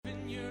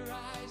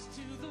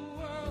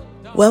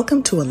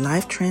Welcome to a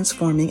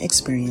life-transforming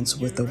experience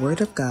with the Word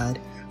of God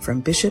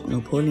from Bishop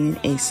Napoleon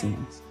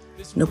Asian.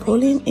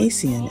 Napoleon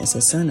Asian is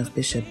a son of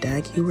Bishop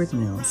Dag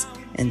Heward-Mills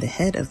and the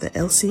head of the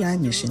LCI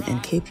mission in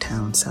Cape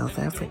Town, South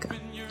Africa.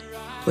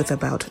 With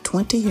about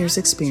 20 years'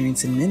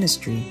 experience in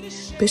ministry,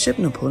 Bishop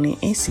Napoleon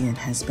Asian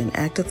has been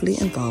actively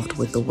involved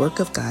with the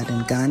work of God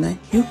in Ghana,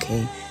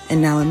 UK,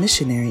 and now a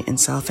missionary in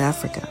South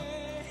Africa.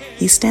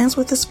 He stands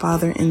with his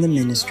father in the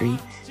ministry,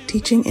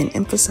 teaching and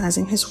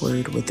emphasizing his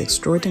word with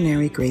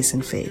extraordinary grace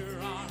and faith.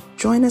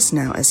 Join us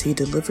now as he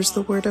delivers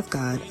the word of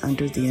God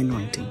under the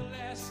anointing.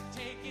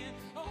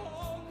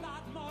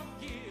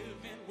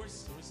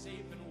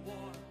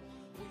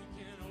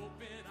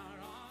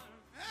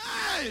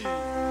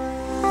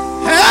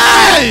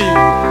 Hey!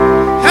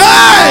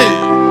 Hey!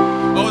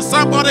 Oh,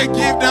 somebody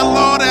give the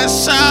Lord a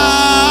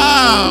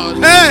shout.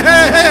 Hey,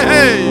 hey, hey,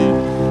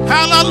 hey.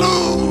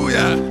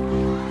 Hallelujah.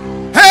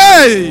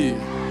 Hey!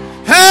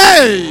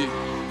 Hey!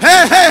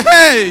 Hey, hey,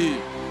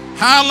 hey!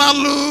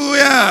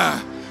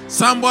 Hallelujah!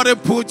 Somebody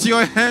put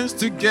your hands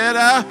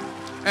together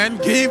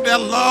and give the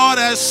Lord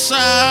a shout.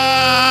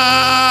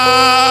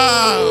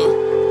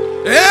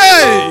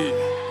 Hey!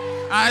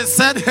 I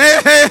said, hey,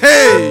 hey,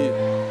 hey!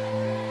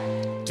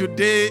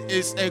 Today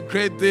is a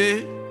great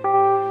day,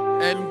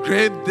 and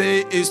great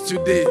day is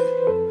today.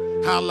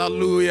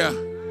 Hallelujah!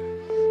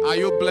 Are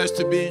you blessed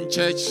to be in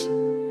church?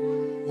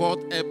 What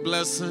a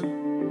blessing.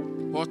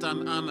 What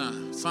an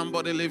honor.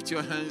 Somebody lift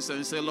your hands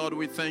and say, Lord,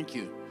 we thank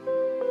you.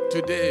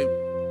 Today,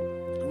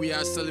 we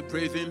are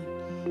celebrating.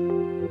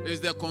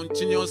 It's the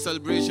continuous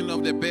celebration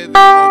of the birthday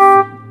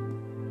of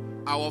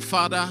our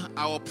father,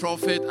 our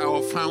prophet,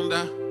 our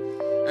founder,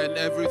 and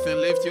everything.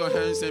 Lift your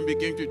hands and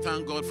begin to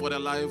thank God for the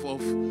life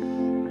of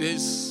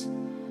this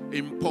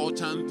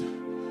important,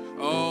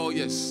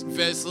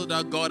 vessel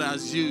that God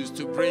has used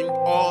to bring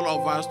all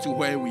of us to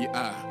where we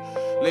are.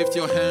 Lift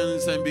your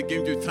hands and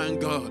begin to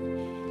thank God.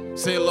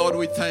 Say, Lord,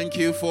 we thank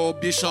you for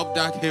Bishop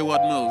Dag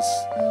Heward-Mills,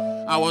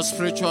 our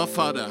spiritual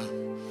father,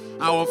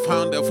 our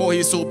founder, for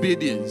his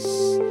obedience.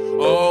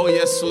 Oh,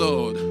 yes,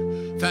 Lord.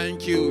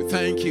 Thank you,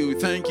 thank you,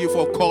 thank you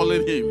for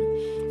calling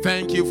him.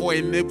 Thank you for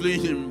enabling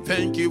him.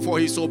 Thank you for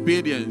his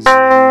obedience.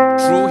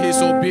 Through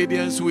his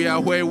obedience, we are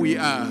where we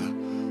are.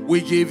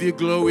 We give you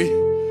glory,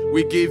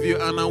 we give you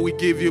honor, we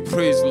give you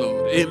praise,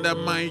 Lord, in the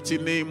mighty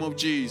name of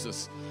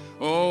Jesus.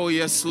 Oh,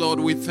 yes, Lord,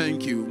 we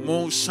thank you.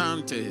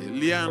 Moshante,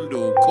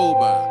 Liando,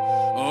 Koba.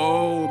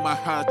 Oh,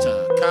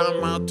 Mahata,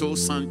 Kamato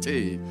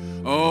Sante.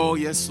 Oh,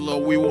 yes,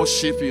 Lord, we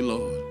worship you,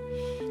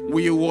 Lord.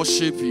 We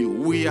worship you.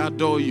 We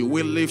adore you.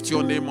 We lift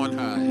your name on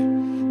high.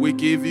 We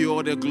give you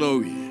all the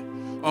glory,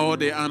 all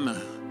the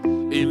honor,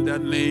 in the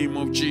name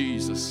of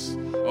Jesus.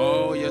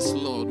 Oh, yes,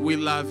 Lord, we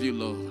love you,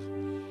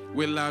 Lord.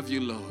 We love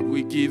you, Lord.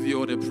 We give you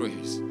all the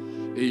praise.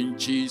 In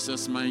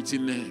Jesus' mighty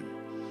name.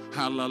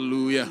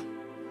 Hallelujah.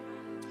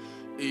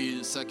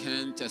 In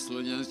 2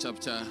 Thessalonians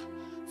chapter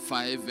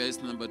 5, verse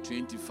number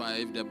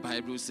 25, the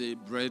Bible says,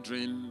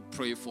 brethren,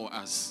 pray for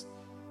us.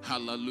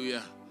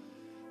 Hallelujah.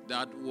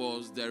 That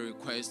was the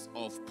request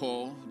of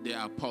Paul, the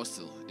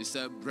apostle. He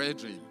said,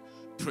 brethren,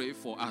 pray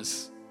for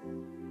us.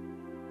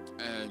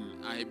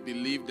 And I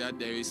believe that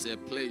there is a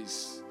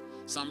place.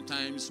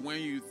 Sometimes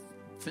when you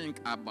think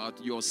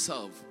about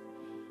yourself,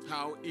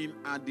 how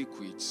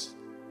inadequate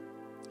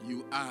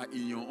you are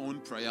in your own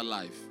prayer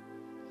life.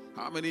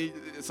 How many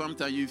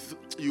sometimes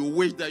you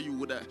wish that you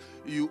would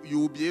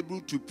be able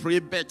to pray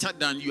better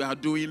than you are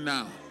doing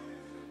now?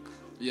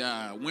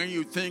 Yeah, when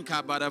you think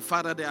about the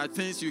Father, there are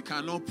things you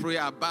cannot pray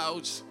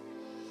about.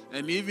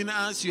 And even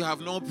as you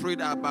have not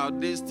prayed about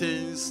these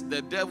things,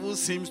 the devil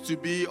seems to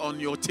be on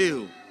your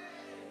tail.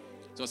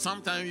 So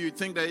sometimes you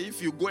think that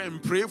if you go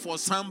and pray for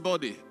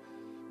somebody,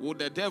 would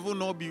the devil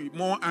not be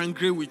more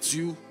angry with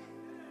you?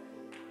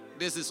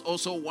 This is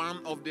also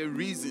one of the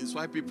reasons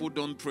why people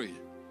don't pray.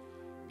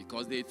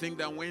 Because they think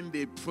that when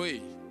they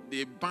pray,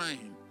 they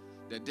bind,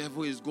 the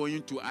devil is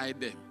going to hide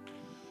them.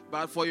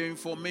 But for your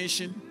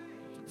information,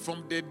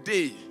 from the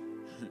day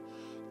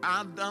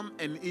Adam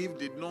and Eve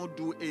did not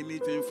do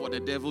anything for the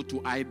devil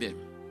to hide them.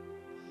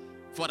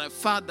 For the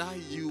Father,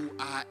 you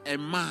are a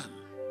man,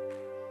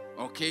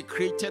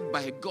 created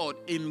by God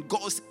in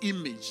God's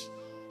image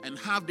and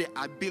have the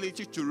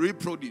ability to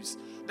reproduce.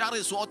 That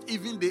is what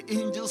even the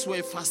angels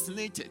were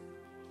fascinated.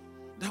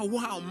 That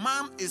wow,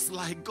 man is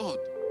like God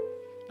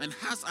and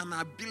has an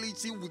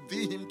ability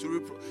within him to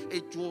reproduce.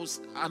 It was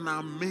an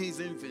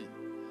amazing thing.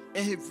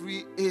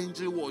 Every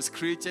angel was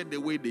created the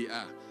way they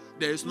are.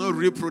 There is no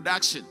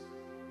reproduction.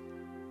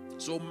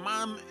 So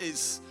man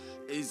is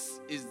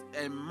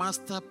a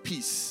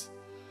masterpiece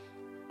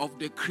of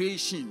the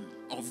creation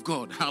of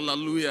God.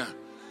 Hallelujah.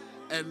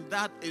 And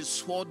that is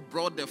what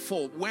brought the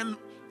fall. When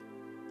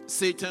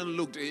Satan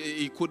looked,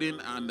 he couldn't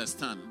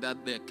understand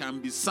that there can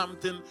be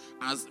something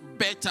as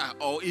better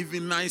or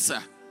even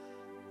nicer.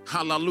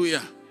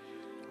 Hallelujah.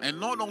 And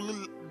not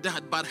only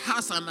that, but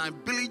has an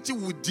ability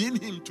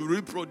within him to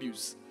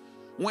reproduce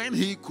when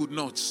he could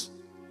not.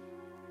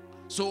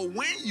 So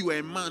when you are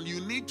a man,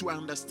 you need to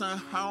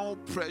understand how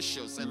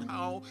precious and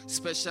how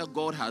special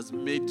God has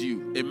made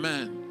you.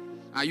 Amen.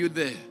 Are you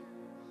there?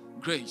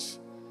 Grace.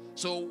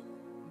 So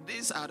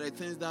these are the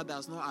things that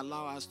does not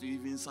allow us to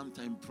even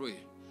sometimes pray.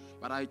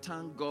 But I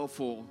thank God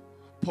for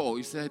Paul.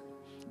 He said,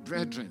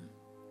 brethren,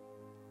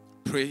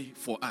 pray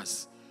for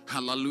us.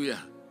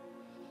 Hallelujah.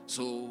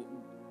 So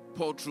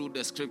Paul, through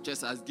the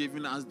scriptures, has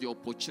given us the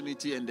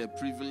opportunity and the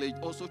privilege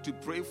also to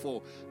pray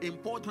for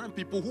important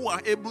people who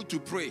are able to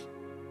pray.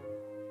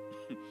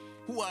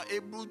 Who are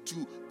able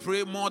to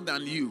pray more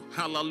than you.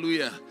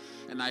 Hallelujah.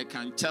 And I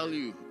can tell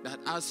you that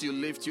as you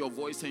lift your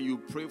voice and you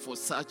pray for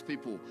such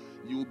people,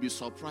 you will be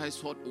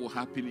surprised what will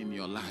happen in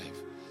your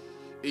life.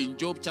 In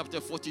Job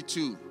chapter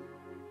 42,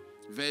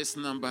 verse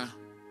number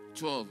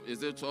 12,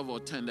 is it 12 or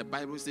 10? The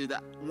Bible says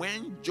that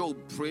when Job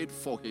prayed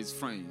for his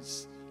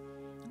friends,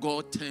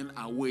 God turned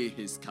away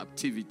his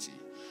captivity,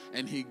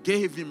 and he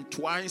gave him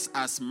twice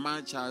as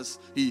much as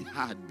he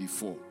had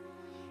before.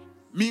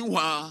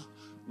 Meanwhile,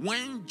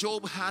 when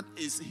Job had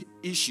his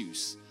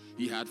issues,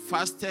 he had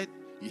fasted,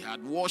 he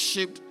had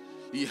worshipped,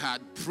 he had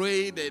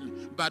prayed,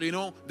 but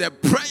the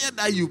prayer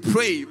that you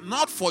pray,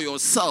 not for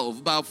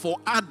yourself, but for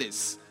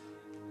others,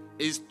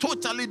 is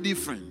totally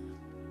different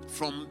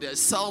from the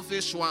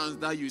selfish ones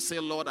that you say,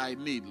 Lord, I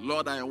need,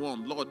 Lord, I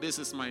want, Lord, this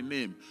is my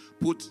name.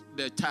 Put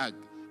the tag.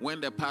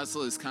 When the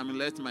parcel is coming,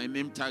 let my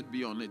name tag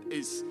be on it.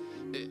 It's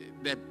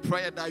the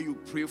prayer that you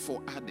pray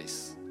for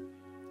others.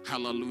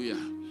 Hallelujah.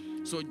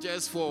 So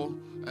just for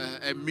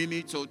a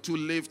minute or two,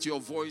 lift your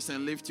voice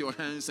and lift your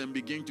hands and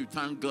begin to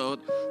thank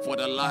God for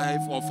the life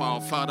of our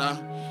Father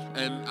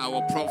and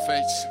our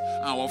prophet,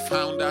 our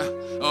founder.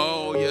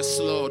 Oh, yes,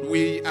 Lord,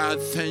 we are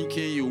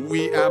thanking you.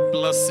 We are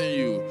blessing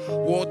you.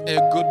 What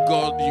a good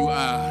God you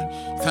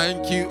are.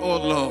 Thank you, oh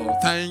Lord.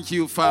 Thank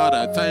you,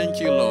 Father. Thank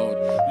you, Lord.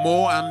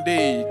 Mo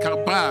ande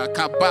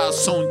kaba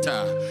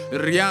sonta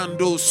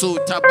riando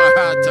sota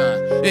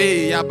bahata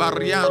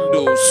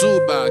abariando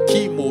suba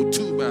kimo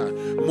tuba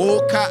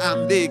moka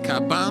ande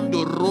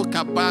kabando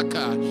roka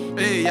baka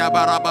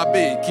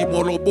abarababe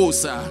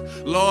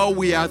kimolobosa. Lord,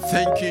 we are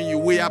thanking you.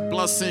 We are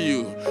blessing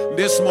you.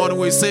 This morning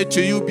we say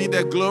to you be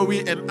the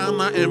glory and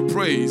honor and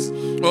praise.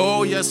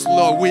 Oh yes,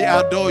 Lord, we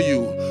adore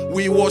you.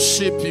 We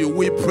worship you.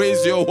 We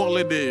praise your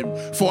holy name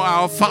for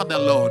our Father,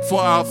 Lord, for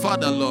our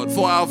Father, Lord,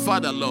 for our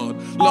Father, Lord.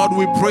 Lord,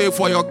 we pray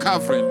for your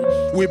covering.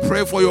 We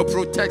pray for your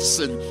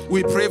protection.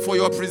 We pray for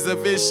your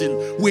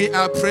preservation. We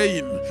are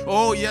praying,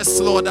 oh yes,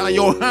 Lord, that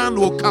your hand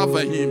will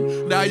cover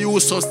him, that you will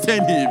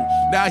sustain him,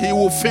 that he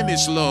will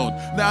finish, Lord,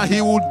 that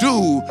he will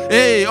do,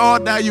 all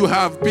that you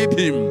have bid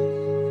him.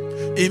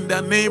 In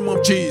the name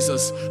of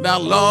Jesus,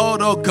 that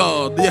Lord, oh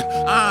God,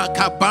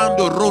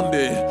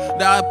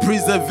 that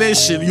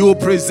preservation, you will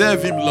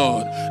preserve him,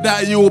 Lord.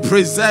 That you will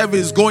preserve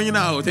his going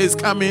out, his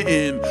coming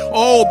in.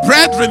 Oh,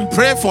 brethren,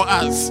 pray for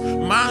us.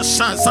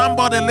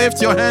 Somebody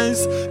lift your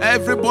hands.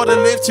 Everybody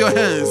lift your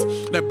hands.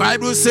 The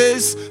Bible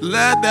says,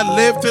 let the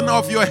lifting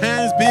of your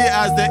hands be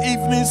as the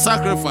evening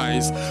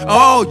sacrifice.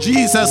 Oh,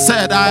 Jesus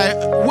said,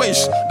 I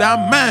wish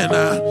that man,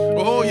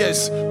 oh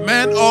yes,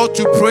 men ought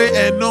to pray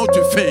and not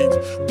to faint.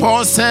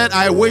 Paul said,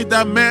 I wish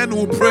that men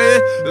will pray,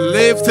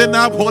 lifting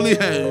up holy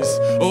hands.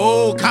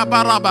 Oh,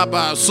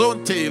 kabarababa,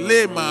 sonte,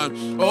 lema.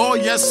 Oh,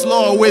 yes,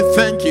 Lord, we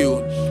thank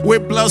you. We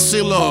bless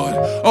you, Lord.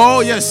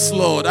 Oh, yes,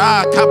 Lord.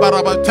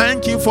 Kabaraba,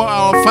 thank you for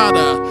our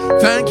Father.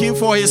 Thank you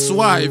for his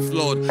wife,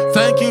 Lord.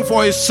 Thank you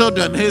for his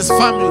children, his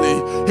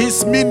family,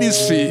 his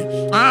ministry.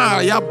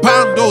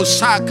 Yabando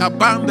shaka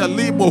banda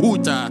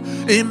limohuta.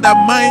 In the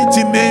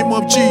mighty name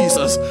of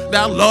Jesus,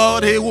 that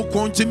Lord, he will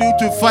continue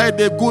to fight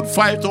the good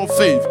fight of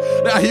faith.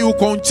 That he will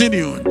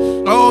continue.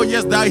 Oh,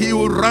 yes, that he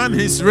will run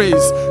his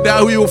race.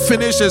 That he will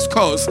finish his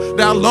course.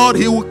 That Lord,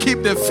 he will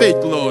keep the faith,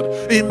 Lord.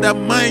 In the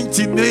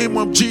mighty name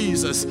of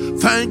Jesus.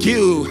 Thank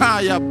you.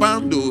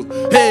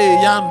 Hayabando.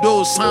 Hey,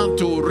 Yando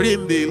Santo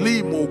Rinde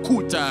Limo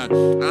Kuta.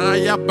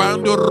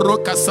 Ayabando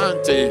Roca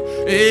Sante.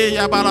 Hey,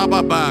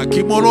 Yabarababa.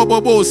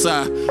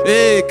 Kimolobobosa.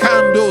 Hey,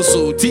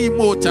 Kandoso.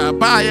 Timota.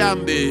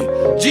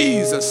 Bayande.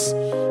 Jesus,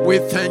 we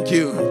thank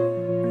you.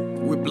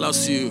 We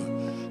bless you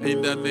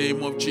in the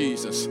name of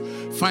Jesus.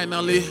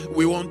 Finally,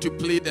 we want to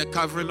plead the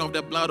covering of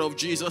the blood of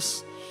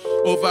Jesus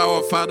over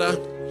our Father,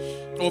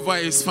 over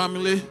his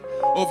family,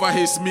 over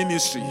his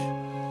ministry.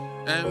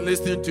 And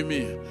listen to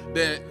me.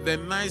 The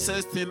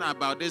nicest thing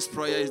about this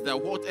prayer is that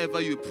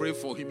whatever you pray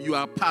for him, you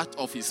are part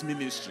of his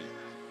ministry.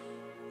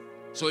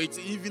 So it's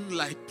even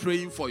like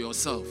praying for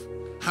yourself.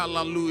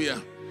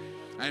 Hallelujah.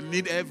 I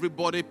need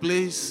everybody,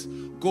 please,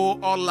 go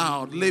all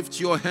out. Lift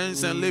your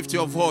hands and lift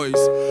your voice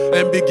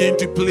and begin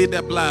to plead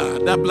the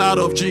blood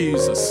of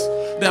Jesus.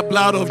 The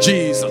blood of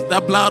Jesus, the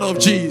blood of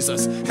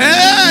Jesus.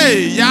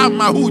 Hey,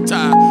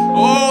 Yamahuta.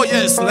 Oh,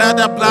 yes, let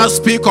the blood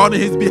speak on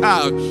his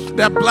behalf.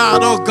 The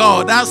blood of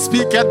God that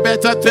speaketh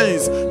better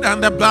things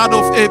than the blood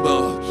of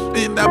Abel.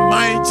 In the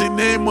mighty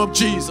name of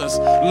Jesus,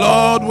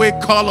 Lord, we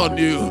call on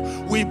you.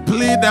 We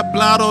plead the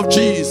blood of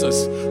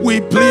Jesus. We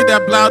plead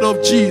the blood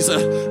of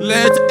Jesus.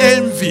 Let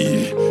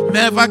envy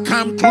never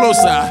come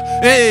closer.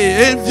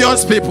 Hey,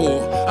 envious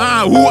people,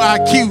 who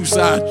accuse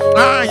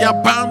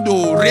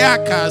Yabando,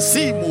 Riaka,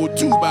 Simo,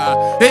 Tuba,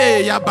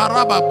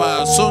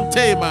 Yabarababa,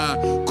 Sontema,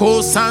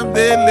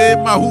 Kosandele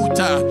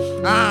Mahuta,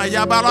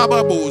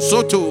 Yabarababo,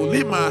 Soto,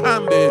 Lima,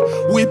 Hande.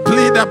 We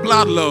plead the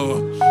blood,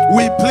 Lord.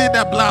 We plead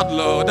the blood,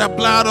 Lord, the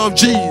blood of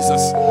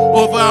Jesus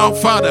over our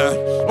Father,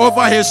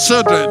 over his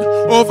children,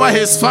 over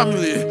his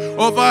family,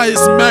 over his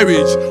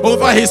marriage,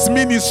 over his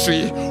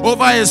ministry,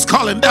 over his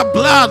calling. The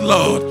blood,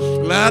 Lord.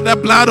 Let the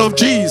blood of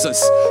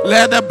Jesus.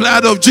 Let the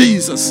blood of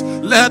Jesus.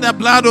 Let the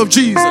blood of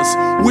Jesus.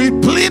 We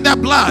plead the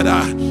blood.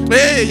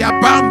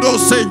 Yabando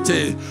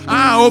Sente.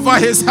 Over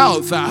his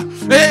health.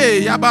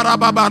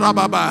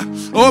 Yabarababa.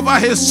 Over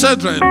his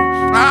children.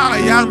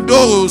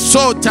 Yando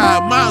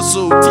Sota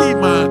Maso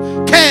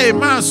Tima. Ke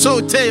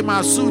Masote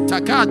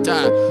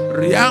Masutakata.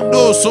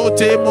 Riando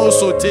Sote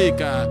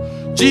Mosoteka.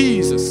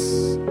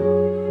 Jesus.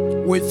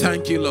 We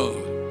thank you,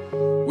 Lord.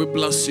 We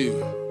bless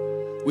you.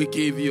 We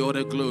give you all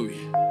the glory.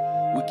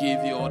 We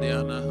give you all the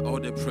honor, all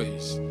the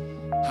praise.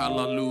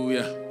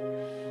 Hallelujah.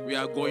 We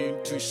are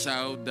going to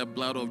shout the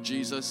blood of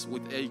Jesus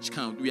with each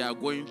count. We are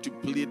going to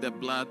plead the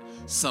blood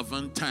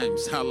 7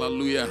 times.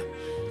 Hallelujah.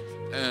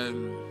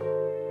 And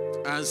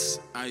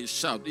as I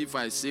shout, if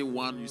I say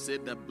 1, you say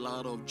the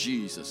blood of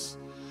Jesus.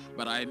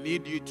 But I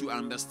need you to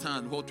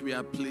understand what we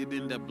are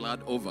pleading the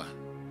blood over.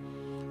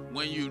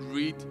 When you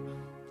read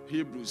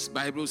Hebrews,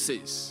 Bible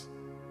says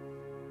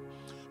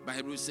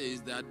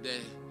that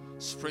the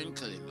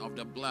sprinkling of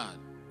the blood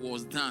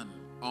was done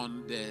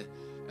on the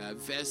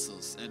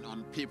vessels and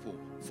on people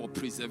for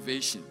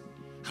preservation.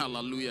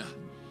 Hallelujah.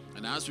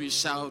 And as we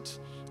shout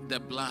the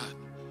blood,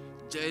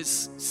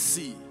 just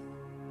see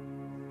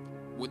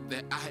with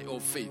the eye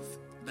of faith,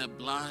 the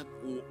blood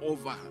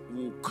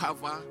will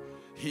cover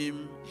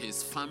him,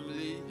 his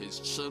family, his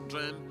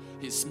children,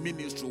 his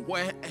ministry,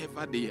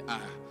 wherever they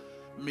are.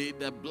 May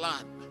the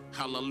blood,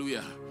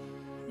 hallelujah,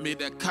 may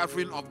the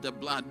covering of the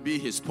blood be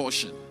his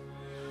portion.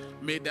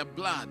 May the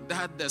blood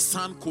that the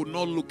sun could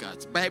not look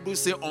at. Bible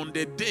says on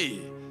the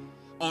day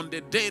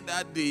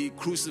that they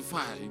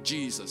crucified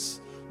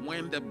Jesus,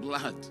 when the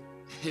blood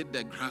hit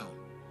the ground,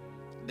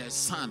 the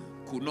sun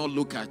could not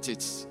look at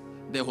it.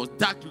 There was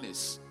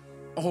darkness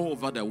all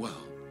over the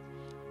world.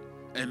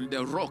 And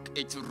the rock,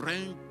 it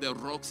rent the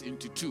rocks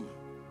into 2.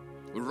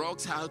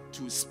 Rocks had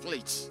to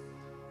split.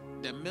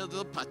 The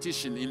middle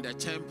partition in the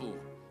temple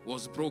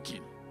was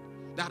broken.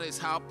 That is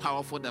how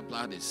powerful the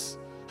blood is.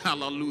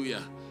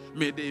 Hallelujah.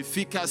 May the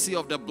efficacy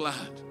of the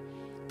blood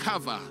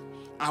cover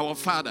our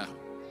Father,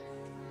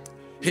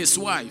 his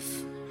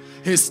wife,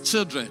 his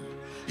children,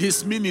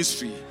 his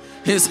ministry,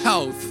 his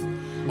health,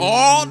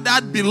 all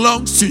that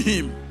belongs to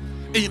him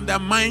in the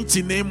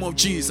mighty name of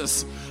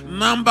Jesus.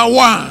 Number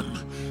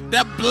 1,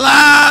 the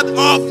blood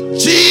of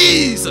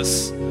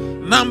Jesus.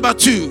 Number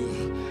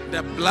 2,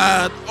 the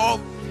blood of.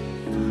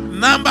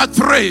 Number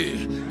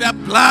 3, the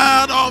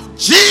blood of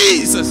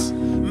Jesus.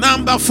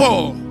 Number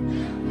 4.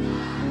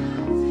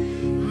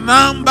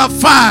 Number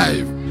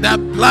 5, the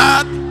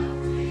blood.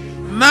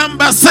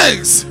 Number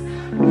 6.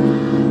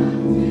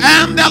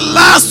 And the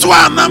last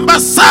one, number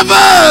 7.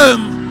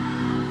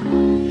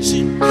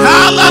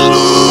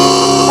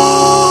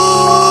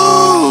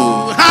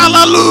 Hallelujah.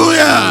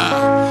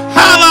 Hallelujah.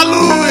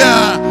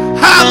 Hallelujah.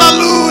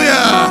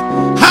 Hallelujah.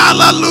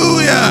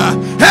 Hallelujah.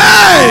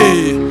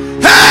 Hey.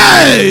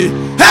 Hey.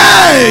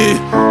 Hey.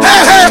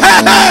 Hey.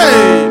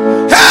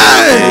 Hey.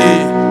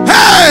 Hey.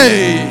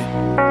 Hey.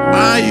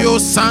 Mayo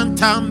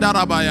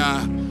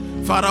Santandarabaya.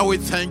 Father, we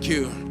thank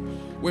you.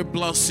 We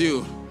bless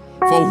you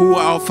for who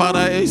our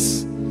Father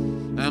is.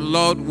 And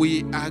Lord,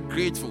 we are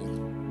grateful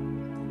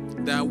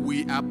that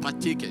we are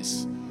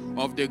partakers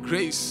of the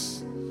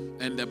grace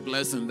and the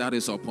blessing that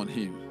is upon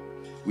him.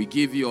 We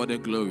give you all the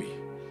glory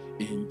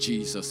in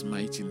Jesus'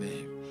 mighty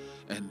name.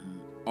 And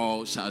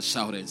all shall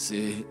shout and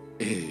say,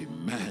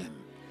 Amen.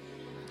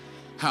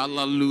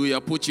 Hallelujah.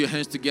 Put your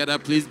hands together.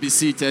 Please be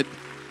seated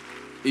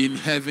in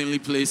heavenly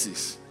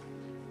places.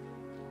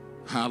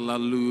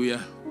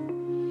 Hallelujah.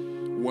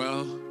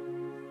 Well,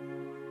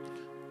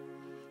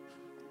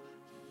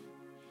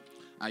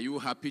 are you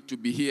happy to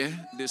be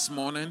here this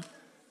morning?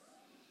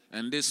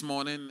 And this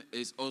morning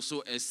is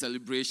also a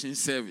celebration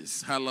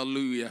service.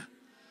 Hallelujah.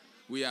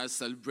 We are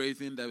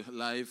celebrating the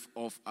life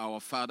of our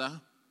Father.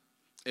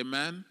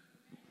 Amen.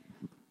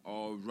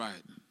 All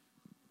right.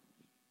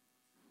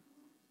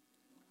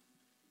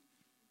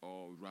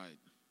 All right.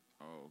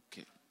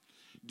 Okay.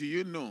 Do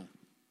you know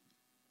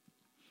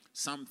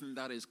something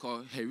that is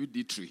called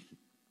hereditary?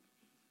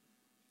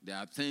 There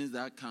are things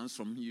that comes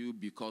from you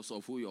because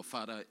of who your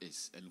father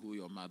is and who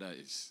your mother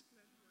is.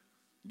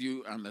 Do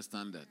you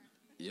understand that?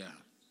 Yeah.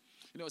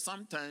 You know,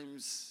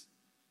 sometimes,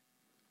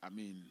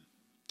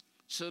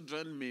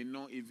 children may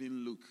not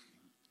even look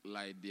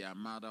like their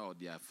mother or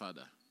their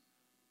father.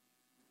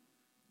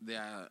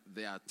 There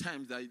are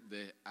times that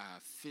there are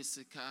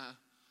physical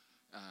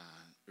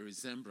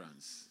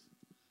resemblance.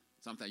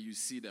 Sometimes you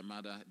see the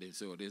mother, they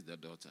say, oh, this is the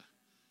daughter.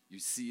 You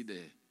see the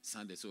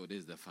son, they say, oh, this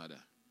is the father.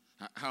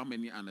 How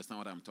many understand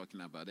what I'm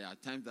talking about? There are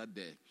times that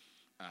the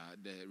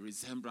the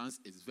resemblance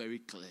is very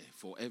clear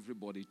for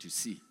everybody to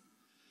see.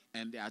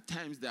 And there are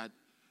times that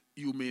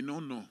you may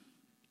not know.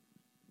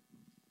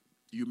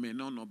 You may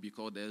not know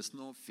because there's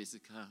no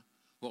physical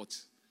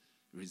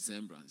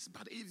resemblance.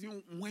 But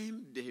even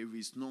when there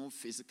is no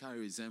physical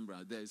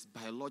resemblance, there's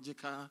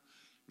biological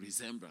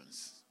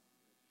resemblance.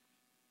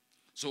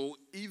 So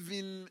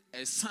even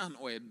a son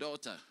or a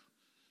daughter,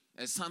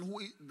 a son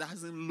who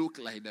doesn't look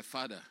like the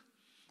father,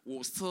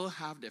 will still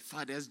have the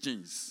father's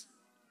genes.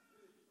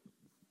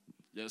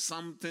 There's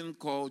something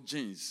called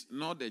genes,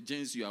 not the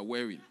genes you are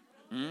wearing.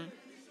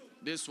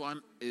 This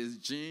one is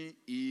Genes,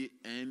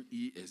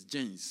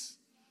 genes.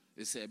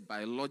 It's a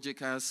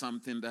biological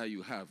something that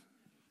you have.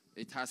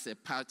 It has a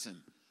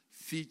pattern,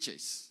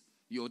 features,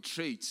 your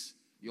traits,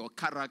 your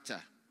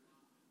character,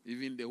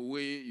 even the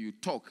way you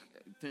talk,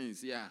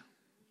 things,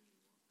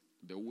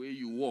 the way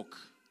you walk.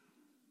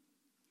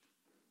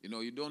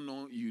 You don't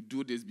know you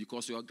do this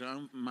because your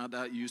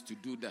grandmother used to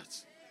do that.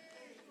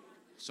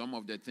 Some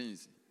of the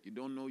things. You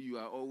don't know you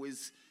are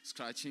always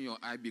scratching your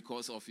eye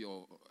because of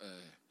your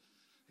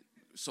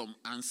some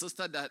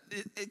ancestor that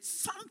it's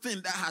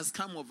something that has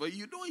come over.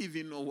 You don't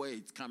even know where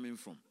it's coming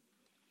from.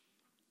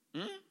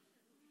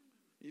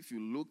 If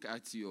you look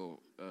at your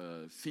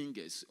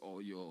fingers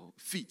or your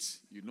feet,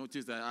 you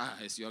notice that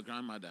it's your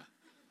grandmother.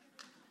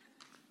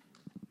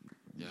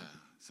 Yeah.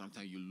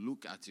 Sometimes you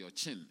look at your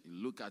chin,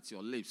 you look at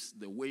your lips,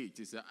 the way it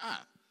is.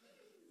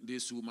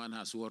 This woman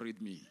has worried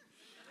me.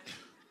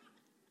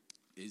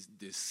 It's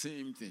the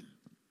same thing.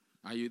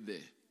 Are you there?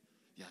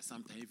 Yeah,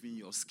 sometimes even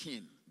your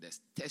skin, the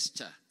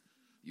texture,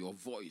 your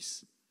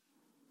voice.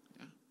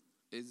 Yeah,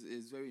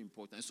 it's very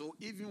important. So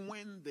even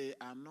when there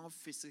are no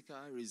physical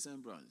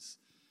resemblance,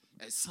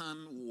 a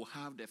son will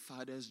have the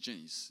father's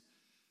genes.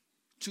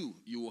 2,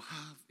 you will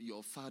have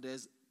your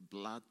father's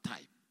blood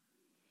type.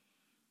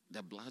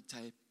 The blood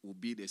type will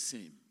be the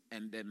same.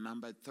 And then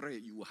number 3,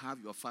 you will have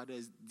your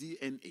father's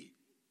DNA.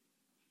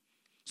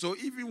 So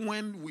even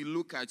when we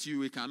look at you,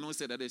 we cannot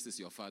say that this is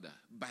your father.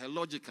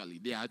 Biologically,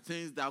 there are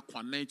things that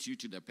connect you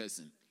to the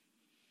person.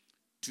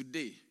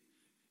 Today,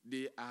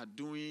 they are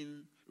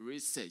doing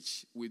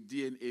research with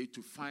DNA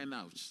to find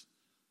out.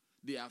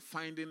 They are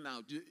finding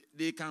out.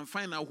 They can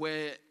find out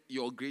where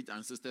your great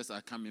ancestors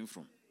are coming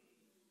from.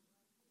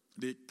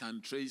 They can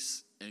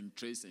trace and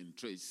trace and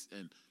trace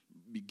and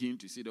begin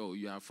to see,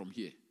 you are from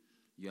here.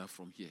 You are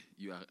from here.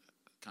 You are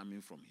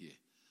coming from here.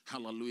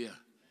 Hallelujah.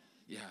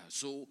 Yeah,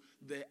 so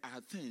there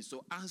are things.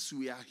 So as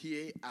we are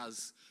here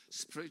as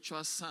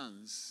spiritual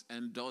sons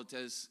and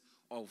daughters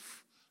of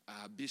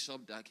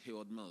Bishop Dag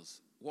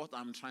Heward-Mills, what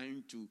I'm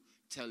trying to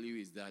tell you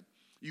is that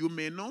you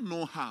may not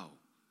know how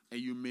and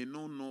you may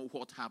not know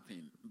what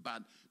happened,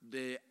 but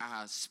there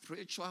are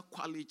spiritual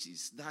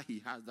qualities that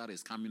he has that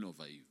is coming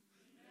over you.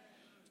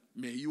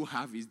 May you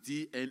have his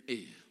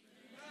DNA.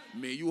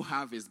 May you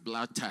have his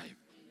blood type.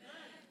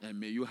 And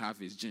may you have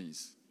his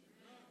genes.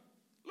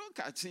 Look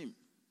at him.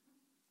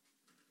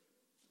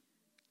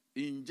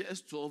 In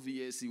just 12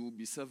 years, he will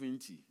be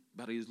 70.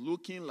 But he's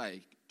looking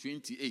like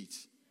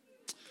 28.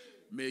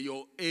 May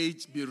your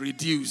age be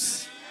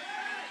reduced.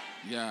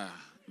 Yeah.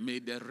 May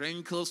the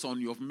wrinkles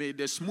on may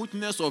the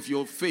smoothness of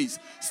your face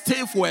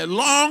stay for a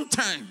long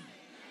time.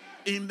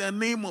 In the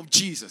name of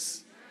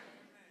Jesus.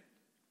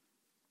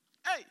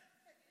 Hey.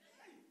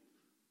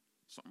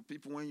 Some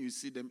people, when you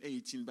see them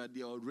 18, but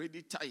they are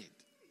already tired.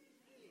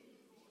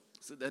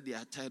 So that they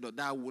are tired, or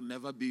that will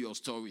never be your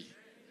story.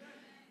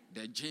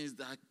 The genes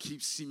that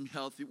keeps him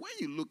healthy. When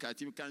you look at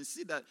him, you can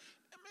see that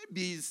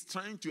maybe he's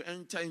trying to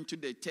enter into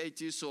the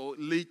 30s or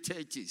late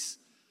 30s.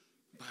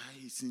 But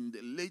he's in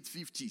the late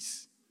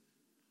 50s.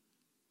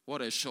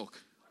 What a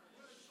shock.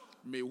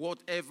 May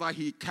whatever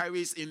he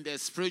carries in the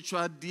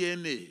spiritual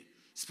DNA,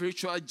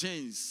 spiritual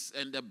genes,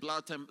 and the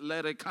blood,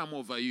 let it come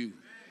over you.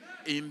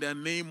 In the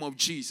name of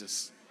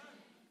Jesus.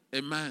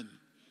 Amen.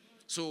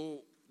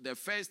 So the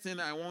first thing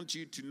I want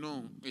you to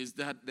know is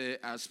that there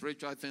are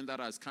spiritual things that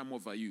has come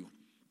over you.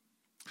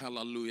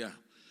 Hallelujah.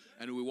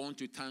 And we want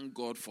to thank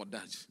God for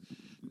that.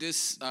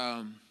 This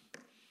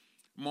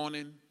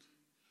morning,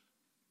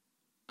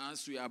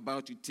 as we are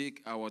about to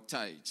take our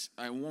tithes,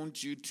 I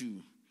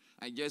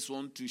just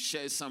want to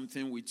share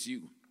something with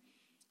you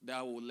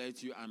that will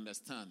let you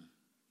understand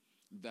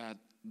that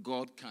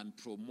God can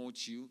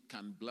promote you,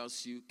 can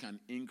bless you, can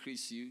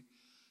increase you,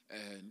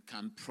 and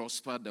can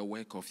prosper the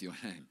work of your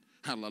hand.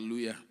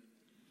 Hallelujah.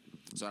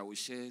 So I will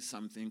share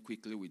something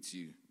quickly with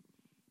you.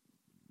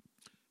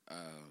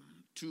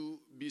 To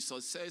be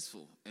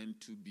successful and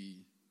to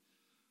be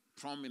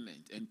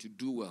prominent and to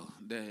do well,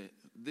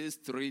 these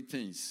 3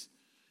 things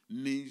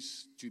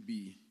needs to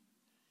be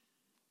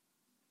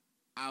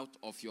out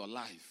of your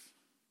life.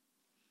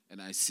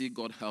 And I see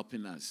God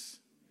helping us.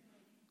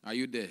 Are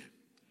you there?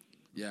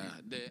 Yeah,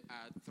 there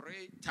are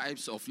 3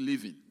 types of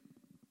living.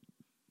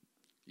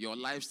 Your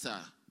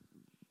lifestyle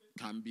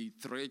can be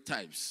 3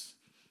 types.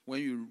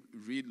 When you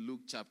read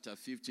Luke chapter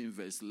 15,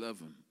 verse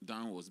 11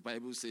 downwards, the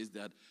Bible says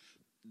that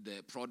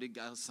the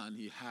prodigal son,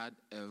 he had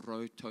a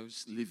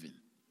riotous living,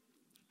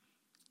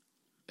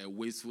 a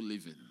wasteful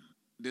living.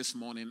 this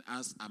morning,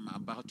 as I'm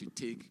about to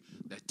take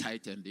the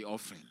tithe and the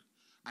offering,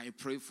 I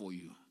pray for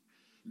you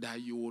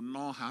that you will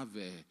not have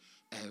a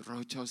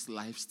righteous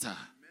lifestyle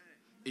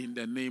in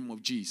the name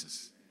of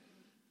Jesus.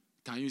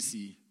 Can you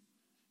see?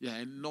 Yeah,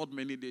 and not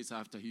many days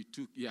after he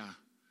took,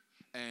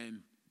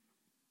 and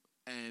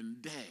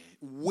there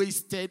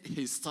wasted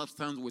his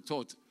substance with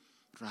what?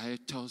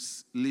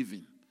 Righteous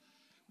living.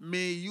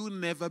 May you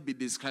never be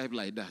described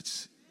like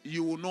that.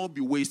 You will not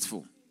be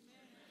wasteful.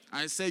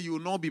 I say you will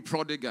not be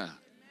prodigal.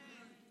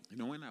 You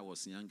know, when I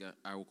was younger,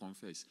 I will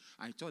confess,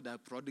 I thought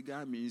that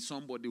prodigal means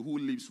somebody who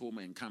leaves home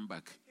and come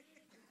back.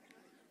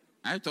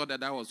 I thought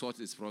that was what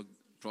is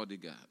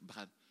prodigal.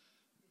 But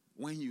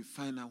when you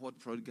find out what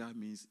prodigal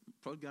means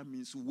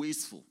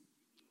wasteful.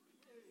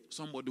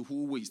 Somebody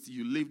who wastes.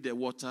 You leave the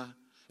water,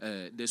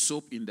 the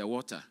soap in the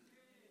water.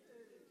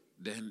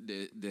 Then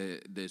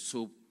the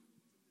soap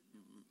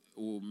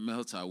will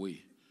melt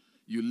away.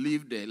 You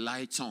leave the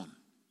lights on.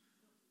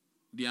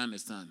 Do you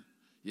understand?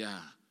 Yeah.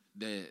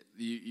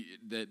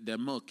 The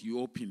milk you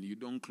open, you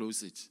don't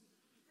close it.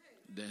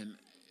 Then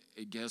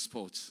it gets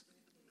spots.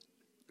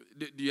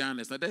 Do you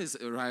understand? That is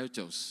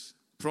righteous.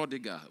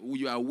 Prodigal.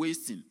 You are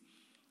wasting.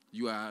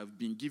 You have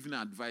been given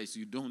advice.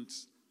 You don't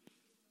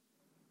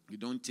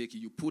take it.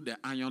 You put the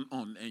iron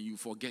on and you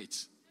forget.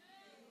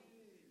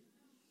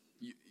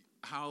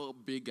 How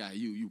big are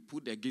you? You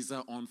put the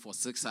geyser on for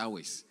 6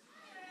 hours.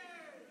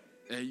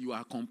 And you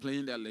are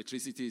complaining that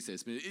electricity is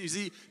expensive. You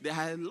see, there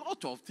are a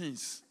lot of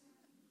things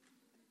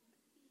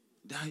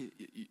that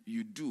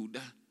you do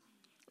that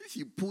if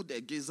you put the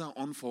geyser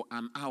on for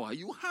an hour,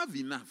 you have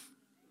enough.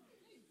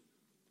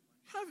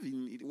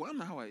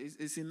 1 hour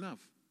is enough.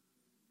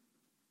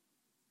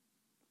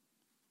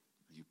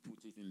 You put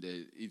it in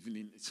the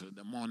evening to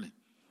the morning.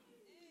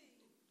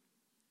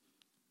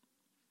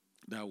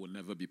 That will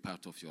never be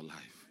part of your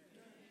life.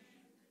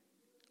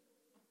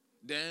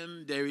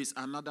 Then there is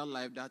another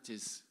life that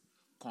is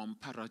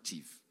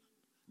comparative.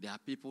 There are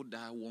people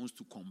that wants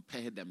to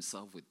compare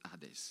themselves with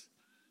others.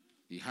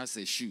 He has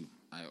a shoe.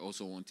 I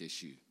also want a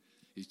shoe.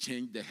 He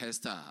changed the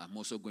hairstyle. I'm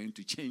also going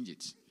to change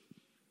it.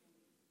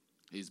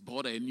 He's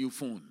bought a new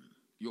phone.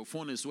 Your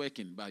phone is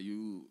working, but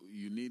you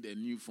need a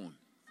new phone.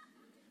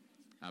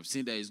 I've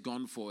seen that he's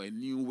gone for a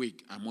new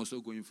wig. I'm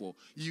also going for.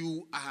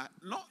 You've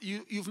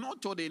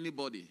not told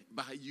anybody,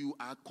 but you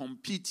are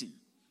competing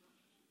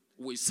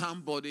with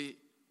somebody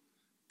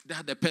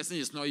that the person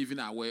is not even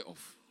aware of.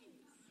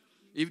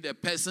 If the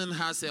person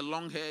has a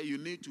long hair, you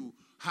need to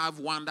have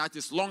one that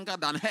is longer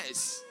than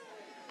hers.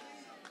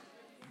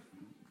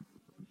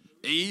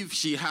 If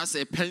she has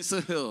a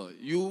pencil heel,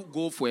 you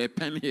go for a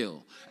pen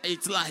heel.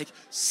 It's like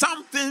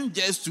something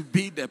just to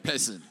beat the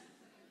person.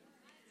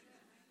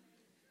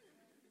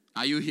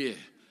 Are you here?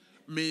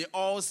 May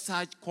all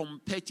such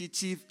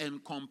competitive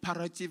and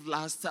comparative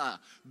lifestyle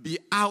be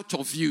out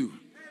of you.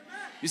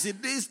 You see,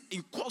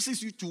 it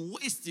causes you to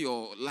waste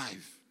your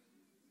life.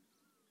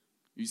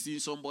 You see,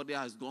 somebody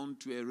has gone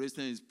to a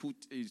restaurant,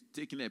 is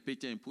taking a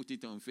picture and put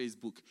it on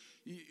Facebook.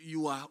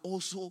 You are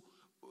also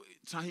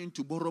trying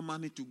to borrow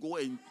money to go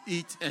and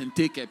eat and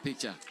take a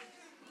picture.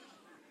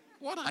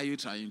 What are you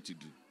trying to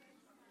do?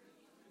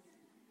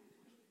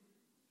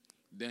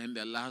 Then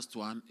the last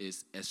one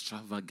is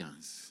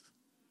extravagance.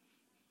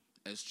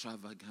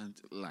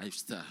 Extravagant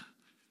lifestyle.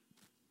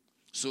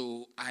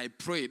 So I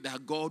pray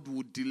that God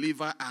would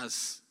deliver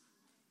us.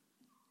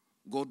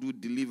 God would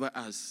deliver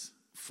us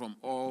from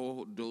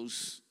all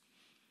those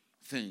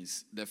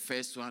things. The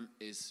first one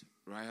is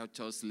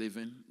riotous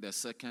living. The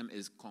second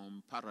is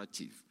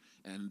comparative.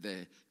 And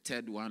the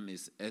third one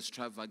is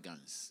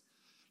extravagance.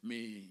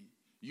 May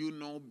you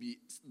not be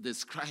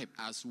described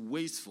as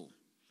wasteful,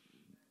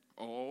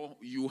 or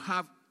you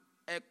have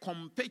a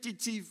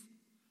competitive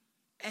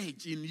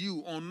edge in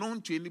you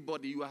unknown to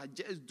anybody. You are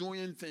just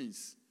doing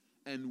things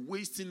and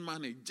wasting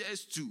money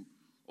just to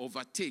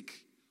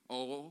overtake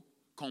or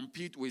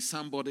compete with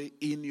somebody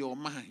in your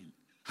mind.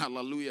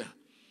 Hallelujah.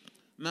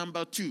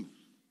 Number 2.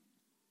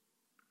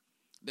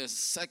 The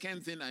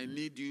second thing I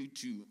need you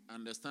to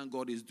understand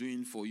God is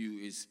doing for you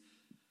is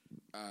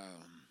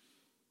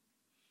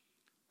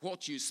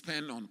what you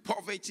spend on.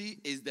 Poverty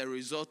is the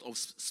result of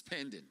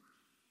spending.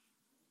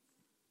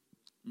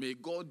 May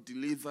God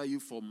deliver you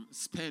from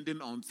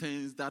spending on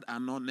things that are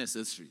not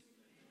necessary.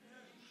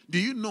 Do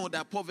you know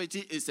that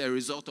poverty is a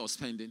result of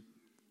spending?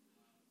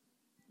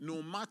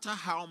 No matter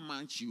how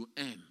much you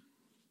earn,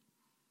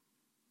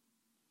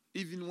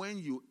 even when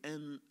you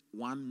earn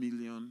 1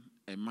 million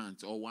a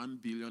month or 1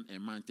 billion a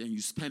month and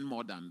you spend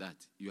more than that,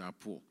 you are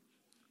poor.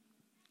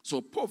 So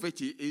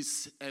poverty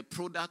is a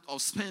product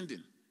of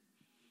spending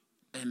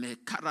and a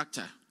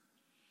character.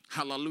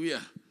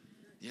 Hallelujah.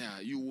 Yeah,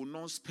 you will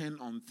not spend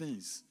on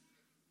things,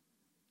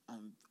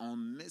 on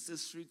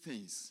unnecessary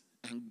things.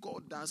 And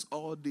God does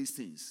all these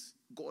things.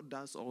 God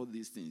does all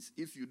these things.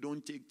 If you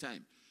don't take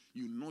time,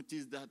 you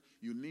notice that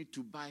you need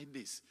to buy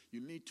this,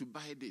 you need to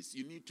buy this,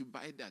 you need to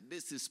buy that.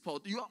 This is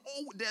sport.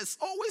 There's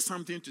always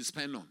something to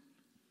spend on.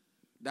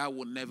 That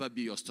will never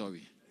be your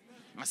story.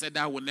 I said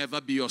that will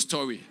never be your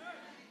story.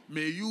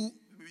 May you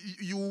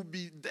you will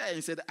be there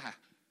and say,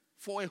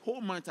 for a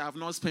whole month I have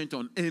not spent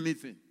on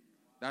anything.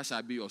 That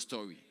shall be your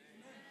story.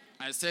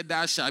 I said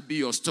that shall be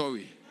your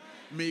story.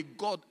 May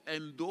God,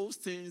 and those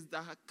things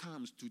that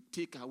comes to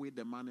take away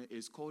the money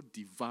is called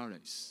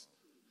devourers.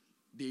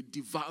 They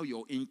devour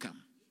your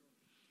income.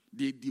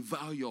 They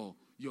devour your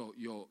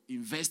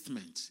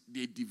investment.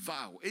 They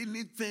devour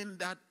anything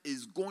that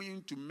is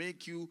going to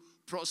make you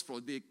prosper.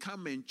 They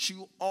come and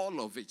chew all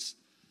of it.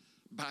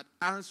 But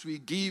as we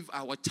give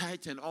our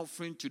tithe and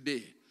offering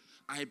today,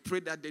 I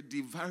pray that the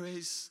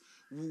devourers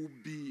will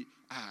be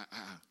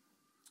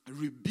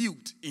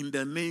rebuked in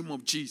the name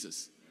of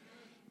Jesus.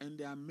 And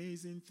the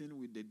amazing thing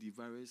with the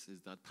devourers is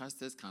that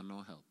pastors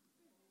cannot help.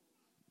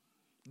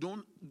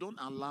 Don't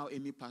allow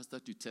any pastor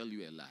to tell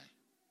you a lie.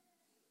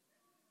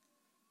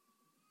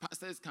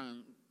 Pastors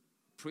can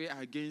pray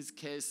against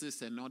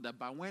curses and all that,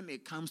 but when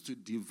it comes to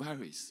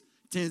devourers,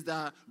 things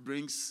that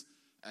brings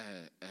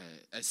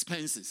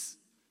expenses,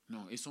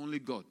 no, it's only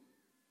God.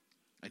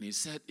 And he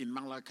said in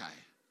Malachi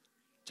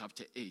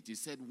chapter 8, he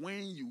said,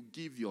 when you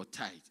give your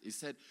tithe, he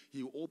said,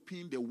 he will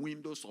open the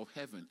windows of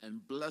heaven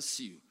and bless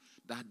you,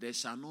 that there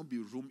shall not be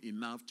room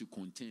enough to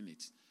contain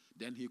it.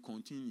 Then he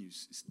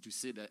continues to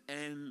say that,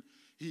 and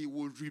he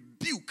will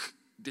rebuke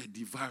the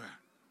devourer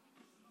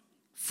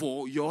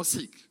for your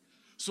sake.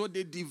 So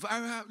the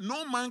devourer,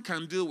 no man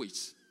can deal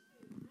with.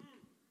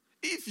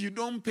 If you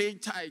don't pay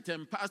tithe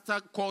and pastor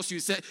calls you,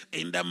 say,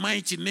 in the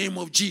mighty name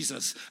of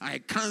Jesus, I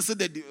cancel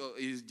the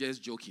he's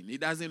just joking. He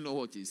doesn't know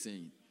what he's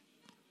saying.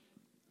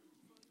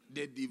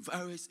 The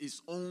devourer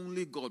is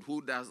only God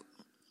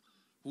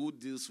who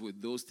deals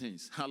with those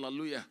things.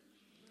 Hallelujah.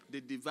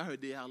 The devourer,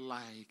 they are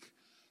like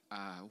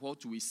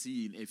what we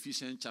see in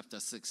Ephesians chapter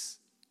 6.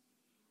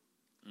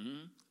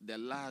 The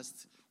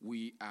last,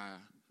 we are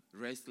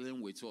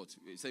wrestling with what?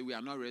 We say we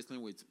are not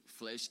wrestling with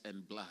flesh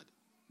and blood,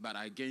 but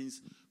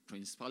against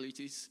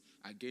principalities,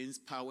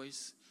 against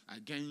powers,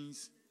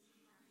 against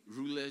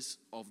rulers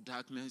of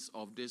darkness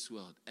of this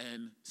world,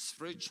 and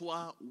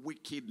spiritual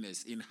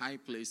wickedness in high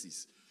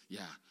places.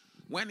 Yeah.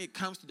 When it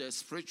comes to the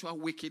spiritual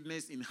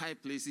wickedness in high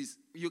places,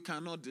 you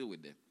cannot deal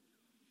with them.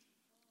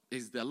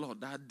 It's the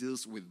Lord that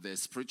deals with the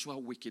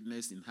spiritual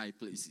wickedness in high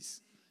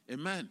places.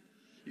 Amen.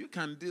 You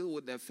can deal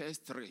with the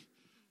first three.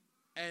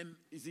 And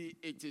you see,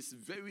 it is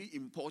very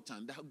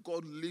important that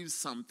God leaves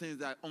some things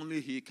that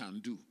only He can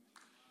do.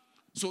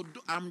 So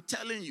I'm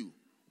telling you,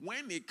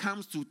 when it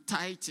comes to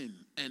tithing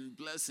and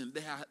blessing,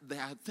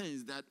 there are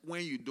things that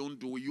when you don't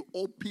do, you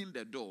open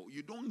the door.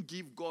 You don't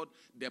give God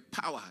the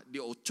power,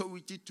 the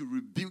authority to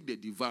rebuke the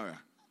devourer.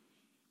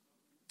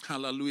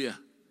 Hallelujah.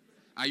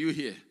 Are you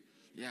here?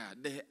 Yeah,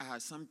 they are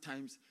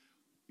sometimes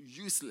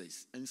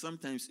useless. And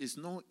sometimes it's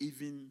not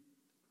even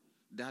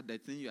that the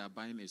thing you are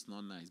buying is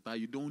not nice, but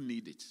you don't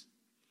need it.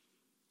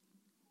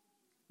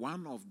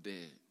 One of the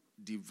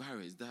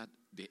devourers that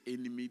the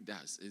enemy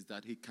does is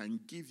that he can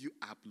give you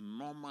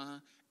abnormal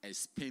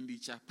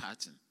expenditure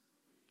pattern.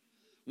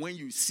 When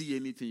you see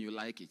anything, you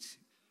like it.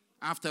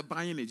 After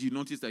buying it, you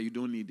notice that you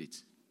don't need it.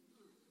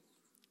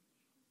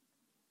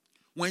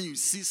 When you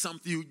see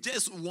something, you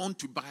just want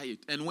to buy it.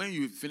 And when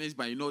you finish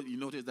buying, you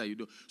notice that you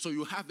don't. So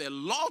you have a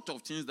lot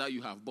of things that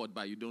you have bought,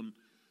 but you don't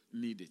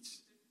need it.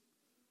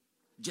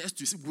 Just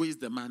to waste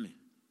the money.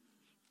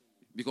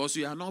 Because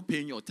you are not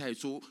paying your tithe.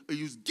 So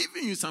he's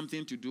giving you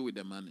something to do with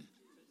the money.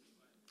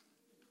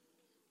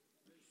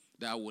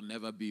 That will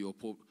never be your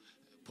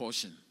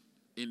portion.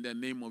 In the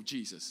name of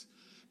Jesus.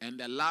 And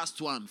the last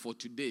one for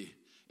today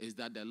is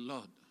that the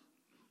Lord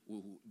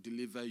will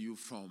deliver you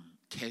from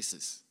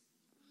curses.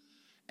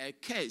 A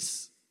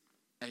curse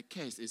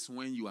is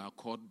when you are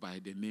called by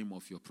the name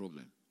of your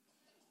problem.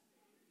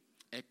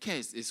 A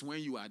curse is when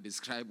you are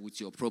described with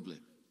your problem.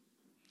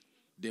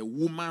 The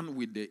woman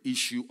with the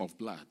issue of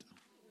blood.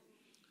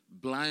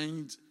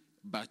 Blind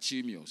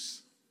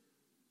Bartimaeus.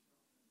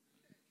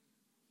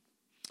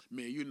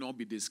 May you not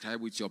be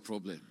described with your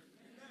problem.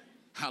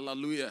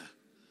 Hallelujah.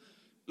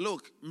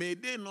 Look, may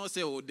they not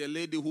say, oh, the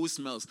lady who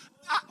smells.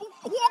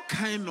 What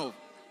kind of?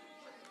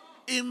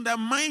 In the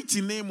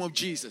mighty name of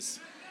Jesus.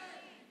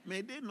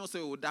 May they not say,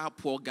 oh, that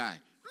poor guy.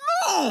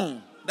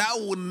 No, that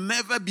will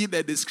never be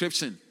the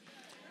description.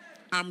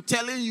 I'm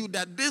telling you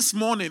that this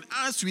morning,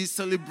 as we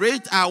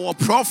celebrate our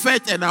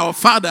prophet and our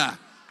father,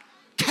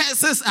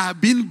 curses are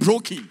being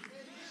broken.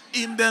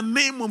 In the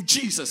name of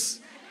Jesus.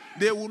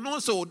 They will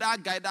not say, oh,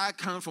 that guy that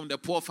comes from the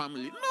poor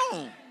family.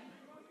 No.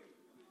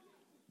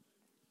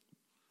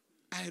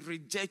 I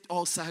reject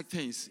all such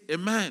things.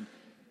 Amen.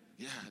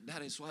 Yeah,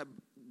 that is why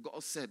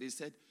God said, He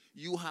said,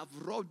 you have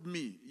robbed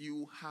me.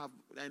 You have,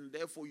 and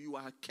therefore you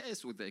are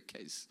cursed with a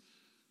curse.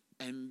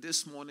 And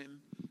this morning,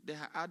 there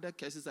are other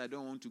curses I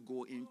don't want to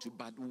go into,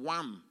 but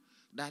one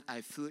that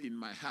I feel in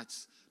my heart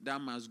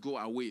that must go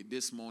away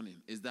this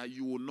morning is that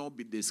you will not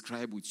be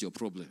described with your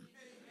problem.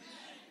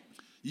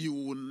 You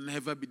will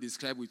never be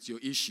described with your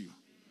issue.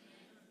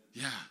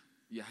 Yeah,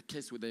 you are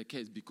cursed with a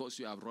curse because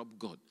you have robbed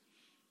God.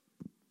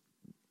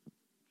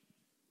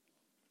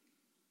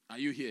 Are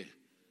you here?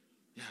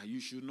 Yeah, you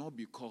should not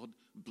be called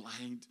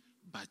blind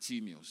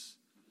Bartimaeus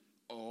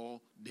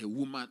or the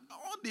woman.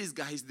 All these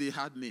guys, they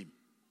had name.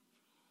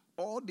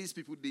 All these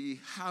people, they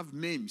have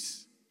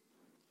names.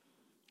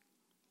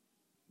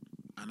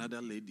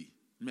 Another lady,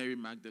 Mary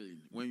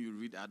Magdalene, when you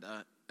read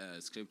other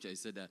scripture, it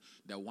said that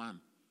the one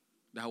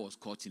that was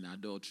caught in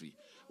adultery.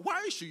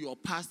 Why should your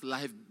past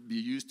life be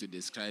used to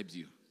describe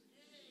you?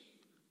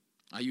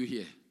 Are you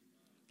here?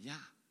 Yeah.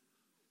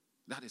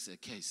 That is a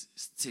case.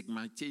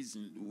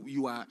 Stigmatizing.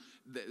 You are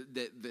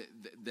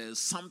there's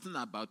something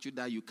about you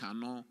that you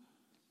cannot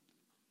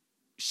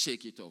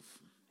shake it off.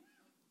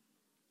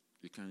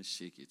 You can't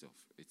shake it off.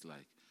 It's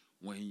like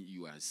when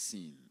you are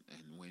seen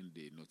and when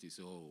they notice,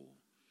 oh,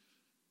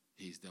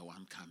 he's the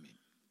one coming.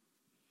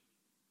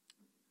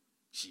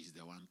 She's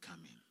the one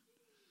coming.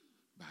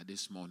 But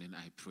this morning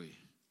I pray.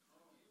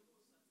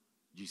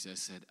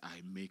 Jesus said,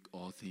 I make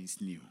all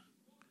things new.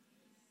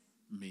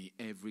 May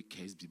every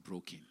curse be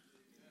broken.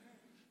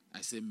 I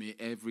say, may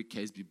every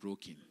curse be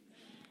broken.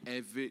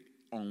 Every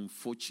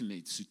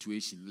unfortunate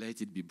situation,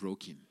 let it be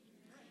broken.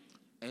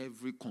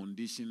 Every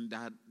condition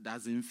that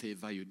doesn't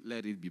favor you,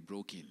 let it be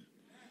broken.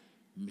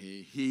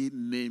 May he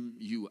name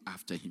you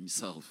after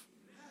himself.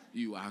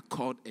 You are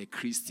called a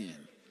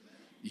Christian.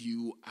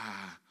 You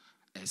are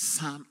a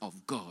son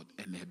of God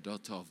and a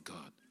daughter of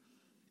God.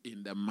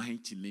 In the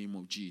mighty name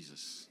of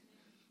Jesus.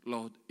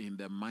 Lord, in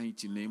the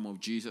mighty name of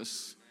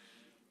Jesus,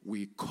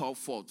 we call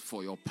forth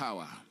for your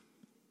power.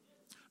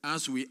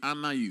 As we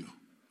honor you,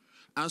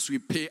 as we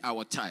pay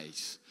our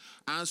tithes,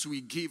 as we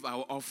give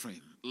our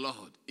offering,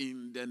 Lord,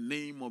 in the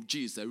name of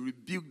Jesus,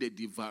 rebuke the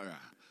devourer.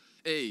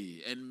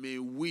 Hey, and may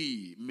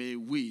we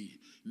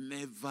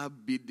never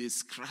be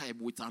described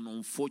with an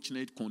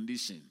unfortunate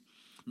condition.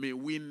 May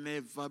we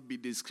never be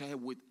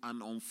described with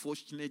an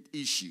unfortunate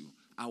issue.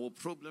 Our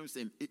problems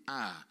and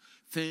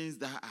things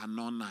that are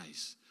not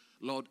nice.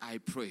 Lord, I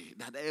pray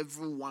that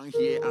everyone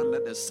here under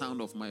the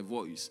sound of my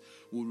voice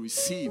will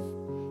receive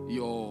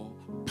your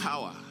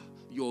power,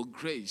 your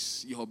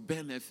grace, your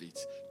benefit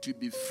to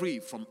be free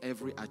from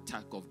every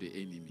attack of the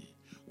enemy.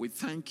 We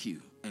thank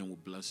you and we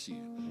bless you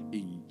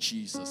in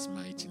Jesus'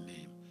 mighty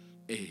name.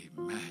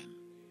 Amen.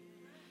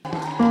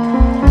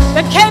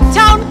 The Cape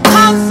Town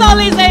Council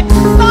is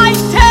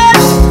excited.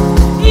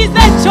 Is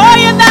there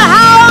joy in the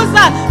house?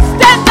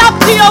 Stand up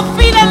to your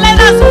feet and let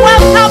us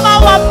welcome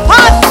our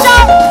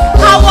pastor,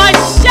 our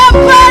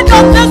shepherd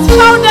of this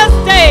Founders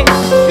Day,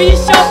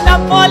 Bishop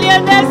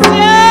Napoleon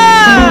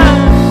Essien.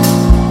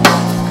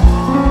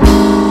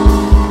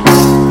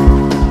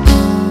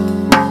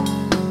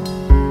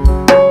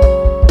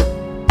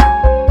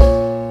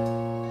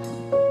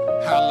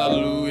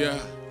 Hallelujah.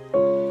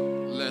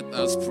 Let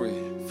us pray.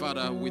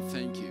 Father, we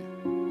thank you.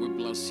 We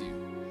bless you.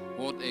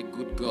 What a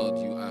good God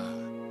you are.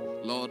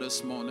 Lord,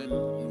 this morning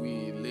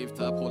we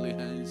lift up holy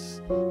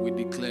hands. We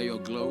declare your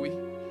glory.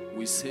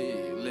 We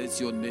say, let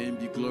your name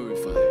be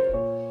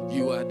glorified.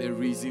 You are the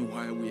reason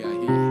why we are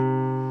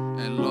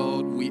here. And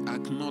Lord, we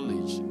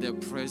acknowledge the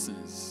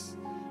presence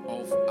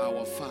of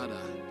our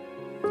Father,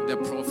 the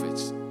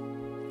prophets,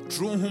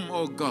 through whom,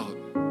 oh God,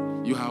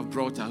 you have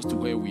brought us to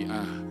where we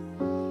are.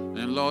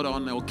 And Lord,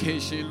 on the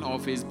occasion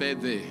of his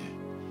birthday,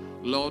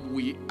 Lord,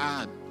 we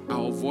add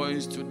our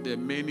voice to the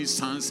many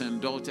sons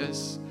and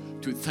daughters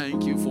to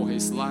thank you for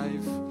his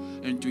life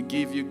and to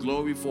give you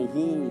glory for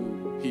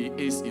who he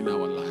is in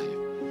our life.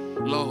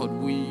 Lord,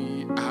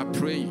 we are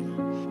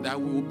praying that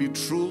we will be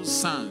true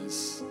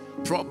sons,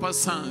 proper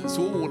sons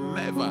who will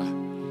never,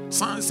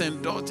 sons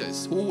and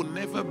daughters who will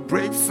never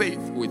break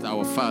faith with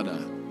our Father.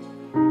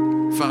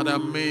 Father,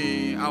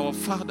 may our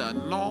Father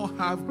not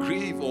have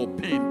grief or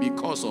pain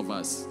because of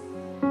us,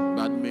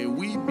 but may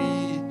we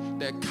be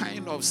the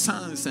kind of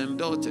sons and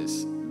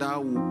daughters that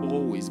will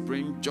always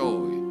bring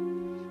joy.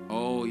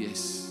 Oh,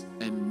 yes,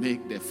 and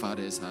make the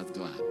Father's heart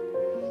glad.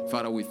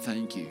 Father, we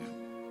thank you.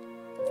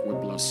 We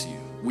bless you.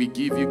 We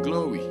give you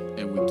glory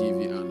and we give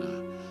you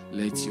honor.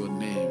 Let your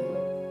name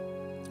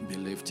be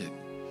lifted.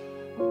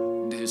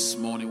 This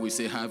morning we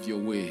say, have your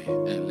way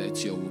and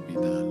let your will be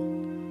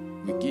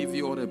done. We give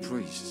you all the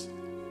praise.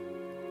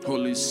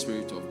 Holy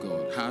Spirit of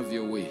God, have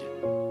your way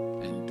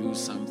and do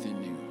something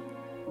new.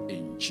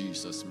 In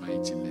Jesus'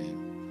 mighty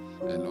name.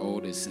 And all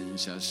the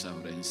saints shall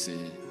shout and say,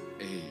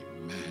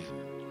 amen.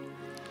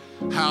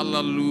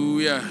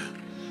 Hallelujah.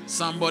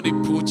 Somebody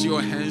put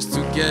your hands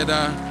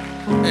together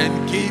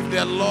and give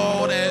the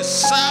Lord a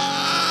shout.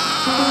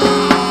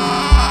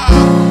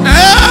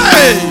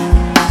 Hey!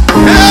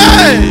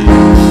 Hey!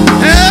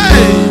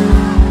 Hey!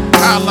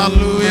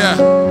 Hallelujah.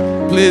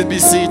 Please be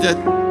seated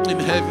in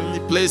heavenly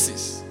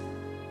places.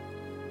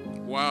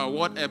 Wow,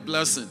 what a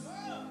blessing.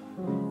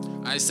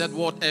 I said,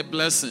 what a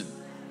blessing.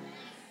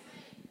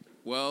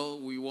 Well,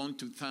 we want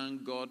to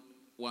thank God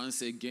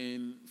once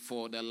again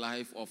for the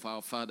life of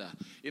our Father.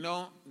 You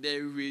know,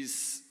 there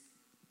is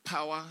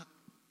power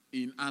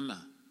in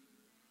honor.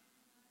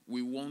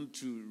 We want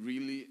to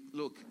really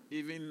look,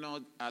 even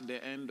not at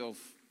the end of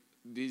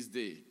this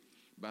day,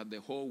 but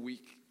the whole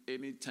week,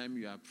 anytime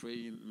you are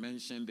praying,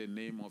 mention the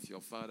name of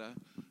your Father,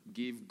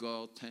 give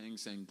God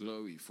thanks and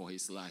glory for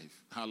his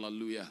life.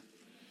 Hallelujah.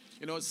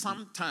 You know,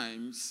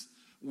 sometimes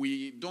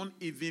we don't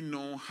even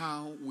know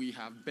how we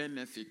have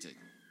benefited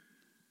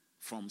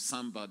from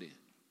somebody.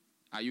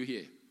 Are you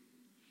here?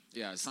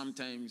 Yeah,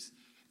 sometimes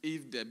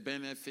if the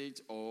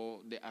benefit or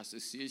the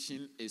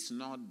association is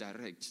not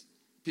direct,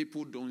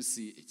 people don't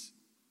see it.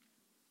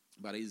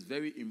 But it's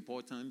very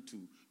important to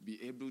be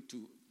able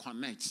to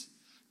connect.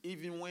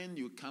 Even when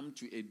you come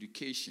to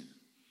education,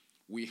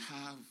 we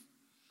have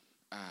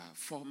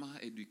formal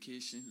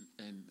education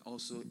and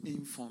also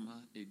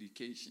informal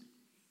education.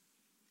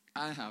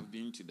 I have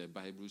been to the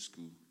Bible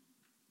school,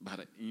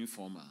 but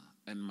informal.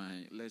 And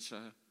my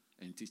lecturer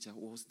and teacher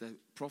was the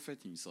prophet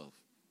himself.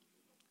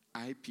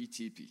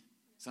 IPTP.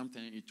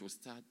 Sometimes it will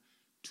start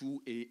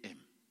 2 a.m.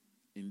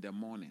 in the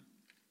morning.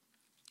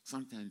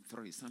 Sometimes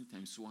 3,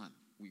 sometimes 1.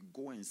 We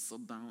go and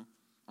sit down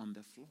on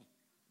the floor.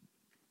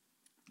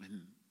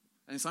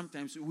 And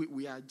sometimes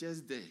we are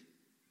just there.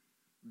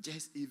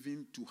 Just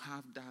even to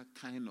have that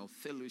kind of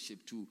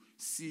fellowship, to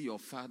see your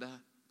father.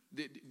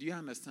 Do you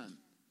understand?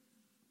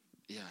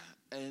 Yeah.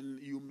 And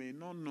you may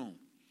not know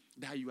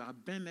that you are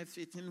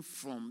benefiting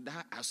from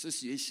that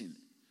association.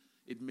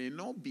 It may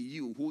not be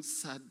you who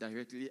sat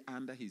directly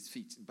under his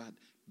feet, but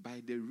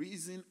by the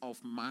reason of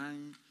my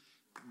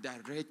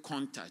direct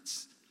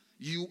contacts,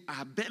 you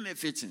are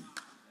benefiting.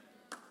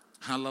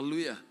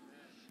 Hallelujah.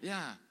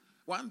 Yeah.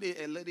 One day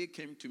a lady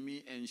came to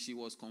me and she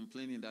was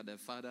complaining that the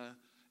father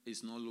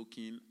is not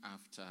looking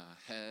after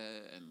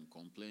her and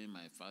complaining,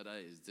 my father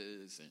is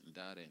this and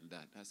that and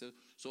that. I said,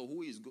 so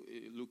who is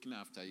looking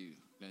after you?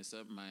 They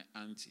said, my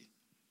auntie.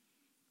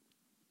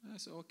 I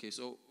said, okay,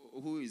 so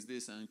who is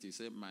this auntie? She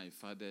said, my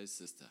father's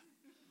sister.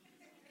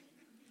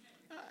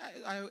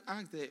 I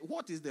asked her,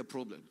 what is the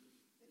problem?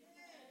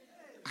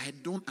 I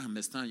don't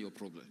understand your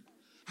problem.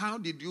 How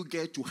did you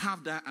get to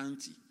have that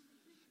auntie?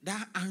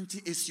 That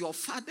auntie is your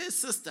father's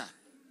sister.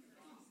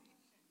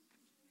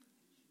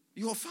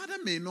 Your father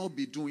may not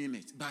be doing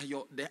it, but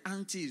the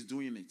auntie is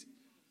doing it.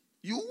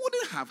 You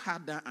wouldn't have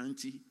had that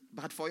auntie,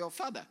 but for your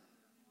father.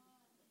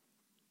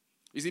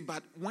 You see,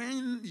 but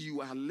when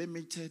you are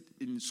limited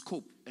in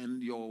scope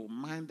and your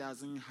mind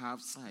doesn't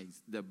have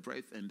size, the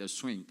breadth and the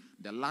swing,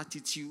 the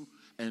latitude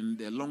and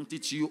the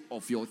longitude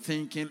of your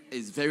thinking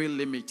is very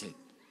limited.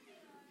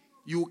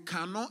 You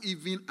cannot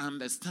even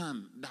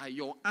understand that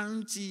your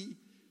auntie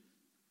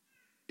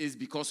is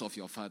because of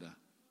your father.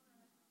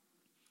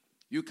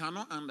 You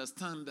cannot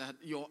understand that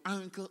your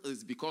uncle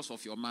is because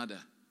of your mother.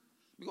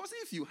 Because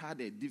if you had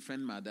a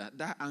different mother,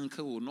 that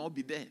uncle will not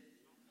be there.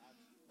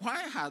 Why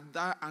had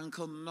that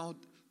uncle not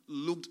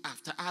looked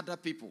after other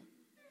people?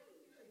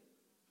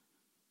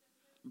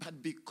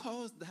 But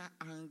because that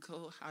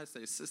uncle has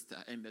a sister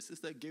and the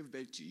sister gave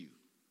birth to you,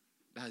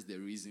 that's the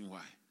reason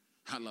why.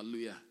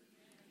 Hallelujah.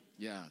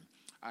 Yeah.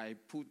 I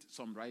put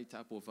some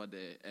write-up over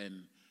there,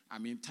 and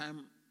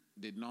time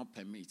did not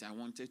permit. I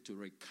wanted to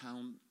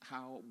recount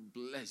how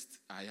blessed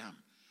I am.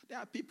 There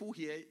are people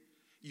here,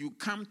 you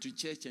come to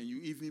church and you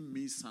even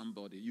meet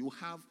somebody. You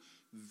have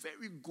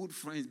very good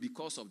friends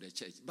because of the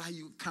church, but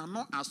you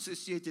cannot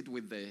associate it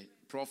with the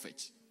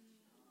prophet.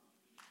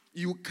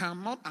 You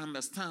cannot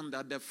understand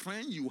that the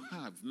friend you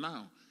have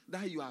now,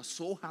 that you are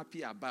so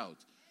happy about,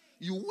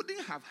 you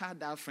wouldn't have had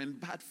that friend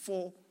but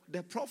for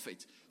the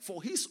prophet,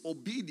 for his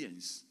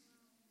obedience.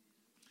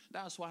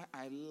 That's why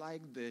I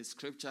like the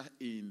scripture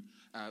in,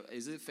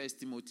 is it 1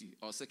 Timothy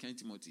or 2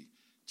 Timothy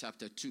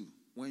chapter 2,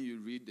 when you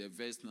read the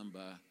verse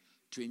number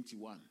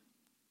 21.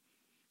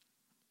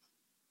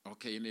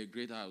 Okay, in a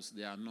great house,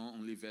 there are not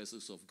only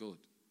vessels of gold,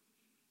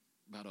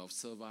 but of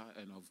silver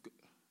and of gold.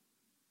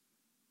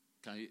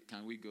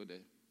 Can we go there?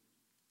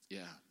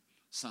 Yeah.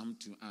 Some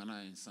to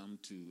honor and some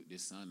to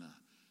dishonor.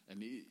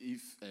 And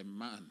if a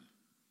man,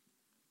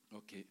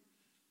 okay,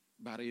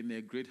 but in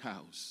a great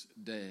house,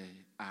 there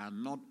are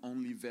not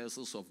only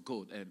vessels of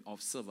gold and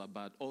of silver,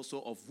 but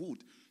also of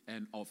wood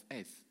and of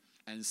earth,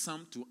 and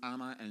some to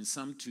honor and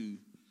some to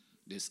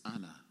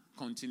dishonor.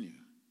 Continue.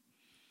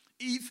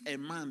 If a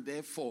man,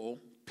 therefore,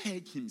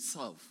 purge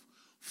himself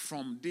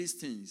from these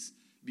things,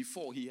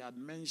 before he had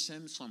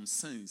mentioned some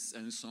sins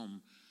and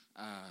some,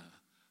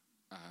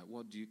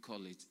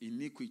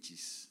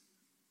 iniquities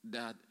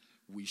that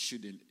we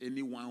shouldn't.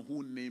 Anyone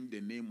who named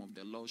the name of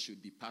the Lord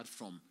should depart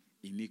from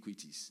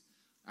iniquities.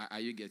 Are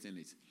you getting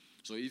it?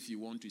 So if you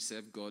want to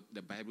serve God,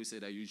 the Bible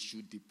said that you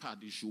should depart.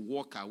 You should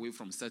walk away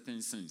from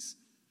certain sins.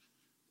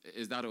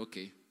 Is that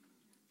okay?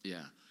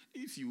 Yeah.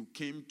 If you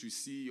came to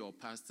see your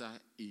pastor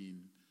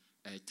in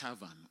a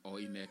tavern or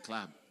in a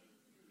club,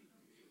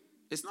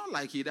 it's not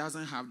like he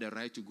doesn't have the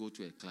right to go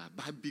to a club.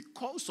 But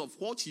because of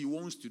what he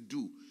wants to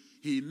do,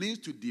 he needs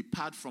to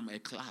depart from a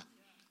club.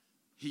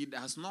 He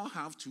does not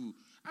have to.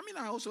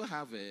 I also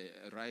have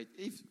a right.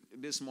 If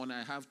this morning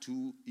I have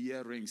 2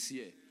 earrings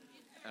here,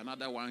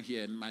 another one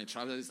here, and my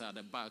trousers are at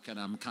the back, and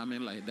I'm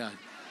coming like that.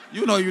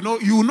 You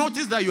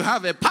notice that you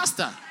have a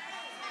pastor.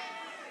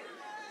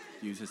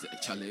 You say,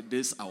 Charlie,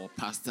 this our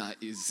pastor,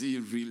 is he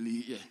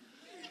really? Yeah.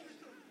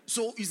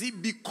 So, is it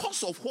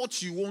because of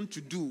what you want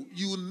to do,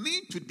 you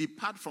need to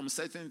depart from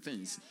certain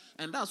things.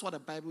 And that's what the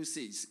Bible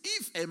says.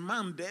 If a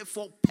man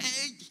therefore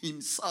purge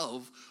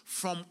himself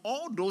from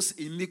all those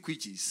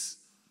iniquities,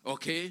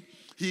 okay,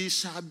 he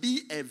shall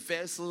be a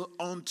vessel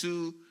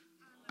unto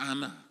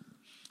honor,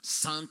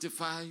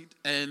 sanctified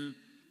and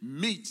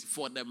meet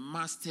for the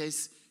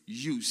master's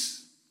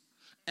use,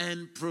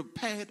 and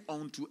prepared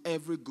unto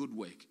every good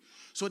work.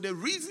 So the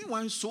reason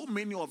why so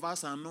many of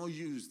us are not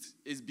used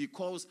is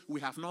because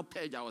we have not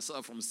purged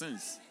ourselves from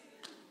sins.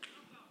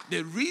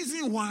 The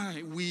reason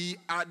why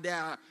there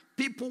are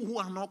people who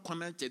are not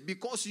connected,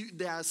 because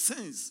there are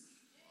sins.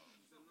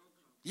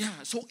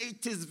 Yeah, so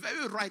it is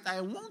very right.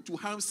 I want to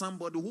have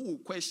somebody who will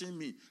question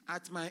me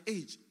at my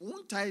age.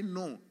 Won't I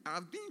know?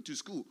 I've been to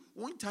school.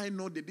 Won't I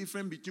know the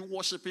difference between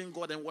worshiping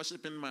God and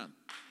worshiping man?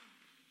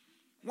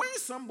 When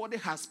somebody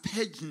has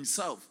purged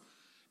himself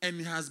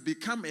and has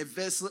become a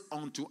vessel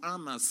unto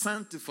honor,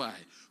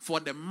 sanctified for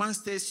the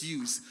master's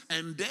use,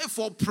 and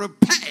therefore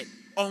prepared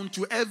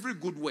unto every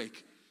good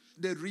work,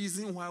 the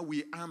reason why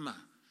we honor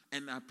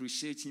and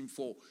appreciate him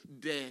for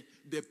the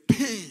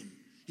pain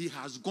he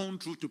has gone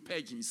through to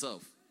purge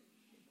himself.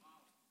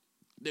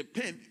 The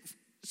pain.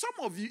 Some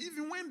of you,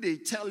 even when they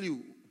tell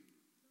you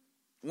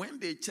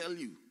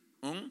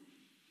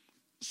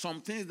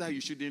some things that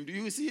you shouldn't do,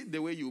 you see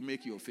the way you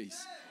make your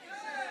face.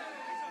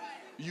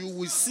 You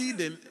will see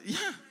them.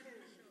 Yeah.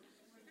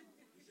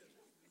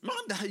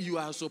 Not that you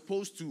are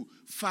supposed to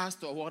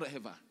fast or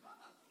whatever.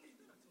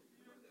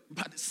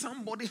 But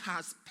somebody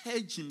has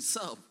purged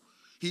himself.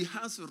 He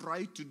has a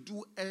right to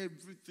do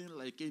everything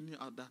like any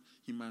other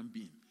human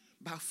being.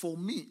 But for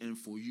me and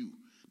for you,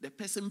 the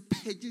person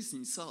purges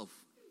himself.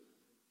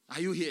 Are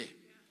you here?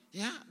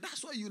 Yeah,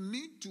 that's why you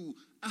need to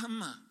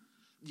honor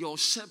your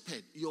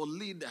shepherd, your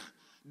leader.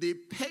 They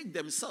purge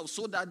themselves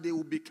so that they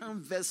will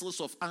become vessels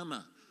of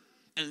honor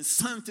and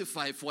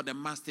sanctified for the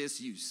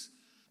master's use.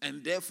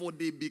 And therefore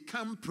they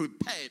become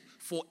prepared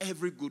for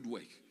every good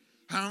work.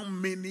 How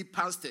many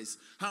pastors,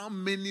 how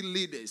many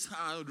leaders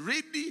are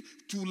ready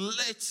to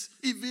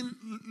even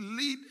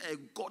lead a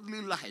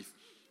godly life,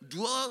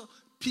 dwell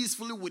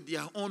peacefully with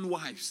their own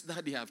wives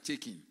that they have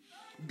taken,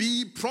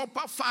 be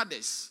proper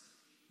fathers,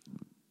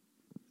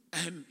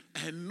 and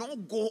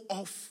not go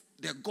off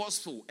the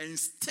gospel and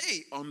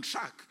stay on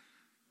track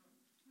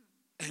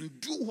and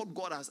do what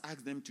God has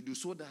asked them to do,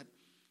 so that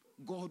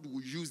God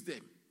will use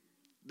them,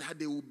 that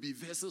they will be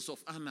vessels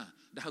of honor,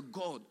 that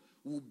God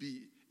will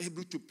be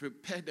able to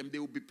prepare them. They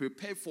will be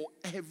prepared for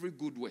every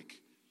good work.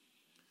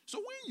 So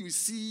when you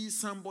see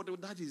somebody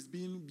that is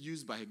being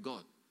used by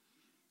God,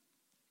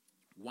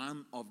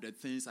 one of the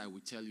things I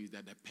will tell you is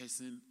that the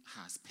person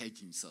has purged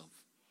himself.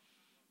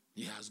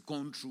 He has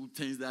gone through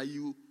things that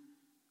you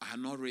are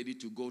not ready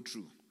to go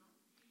through.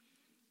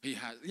 There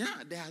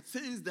are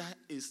things that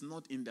is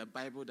not in the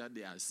Bible that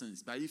they are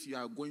sins. But if you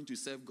are going to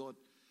serve God,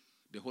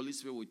 the Holy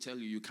Spirit will tell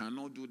you, you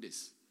cannot do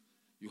this.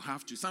 You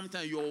have to.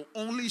 Sometimes your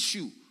only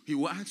shoe, he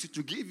will ask you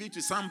to give it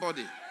to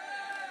somebody.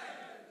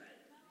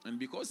 And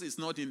because it's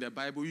not in the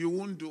Bible, you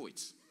won't do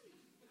it.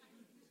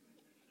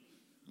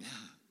 Yeah.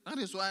 That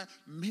is why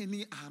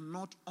many are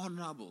not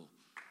honorable.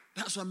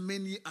 That's why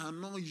many are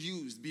not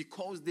used,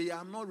 because they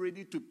are not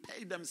ready to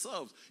pay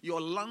themselves. Your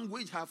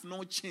language have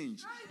not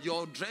changed.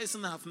 Your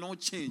dressing have not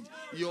changed.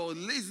 Your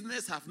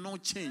laziness have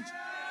not changed.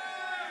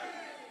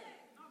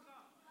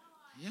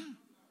 Yeah.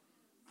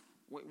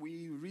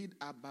 We read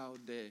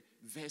about the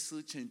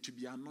vessel change to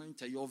be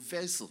anointed. Your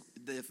vessel,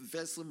 the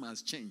vessel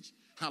must change.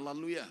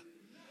 Hallelujah.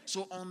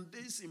 So on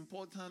this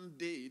important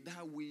day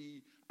that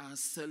we are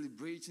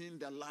celebrating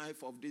the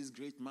life of this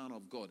great man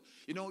of God,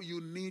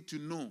 you need to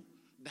know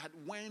that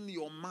when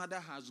your mother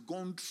has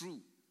gone through,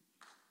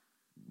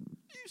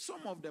 if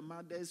some of the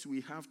mothers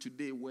we have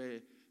today were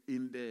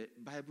in the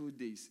Bible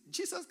days,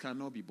 Jesus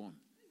cannot be born.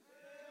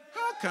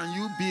 How can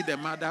you be the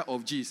mother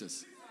of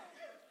Jesus?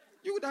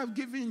 You would have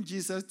given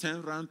Jesus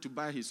 10 rand to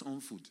buy his own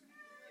food.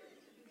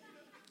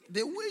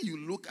 The way you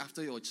look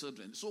after your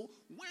children. So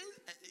when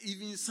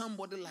even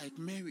somebody like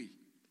Mary,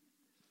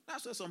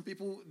 that's why some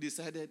people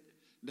decided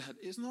that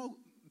it's not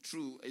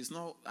true, it's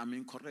not,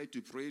 correct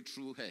to pray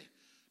through her.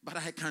 But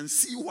I can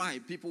see why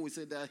people will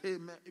say that, hey,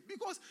 man,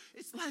 because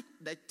it's like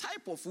the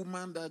type of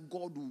woman that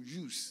God will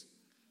use.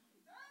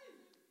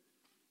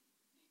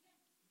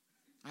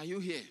 Are you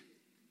here?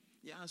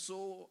 Yeah,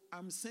 so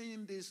I'm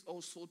saying this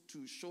also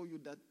to show you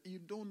that you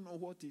don't know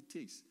what it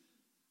takes.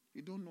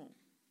 You don't know.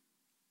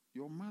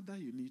 Your mother,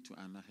 you need to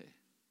honor her.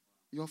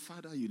 Your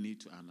father, you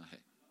need to honor her.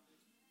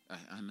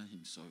 I honor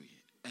him, sorry.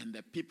 And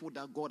the people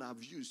that God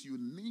has used, you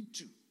need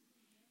to.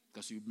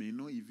 Because you may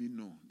not even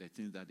know the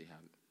things that they have.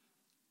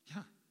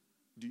 Yeah.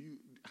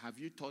 Have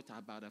you thought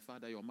about the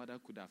fact that your mother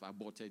could have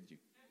aborted you?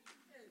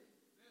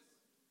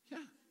 Yeah.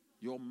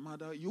 Your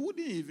mother, you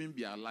wouldn't even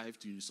be alive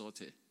to insult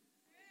her.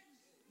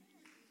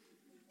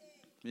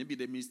 Maybe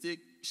the mistake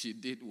she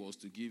did was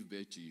to give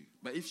birth to you.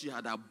 But if she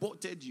had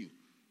aborted you,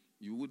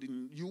 you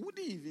wouldn't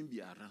even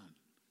be around.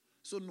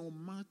 So no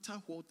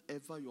matter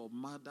whatever your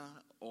mother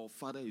or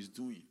father is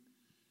doing,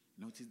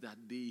 notice that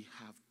they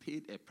have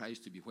paid a price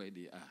to be where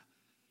they are.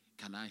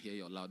 Can I hear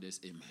your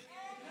loudest amen?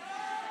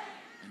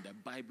 And the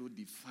Bible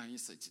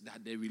defines it,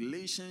 that the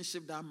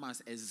relationship that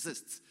must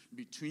exist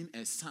between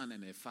a son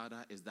and a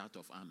father is that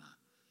of honor.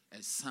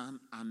 A son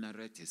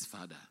honoreth his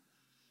father,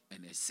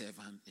 and a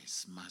servant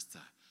his master.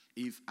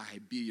 If I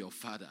be your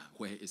father,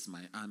 where is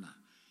my honor?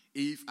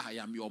 If I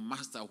am your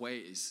master, where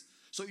is?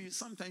 So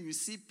sometimes you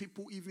see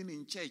people even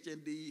in church,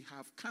 and they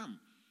have come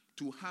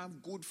to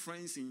have good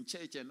friends in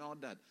church and all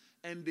that,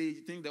 and they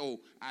think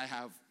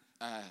that,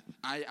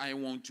 I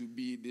want to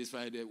be this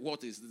Friday.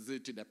 What is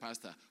it to the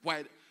pastor?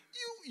 Why?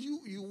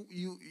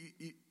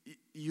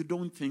 You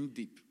don't think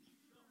deep.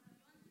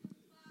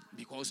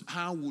 Because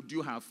how would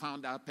you have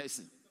found that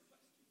person?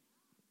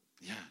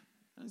 Yeah.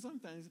 And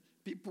sometimes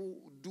people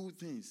do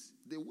things.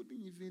 They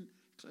wouldn't even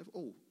try,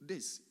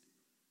 this.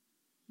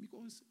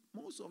 Because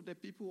most of the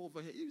people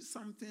over here, if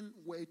something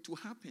were to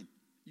happen,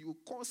 you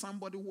call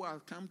somebody who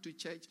has come to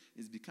church,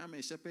 is become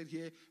a shepherd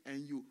here,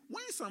 and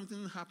when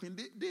something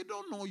happens, they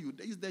don't know you.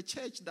 It's the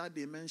church that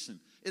they mention.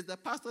 It's the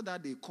pastor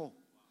that they call.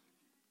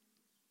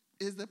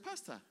 It's the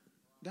pastor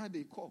that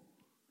they call.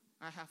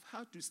 I have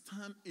had to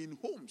stand in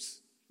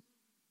homes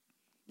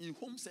and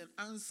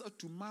answer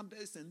to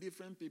mothers and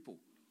different people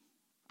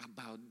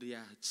about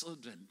their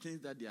children,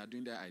 things that they are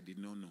doing that I did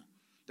not know.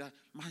 That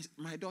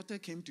my daughter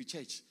came to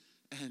church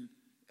and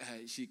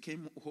she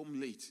came home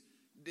late,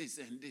 this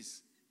and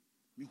this.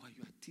 Meanwhile,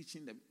 you are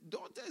teaching them.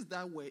 Daughters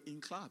that were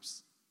in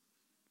clubs,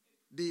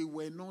 they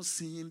were not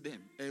seeing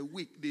them. A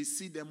week, they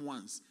see them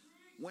once.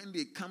 When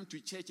they come to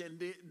church, and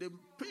the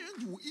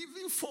parents will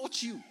even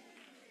fault you.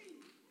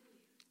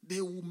 They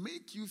will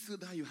make you feel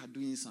that you are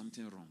doing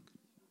something wrong.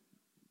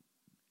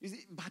 You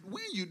see, but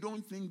when you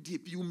don't think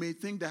deep, you may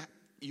think that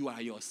you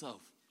are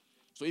yourself.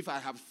 So if I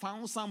have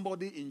found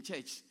somebody in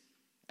church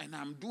and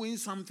I'm doing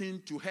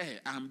something to her,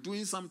 I'm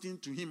doing something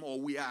to him, or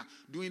we are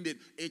doing it,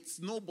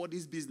 it's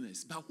nobody's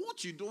business. But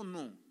what you don't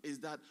know is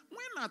that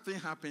when nothing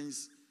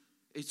happens,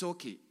 it's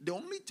okay. The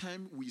only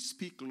time we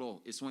speak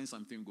law is when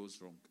something goes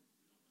wrong.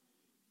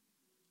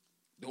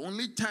 The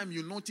only time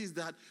you notice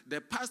that the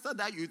pastor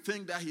that you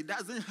think that he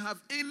doesn't have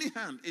any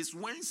hand is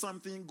when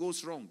something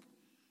goes wrong.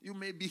 You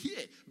may be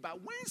here,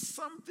 but when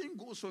something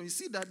goes wrong, you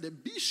see that the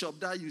bishop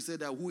that you said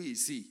that who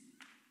is he?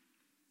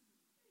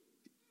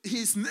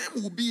 His name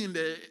will be in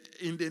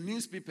the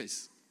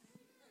newspapers.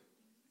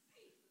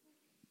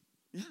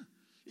 Yeah.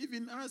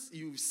 Even as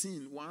you've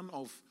seen, one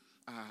of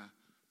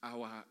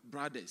our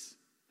brothers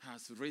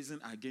has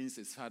risen against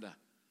his father.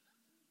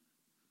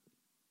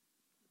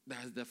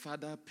 Does the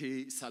father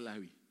pay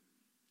salary?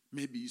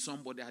 Maybe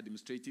somebody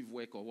administrative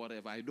work or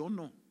whatever. I don't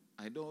know.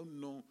 I don't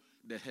know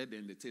the head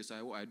and the tail,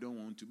 so I don't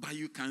want to. But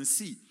you can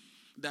see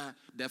that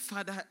the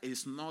father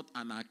is not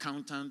an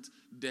accountant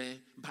there.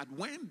 But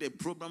when the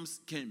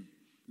problems came,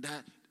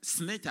 that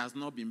snitch has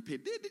not been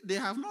paid. They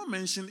have not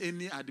mentioned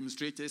any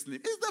administrator's name.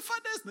 It's the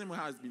father's name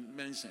has been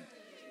mentioned.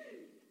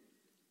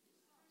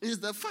 It's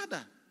the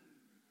father.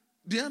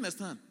 Do you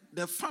understand?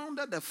 The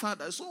founder, the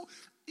father. So,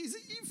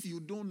 if you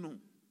don't know,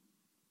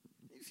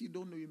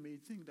 you may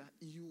think that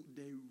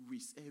there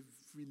is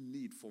every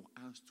need for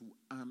us to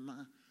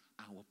honor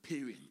our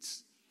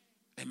parents.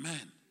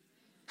 Amen.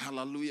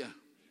 Hallelujah.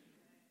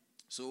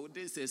 So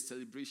this is a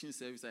celebration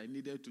service. I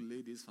needed to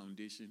lay this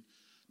foundation.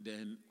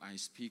 Then I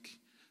speak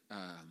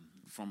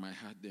from my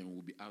heart. Then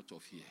we'll be out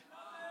of here.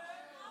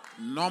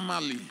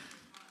 Normally,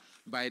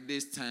 by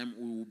this time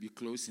we will be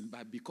closing.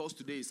 But because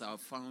today is our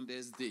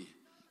Founders' Day,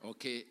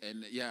 okay,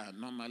 and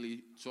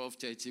normally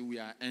 12:30 we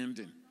are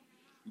ending.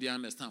 Do you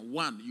understand?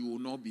 1, you will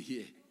not be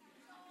here.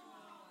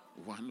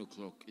 1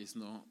 o'clock, it's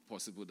not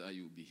possible that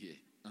you will be here.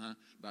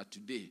 But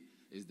today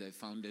is the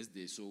Founders'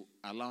 Day, so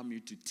allow me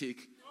to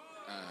take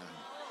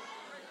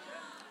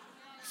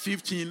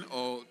 15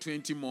 or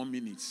 20 more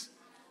minutes.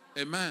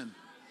 Amen.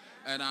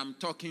 And I'm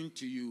talking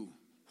to you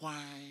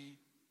why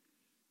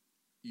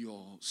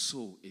your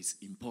soul is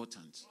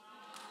important.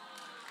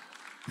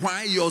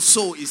 Why your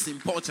soul is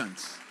important.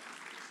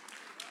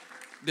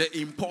 The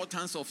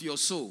importance of your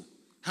soul.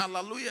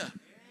 Hallelujah.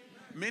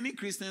 Many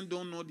Christians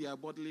don't know their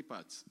bodily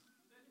parts.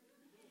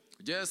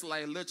 Just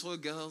like little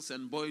girls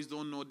and boys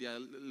don't know their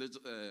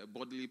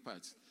bodily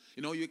parts.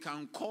 You know, you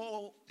can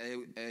call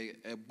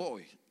a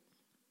boy,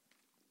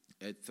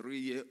 a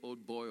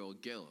 3-year-old boy or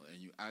girl,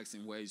 and you ask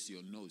him, where is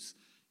your nose?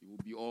 He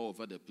will be all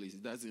over the place. He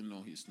doesn't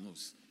know his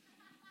nose.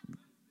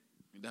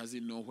 He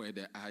doesn't know where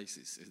the eyes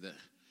is.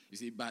 You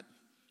see, but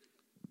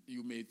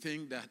you may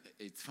think that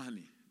it's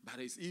funny, but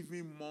it's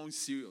even more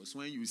serious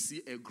when you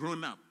see a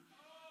grown-up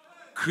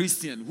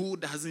Christian who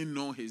doesn't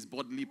know his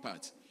bodily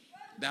part,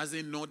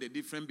 doesn't know the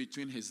difference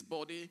between his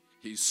body,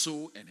 his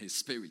soul, and his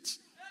spirit.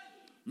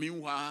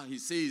 Meanwhile, he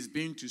says he's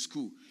been to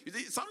school. You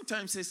see,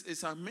 sometimes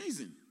it's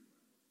amazing.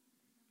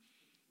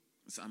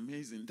 It's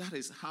amazing. That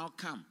is how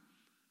come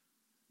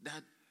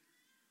that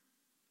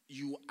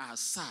you are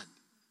sad.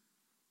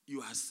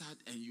 You are sad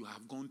and you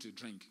have gone to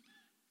drink.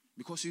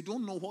 Because you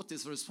don't know what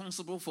is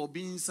responsible for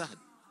being sad.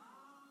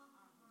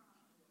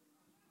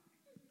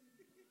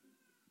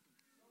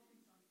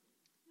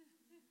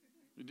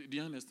 Do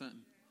you understand?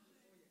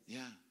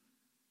 Yeah.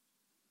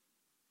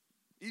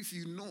 if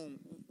you know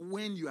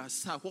when you are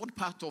sad, what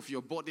part of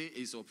your body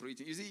is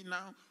operating. You see,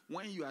 now,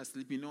 when you are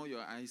sleeping, you know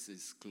your eyes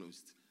is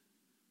closed.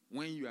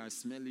 When you are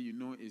smelling, you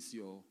know it's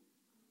your,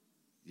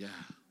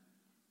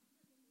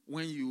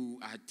 When you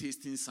are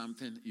tasting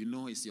something, you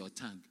know it's your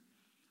tongue.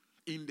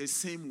 In the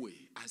same way,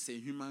 as a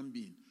human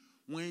being,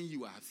 when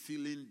you are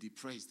feeling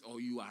depressed or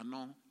you are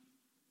not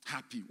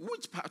happy,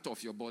 which part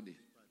of your body?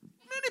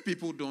 Many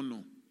people don't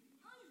know.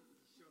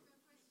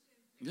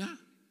 Yeah.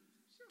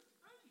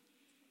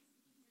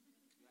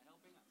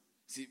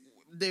 See,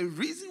 the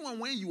reason why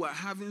when you are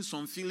having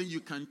some feeling, you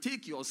can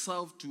take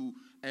yourself to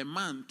a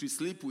man to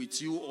sleep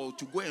with you or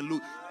to go and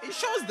look, it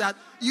shows that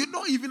you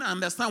don't even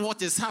understand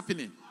what is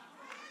happening.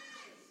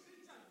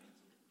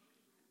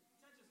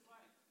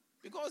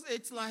 Because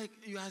it's like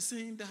you are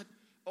saying that,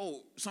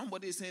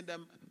 somebody said that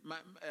my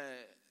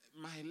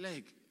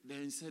leg,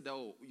 then said,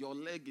 your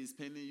leg is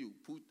paining you,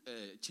 put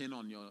a chain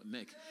on your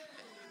neck.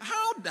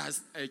 How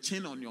does a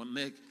chain on your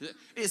neck?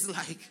 It's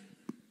like,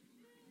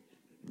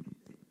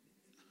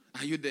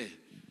 are you there?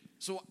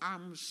 So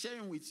I'm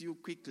sharing with you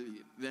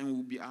quickly, then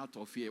we'll be out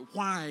of here.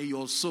 Why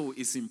your soul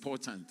is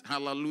important.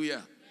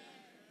 Hallelujah.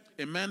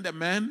 Amen, the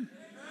men,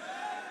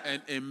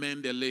 and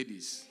amen, the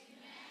ladies.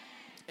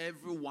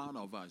 Every one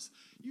of us,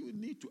 you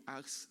need to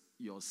ask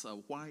yourself,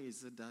 why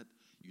is it that,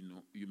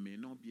 you may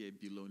not be a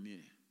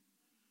billionaire?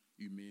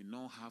 You may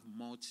not have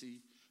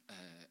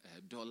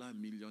multi-dollar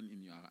million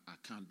in your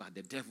account, but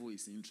the devil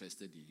is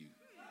interested in you.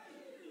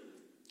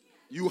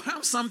 You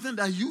have something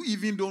that you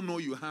even don't know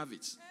you have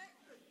it.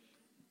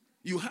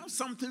 You have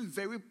something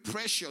very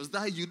precious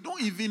that you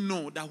don't even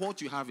know that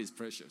what you have is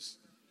precious.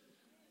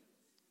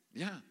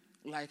 Yeah,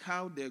 like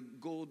how the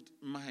gold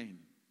mine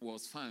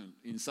was found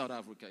in South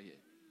Africa here.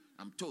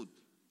 I'm told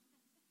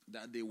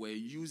that they were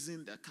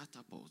using the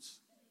catapults,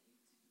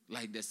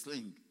 like the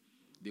sling.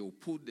 They will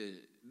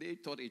they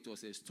thought it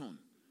was a stone.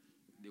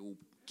 They will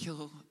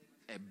kill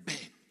a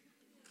bird,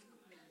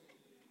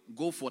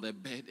 go for the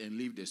bird and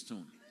leave the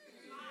stone.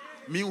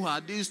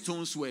 Meanwhile, these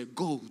stones were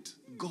gold.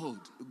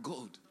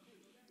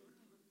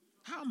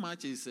 How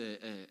much is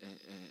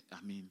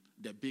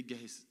the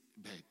biggest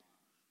bird?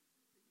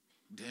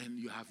 Then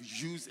you have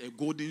used a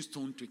golden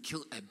stone to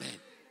kill a bird.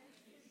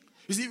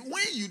 You see,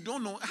 when you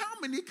don't know, how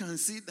many can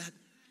see that?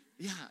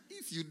 Yeah,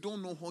 if you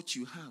don't know what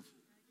you have.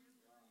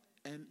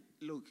 And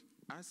look,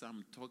 as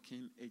I'm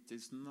talking, it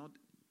is not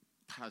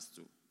past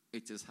two.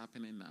 It is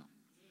happening now.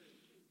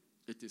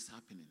 It is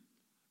happening.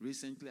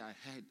 Recently, I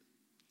heard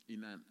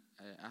in an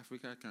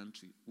African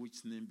country,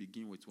 which name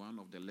begins with one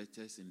of the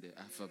letters in the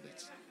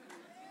alphabet.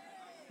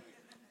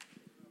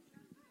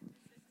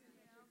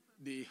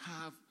 They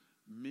have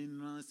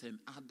minerals and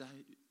other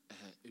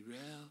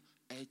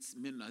rare earth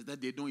minerals that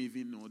they don't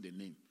even know the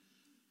name.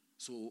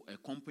 So a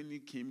company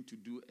came to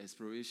do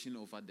exploration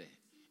over there,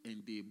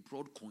 and they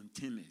brought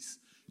containers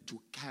to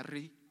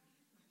carry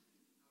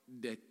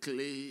the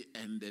clay,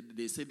 and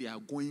they said they are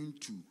going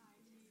to.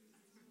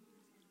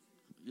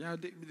 Yeah,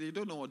 they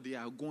don't know what they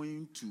are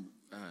going to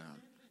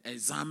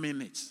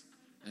examine it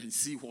and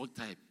see what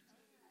type.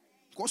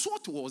 Because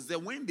what was there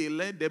when they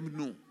let them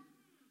know?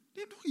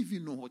 They don't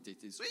even know what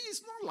it is. So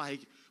it's not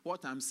like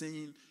what I'm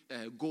saying,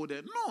 go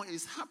there. No,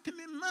 it's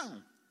happening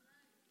now.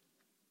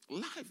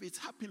 Life is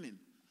happening.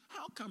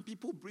 How can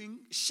people bring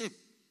ship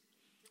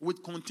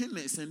with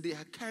containers and they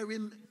are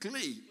carrying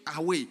clay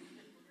away?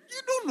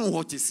 You don't know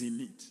what is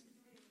in it.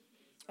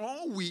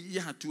 All we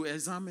have to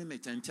examine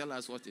it and tell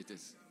us what it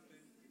is.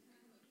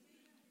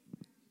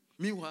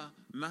 Meanwhile,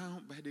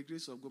 now, by the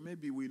grace of God,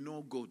 maybe we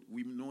know gold,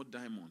 we know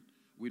diamond,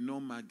 we know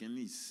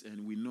manganese,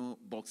 and we know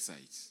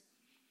bauxite.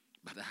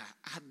 But there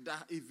are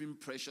other even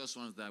precious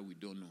ones that we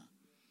don't know.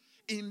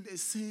 In the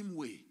same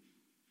way,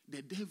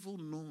 the devil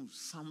knows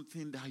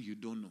something that you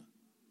don't know.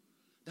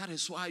 That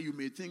is why you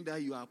may think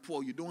that you are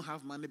poor, you don't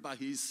have money, but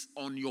he's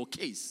on your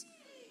case.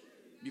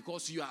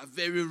 Because you are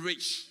very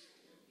rich.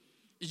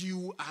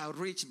 You are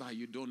rich, but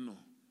you don't know.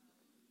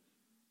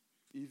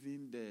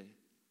 Even the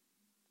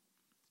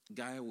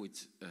guy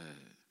with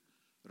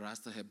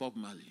Rasta Bob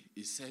Marley,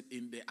 he said,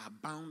 in the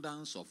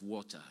abundance of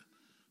water,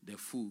 the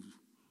food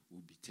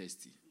will be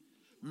tasty.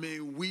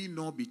 May we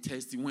not be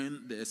tasty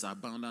when there's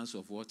abundance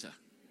of water.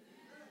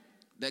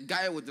 The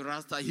guy with the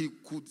Rasta, he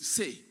could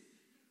say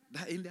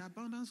that in the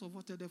abundance of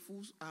water, the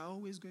foods are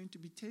always going to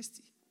be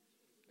tasty.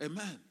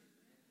 Amen.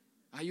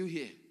 Are you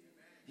here?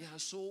 Yeah,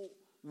 so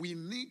we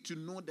need to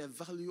know the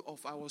value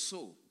of our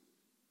soul.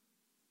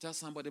 Tell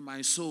somebody,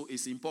 my soul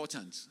is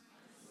important.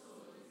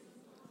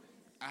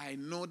 I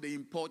know the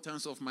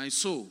importance of my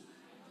soul.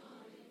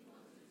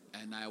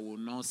 And I will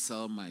not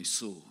sell my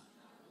soul.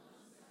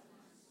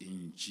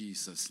 In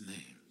Jesus'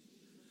 name.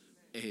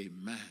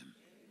 Amen.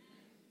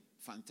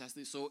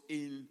 Fantastic. So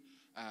in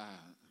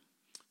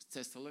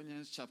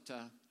Thessalonians chapter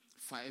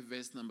 5,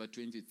 verse number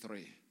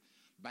 23,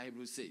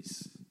 Bible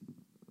says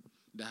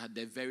that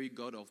the very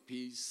God of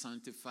peace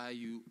sanctify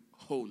you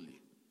wholly.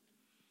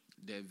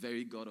 The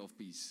very God of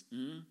peace.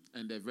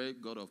 And the very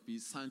God of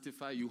peace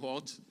sanctify you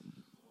what?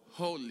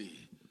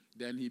 Holy.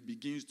 Then he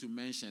begins to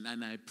mention,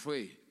 and I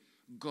pray,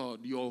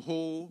 God, your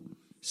whole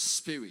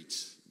spirit,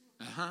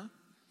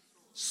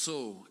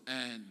 soul,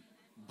 and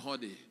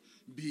body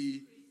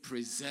be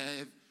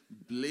preserved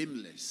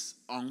blameless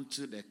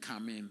unto the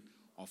coming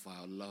of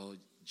our Lord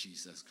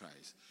Jesus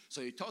Christ.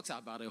 So he talks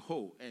about a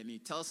whole, and he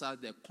tells us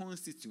the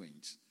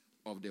constituent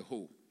of the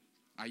whole.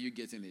 Are you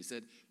getting it? He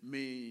said,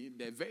 may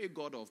the very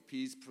God of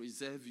peace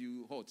preserve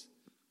you what?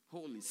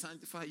 Holy,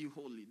 sanctify you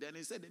holy. Then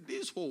he said,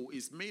 this whole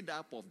is made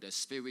up of the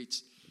spirit,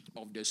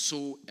 of the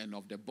soul, and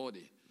of the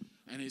body.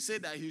 And he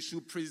said that he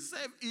should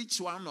preserve each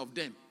one of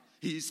them.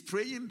 He is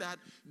praying that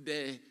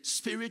the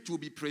spirit will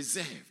be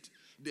preserved,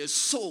 the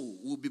soul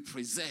will be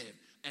preserved,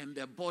 and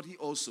the body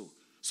also.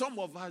 Some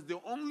of us,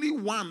 the only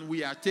one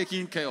we are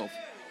taking care of.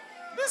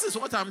 This is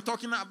what I'm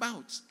talking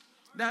about.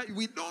 That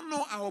we don't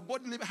know our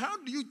body. How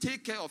do you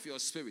take care of your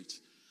spirit?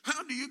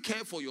 How do you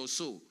care for your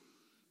soul?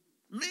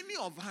 Many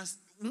of us,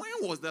 when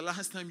was the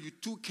last time you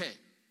took care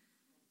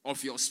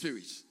of your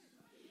spirit?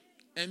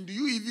 And do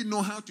you even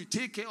know how to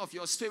take care of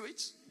your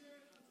spirit?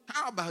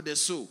 How about the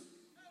soul?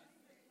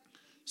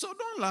 So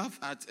don't laugh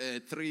at a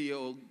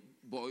 3-year-old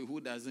boy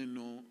who doesn't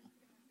know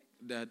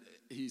that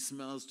he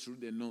smells through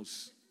the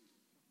nose.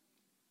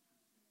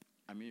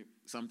 I mean,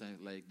 sometimes,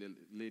 like the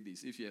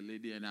ladies, if you're a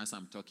lady and as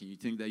I'm talking, you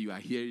think that you are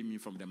hearing me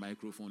from the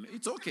microphone.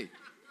 It's okay.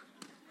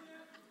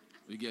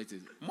 You get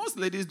it? Most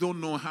ladies don't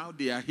know how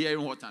they are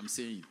hearing what I'm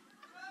saying.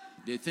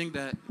 They think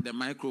that the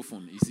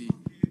microphone, you see,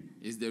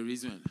 is the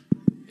reason.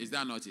 Is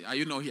that not it? Are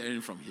you not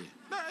hearing from here?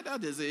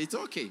 That is it. It's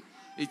okay.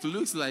 It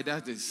looks like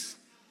that is.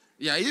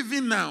 Yeah,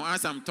 even now,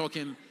 as I'm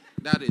talking,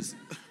 that is.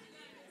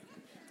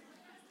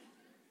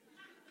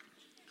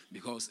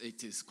 Because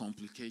it is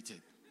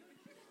complicated.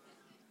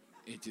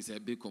 It is a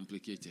bit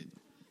complicated.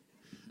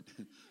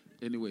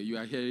 Anyway, you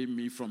are hearing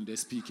me from the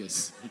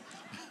speakers.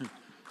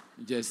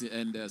 Jesse,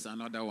 and there's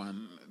another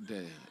one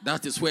there.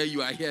 That is where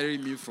you are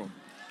hearing me from.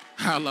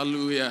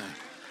 Hallelujah.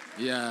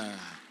 Yeah.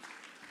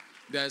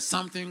 There's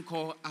something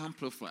called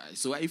amplify.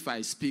 So if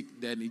I speak,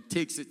 then it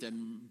takes it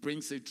and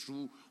brings it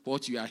through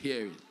what you are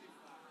hearing.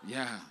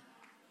 Yeah.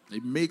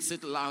 It makes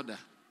it louder.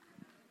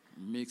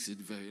 It makes it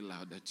very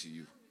louder to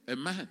you.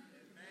 Amen.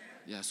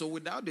 Yeah, so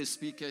without the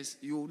speakers,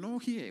 you will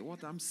not hear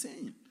what I'm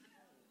saying.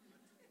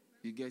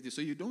 You get it?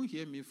 So you don't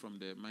hear me from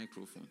the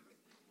microphone.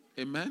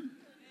 Amen?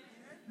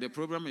 The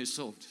problem is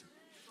solved.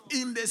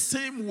 In the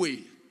same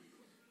way,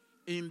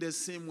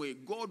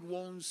 God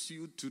wants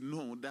you to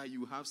know that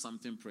you have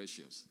something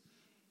precious.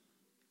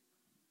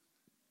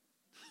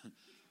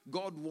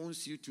 God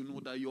wants you to know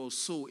that your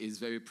soul is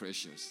very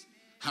precious.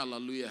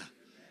 Hallelujah.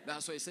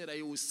 That's why he said that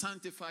he will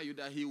sanctify you,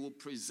 that he will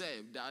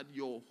preserve, that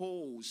your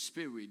whole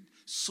spirit,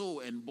 soul,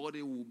 and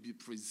body will be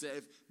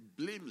preserved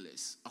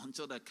blameless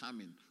until the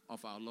coming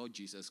of our Lord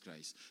Jesus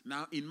Christ.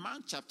 Now, in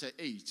Mark chapter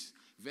 8,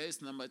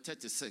 verse number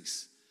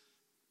 36,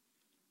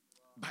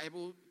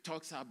 Bible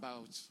talks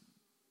about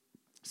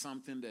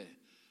something there.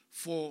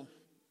 For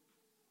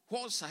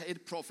what shall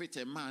it profit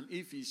a man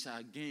if he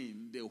shall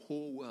gain the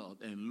whole world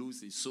and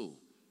lose his soul?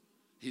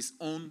 His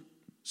own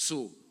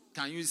soul.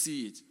 Can you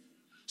see it?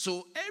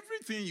 So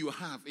everything you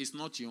have is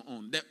not your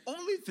own. The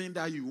only thing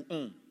that you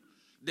own,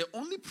 the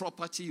only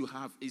property you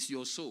have is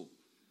your soul.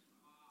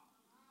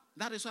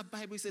 That is what the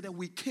Bible said, that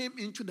we came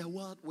into the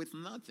world with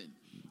nothing.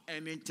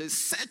 And it is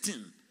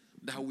certain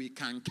that we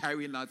can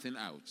carry nothing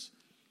out.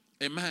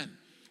 Amen.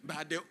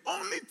 But the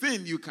only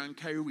thing you can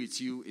carry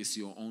with you is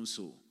your own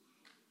soul.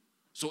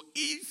 So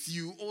if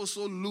you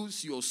also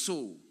lose your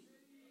soul,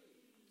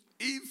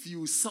 if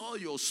you sell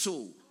your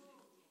soul,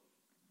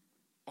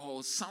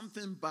 or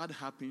something bad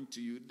happened to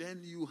you,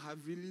 then you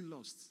have really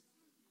lost.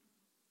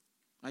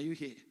 Are you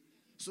here?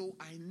 So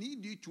I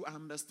need you to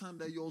understand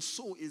that your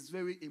soul is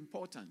very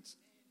important.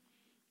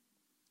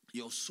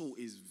 Your soul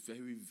is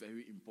very,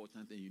 very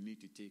important, and you need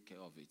to take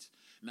care of it.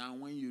 Now,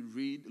 when you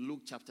read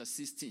Luke chapter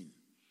 16,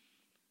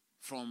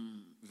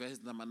 from verse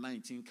number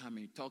 19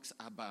 coming, it talks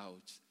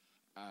about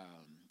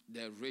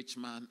the rich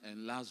man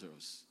and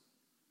Lazarus.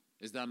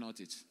 Is that not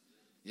it?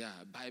 Yeah,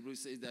 Bible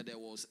says that there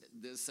was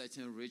this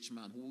certain rich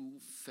man who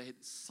fed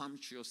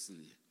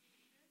sumptuously,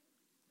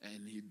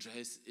 and he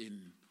dressed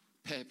in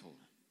purple.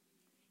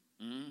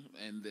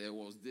 And there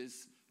was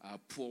this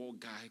poor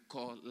guy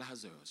called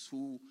Lazarus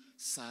who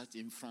sat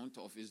in front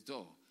of his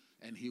door,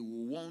 and he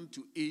would want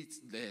to eat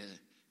the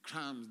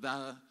crumbs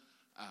that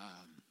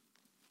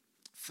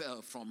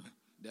fell from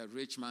the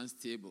rich man's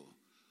table.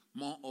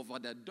 Moreover,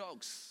 the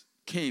dogs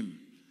came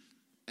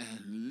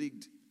and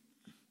licked.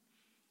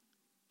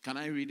 Can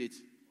I read it?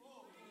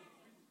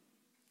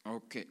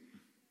 Okay.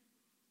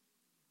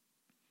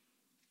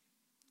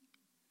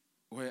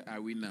 Where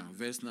are we now?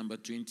 Verse number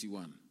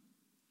 21.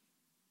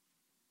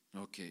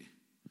 Okay.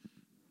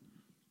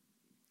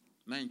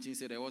 19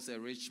 said, there was a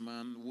rich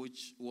man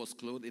which was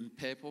clothed in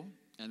purple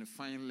and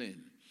fine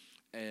linen,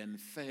 and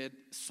fed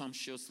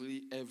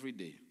sumptuously every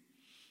day.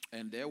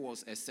 And there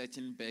was a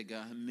certain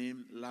beggar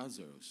named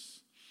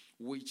Lazarus,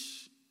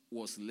 which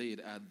was laid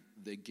at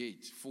the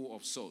gate, full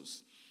of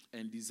sores,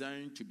 and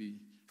desiring to be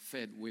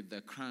fed with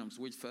the crumbs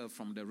which fell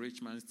from the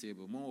rich man's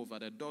table. Moreover,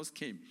 the dogs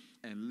came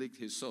and licked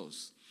his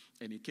sores.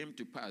 And it came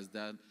to pass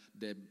that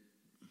the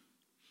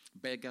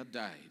beggar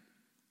died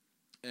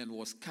and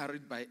was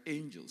carried by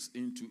angels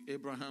into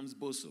Abraham's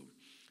bosom.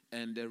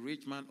 And the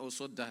rich man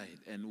also died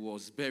and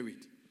was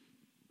buried.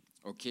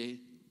 Okay?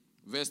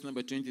 Verse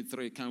number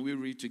 23. Can we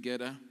read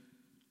together?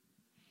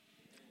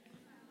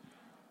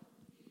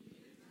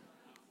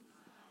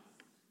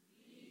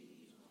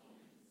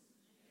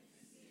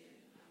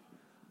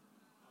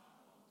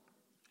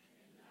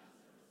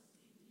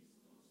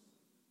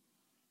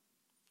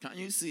 Can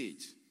you see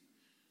it?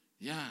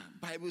 Yeah,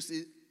 Bible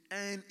says,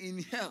 and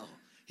in hell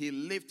he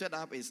lifted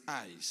up his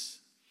eyes,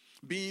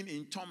 being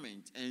in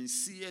torment, and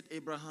seeth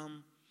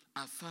Abraham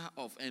afar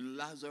off and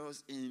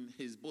Lazarus in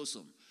his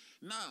bosom.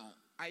 Now,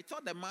 I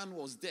thought the man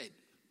was dead.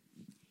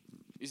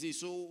 You see,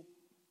 so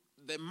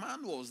the man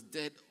was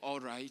dead, all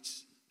right.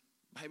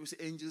 Bible says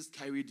angels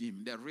carried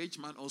him. The rich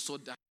man also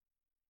died.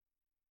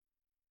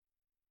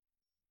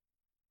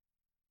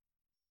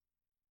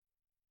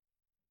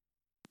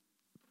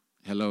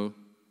 Hello?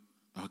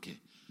 Okay.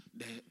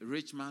 The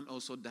rich man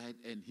also died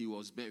and he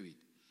was buried.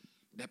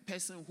 The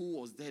person who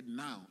was dead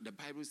now, the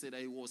Bible said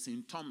that he was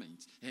in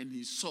torment and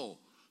he saw.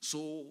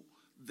 So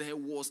there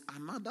was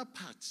another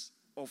part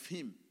of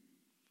him.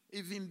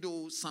 Even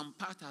though some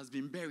part has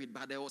been buried,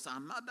 but there was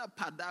another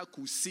part that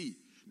could see,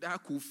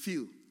 that could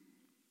feel.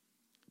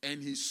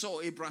 And he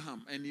saw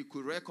Abraham and he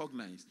could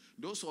recognize.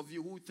 Those of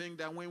you who think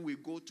that when we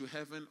go to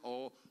heaven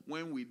or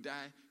when we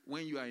die,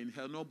 when you are in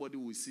hell, nobody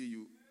will see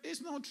you.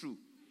 It's not true.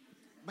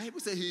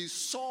 Bible says he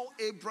saw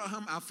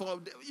Abraham afar.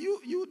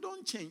 You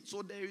don't change.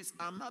 So there is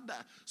another.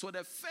 So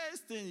the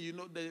first thing,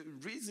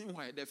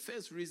 the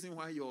first reason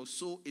why your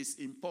soul is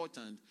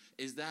important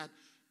is that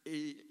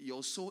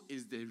your soul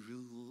is the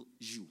real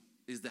you,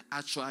 is the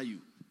actual you.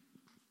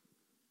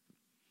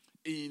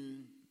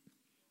 In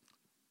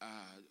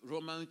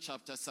Romans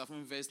chapter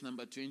 7, verse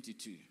number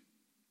 22.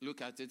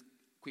 Look at it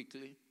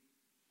quickly.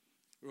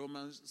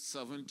 Romans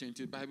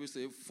 7:20, Bible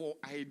says, for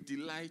I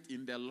delight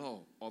in the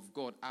law of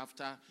God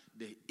after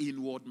the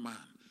inward man.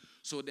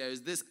 So there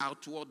is this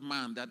outward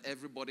man that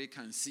everybody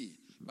can see,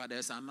 but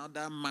there's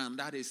another man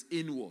that is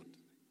inward.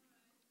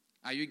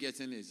 Are you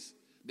getting it?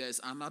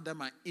 There's another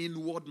man,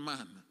 inward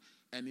man,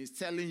 and he's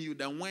telling you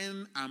that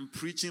when I'm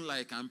preaching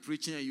like I'm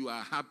preaching, you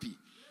are happy.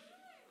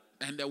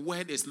 And the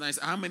word is nice.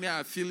 How many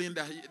are feeling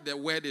that the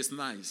word is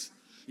nice?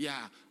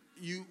 Yeah.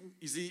 You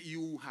see,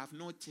 you have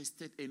not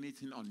tasted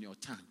anything on your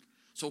tongue.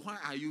 So why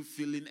are you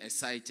feeling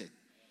excited?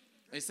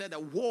 I said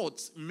that what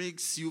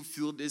makes you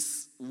feel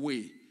this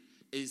way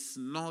is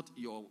not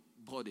your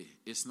body,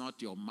 it's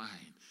not your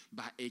mind,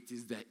 but it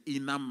is the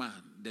inner man,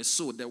 the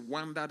soul, the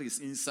one that is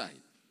inside.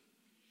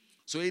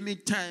 So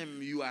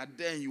anytime you are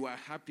there and you are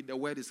happy, the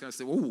word is going to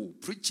say, oh,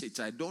 preach it,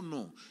 I don't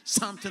know.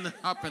 Something is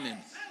happening.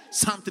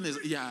 Something is,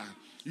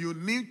 you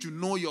need to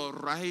know your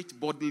right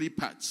bodily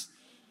parts.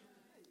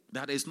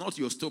 That is not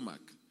your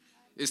stomach.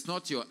 It's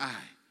not your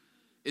eye.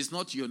 It's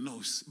not your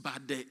nose,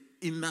 but the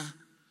inner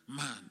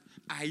man.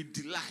 I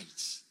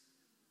delight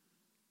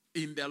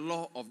in the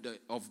law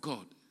of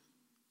God.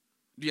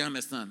 Do you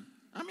understand?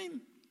 I mean,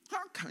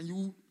 how can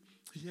you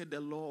hear the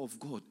law of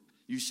God?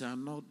 You shall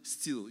not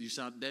steal.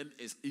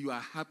 You are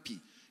happy.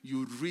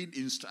 You read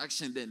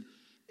instruction, then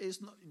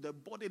it's not, the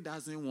body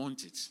doesn't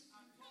want it.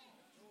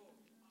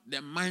 The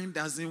mind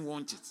doesn't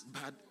want it,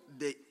 but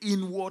the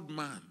inward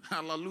man.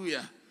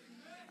 Hallelujah.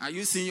 Are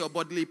you seeing your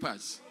bodily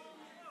parts?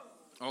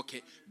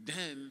 Okay,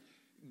 then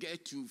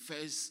get to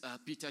 1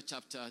 Peter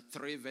chapter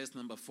 3, verse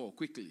number 4.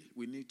 Quickly,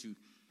 we need to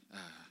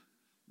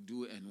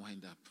do and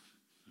wind up.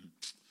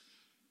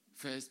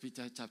 1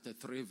 Peter chapter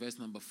 3, verse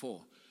number 4.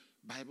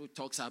 Bible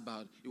talks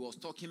about, it was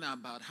talking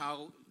about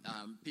how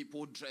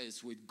people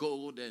dress with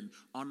gold and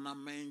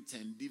ornament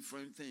and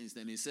different things.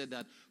 And he said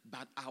that,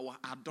 but our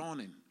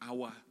adorning,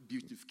 our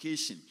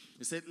beautification,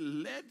 he said,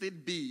 let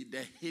it be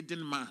the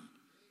hidden man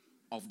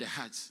of the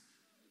heart.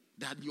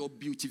 That your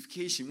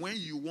beautification, when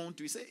you want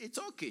to, say, it's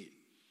okay.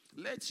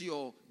 Let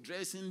your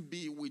dressing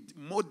be with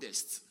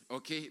modest,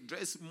 okay?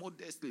 Dress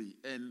modestly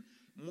and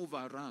move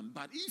around.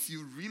 But if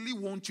you really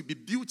want to be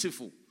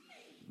beautiful,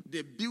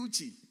 the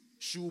beauty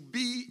should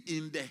be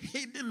in the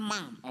hidden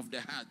man of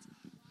the heart,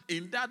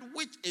 in that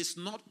which is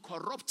not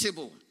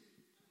corruptible,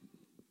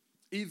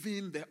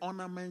 even the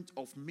ornament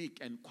of meek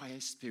and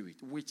quiet spirit,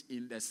 which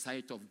in the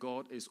sight of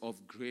God is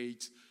of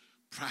great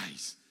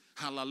price.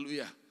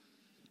 Hallelujah.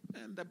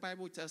 And the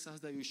Bible tells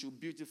us that we should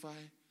beautify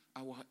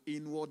our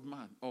inward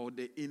man or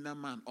the inner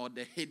man or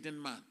the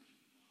hidden man.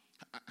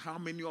 How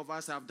many of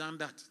us have done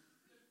that?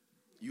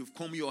 You've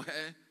combed your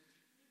hair.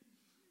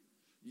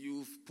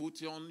 You've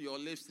put on your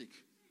lipstick.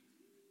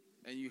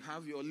 And you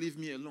have your leave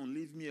me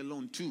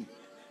alone too.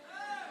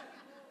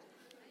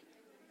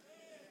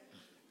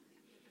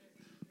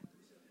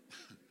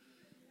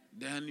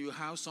 Then you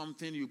have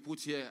something you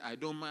put here. I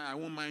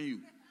won't mind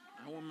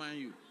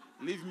you.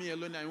 Leave me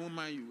alone, I won't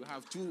mind you. You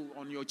have two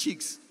on your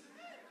cheeks.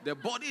 The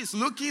body is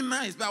looking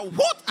nice, but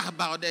what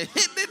about the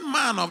hidden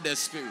man of the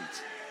spirit?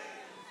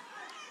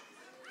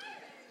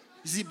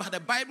 You see, but the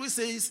Bible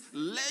says,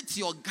 let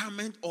your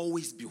garment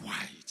always be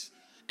white,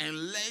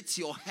 and let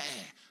your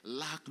hair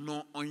lack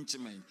no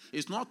ointment.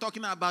 It's not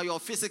talking about your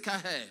physical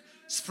hair.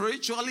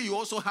 Spiritually, you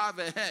also have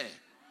a hair.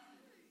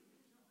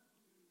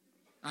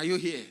 Are you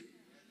here?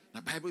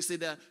 The Bible said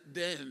that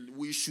then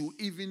we should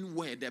even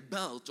wear the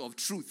belt of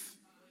truth.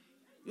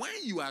 When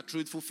you are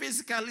truthful,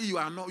 physically you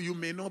are not, you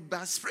may not,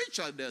 but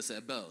spiritually there's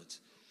a belt.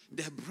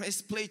 The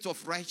breastplate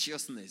of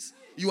righteousness.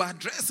 You are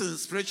dressing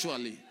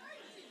spiritually.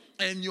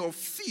 And your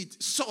feet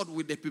shod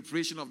with the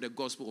preparation of the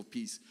gospel of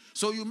peace.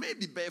 So you may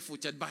be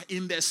barefooted, but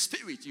in the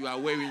spirit you are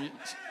wearing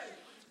it.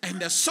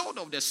 And the sword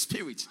of the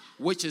spirit,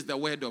 which is the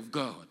word of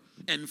God.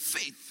 And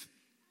faith,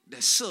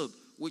 the shield,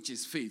 which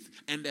is faith.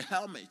 And the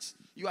helmet.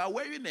 You are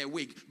wearing a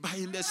wig, but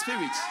in the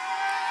spirit.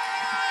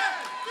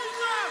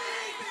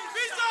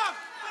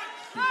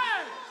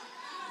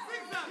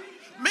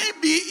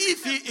 Maybe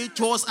if it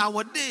was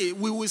our day,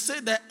 we would say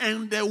that,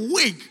 and the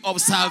wig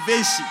of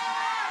salvation.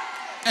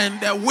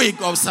 And the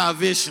wig of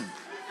salvation.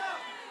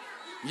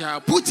 Yeah,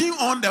 putting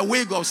on the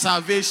wig of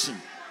salvation.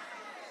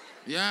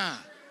 Yeah.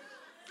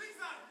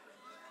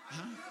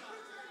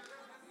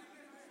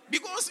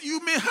 Because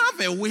you may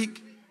have a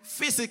wig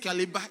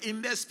physically, but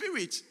in the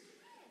spirit,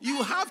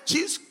 you have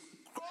cheese.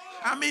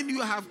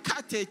 You have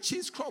cut a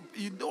cheese crop.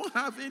 You don't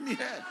have any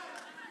hair.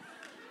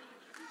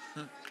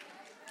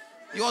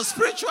 Your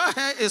spiritual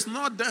hair is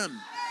not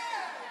done.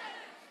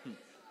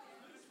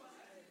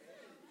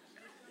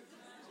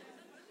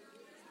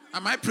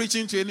 Am I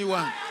preaching to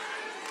anyone?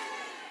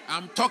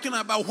 I'm talking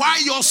about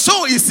why your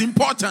soul is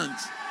important.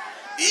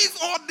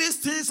 If all these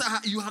things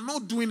you are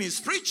not doing it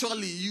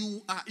spiritually,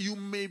 you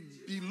may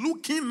be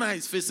looking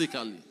nice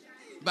physically,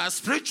 but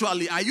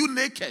spiritually, are you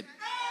naked?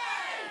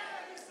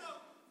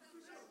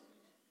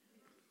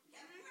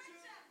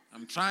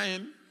 I'm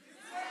trying.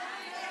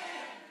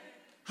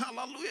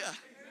 Hallelujah.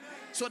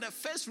 So the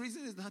first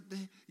reason is that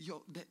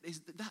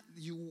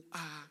you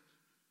are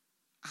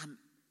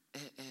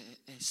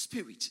a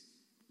spirit.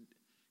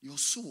 Your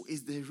soul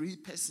is the real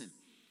person.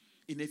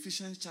 In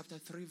Ephesians chapter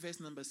 3, verse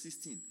number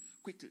 16.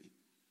 Quickly.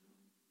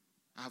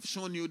 I've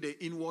shown you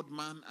the inward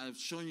man. I've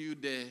shown you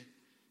the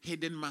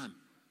hidden man.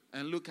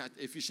 And look at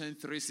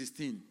Ephesians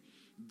 3:16.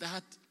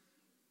 That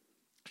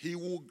he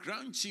will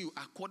grant you,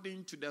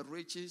 according to the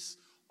riches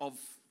of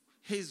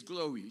his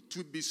glory,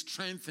 to be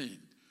strengthened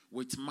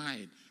with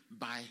might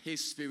by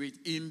his spirit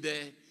in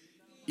the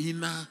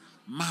inner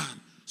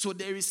man. So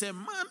there is a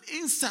man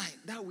inside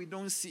that we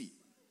don't see.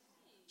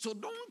 So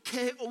don't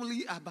care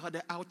only about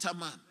the outer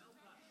man.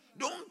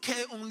 Don't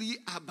care only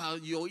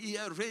about your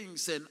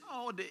earrings and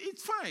all the,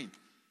 it's fine.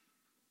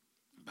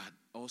 But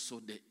also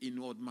the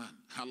inward man.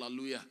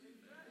 Hallelujah.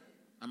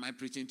 Am I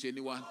preaching to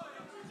anyone?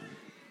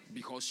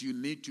 Because you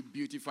need to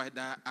beautify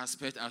that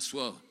aspect as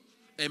well.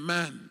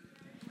 Amen.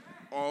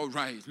 All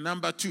right.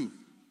 Number 2.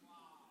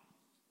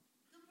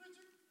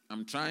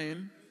 I'm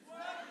trying.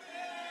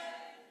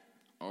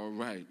 All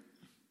right.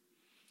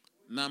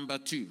 Number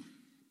 2.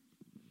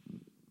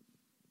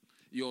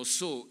 Your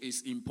soul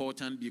is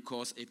important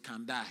because it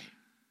can die.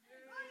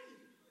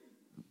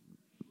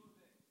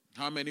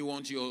 How many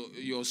want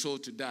your soul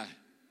to die?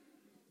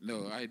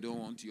 No, I don't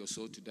want your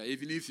soul to die.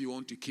 Even if you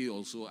want to kill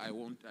also, I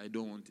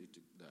don't want it to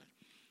die.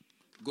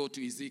 Go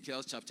to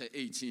Ezekiel chapter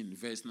 18,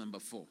 verse number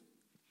 4.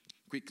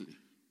 Quickly.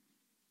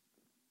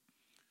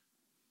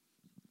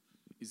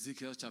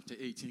 Ezekiel chapter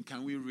 18.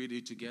 Can we read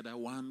it together?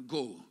 1,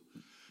 go.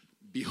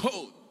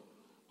 Behold,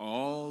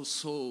 all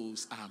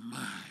souls are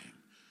mine.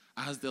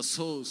 As the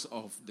souls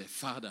of the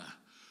Father,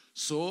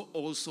 so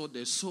also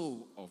the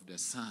soul of the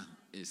Son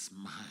is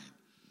mine.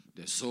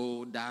 The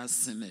soul that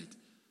sinneth,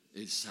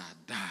 it shall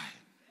die.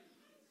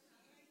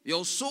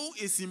 Your soul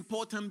is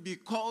important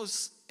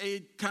because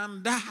it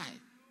can die.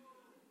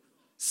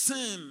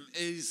 Sin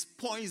is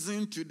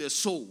poison to the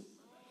soul.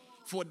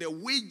 For the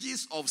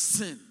wages of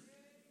sin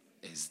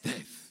is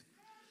death.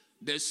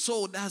 The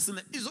soul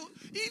doesn't.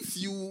 If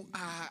you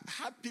are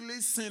happily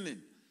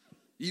sinning,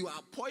 you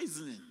are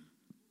poisoning.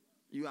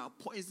 You are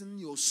poisoning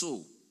your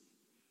soul.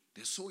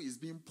 The soul is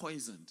being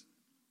poisoned.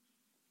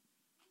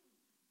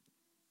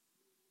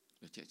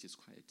 The church is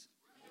quiet.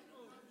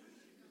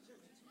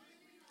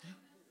 Yeah.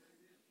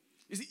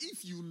 You see,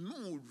 if you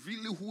know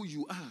really who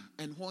you are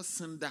and what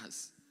sin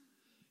does,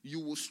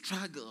 you will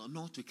struggle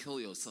not to kill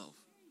yourself.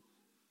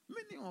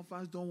 Many of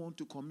us don't want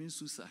to commit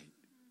suicide.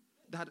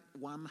 That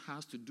one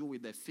has to do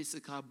with the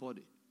physical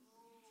body.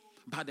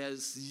 But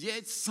there's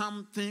yet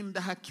something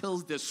that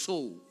kills the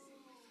soul.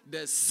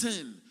 The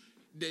sin.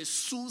 The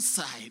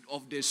suicide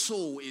of the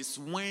soul is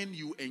when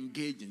you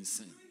engage in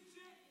sin.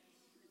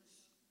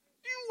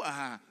 You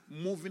are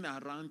moving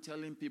around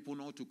telling people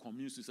not to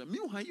commit suicide.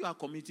 Meanwhile, you are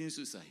committing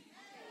suicide.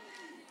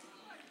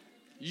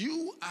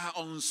 You are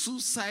on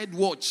suicide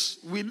watch.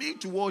 We need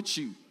to watch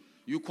you.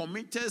 You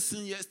committed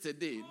sin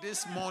yesterday,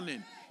 this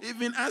morning,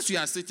 even as you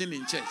are sitting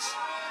in church.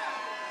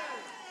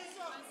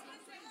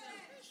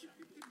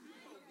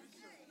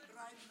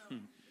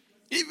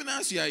 Even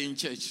as you are in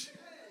church.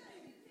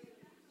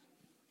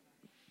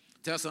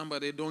 Tell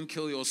somebody, don't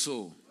kill your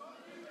soul.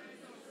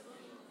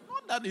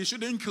 Not that you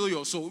shouldn't kill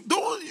your soul.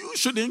 You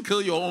shouldn't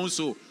kill your own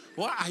soul.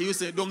 Why are you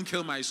saying, don't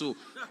kill my soul?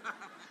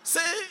 Say,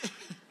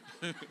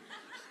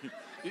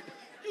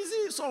 you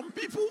see, some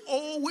people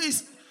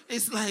always,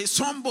 it's like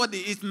somebody,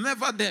 it's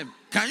never them.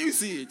 Can you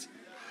see it?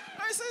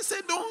 I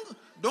say,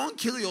 don't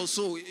kill your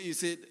soul. He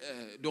said,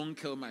 don't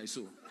kill my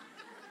soul.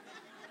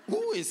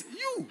 Who is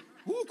you?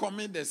 Who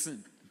commit the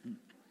sin?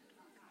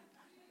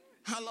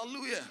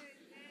 Hallelujah.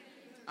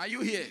 Are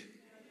you here?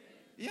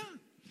 Yeah.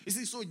 You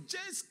see, so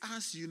just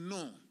as you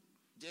know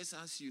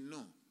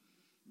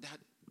that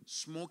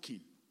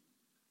smoking,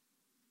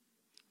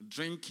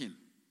 drinking,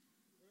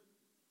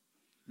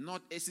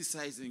 not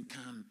exercising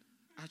can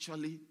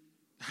actually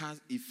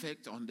have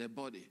effect on the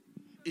body.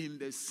 In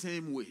the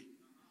same way,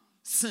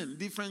 sin,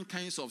 different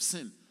kinds of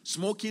sin.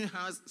 Smoking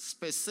has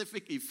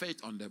specific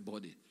effect on the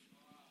body.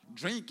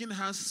 Drinking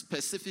has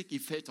specific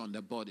effect on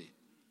the body.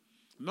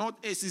 Not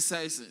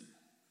exercising,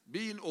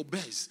 being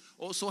obese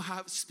also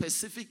have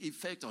specific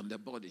effect on the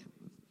body.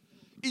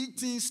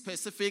 Eating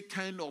specific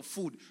kind of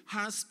food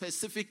has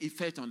specific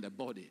effect on the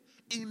body.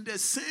 In the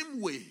same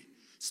way,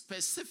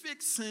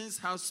 specific sins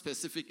have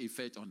specific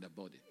effect on the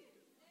body,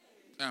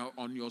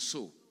 on your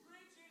soul.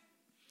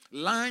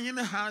 Lying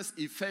has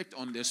effect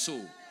on the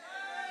soul.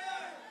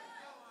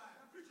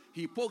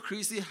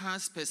 Hypocrisy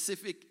has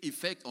specific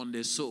effect on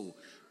the soul.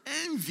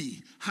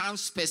 Envy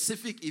has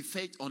specific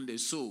effect on the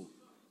soul.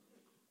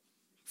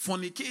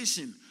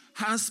 Fornication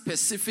has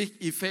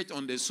specific effect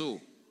on the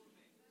soul.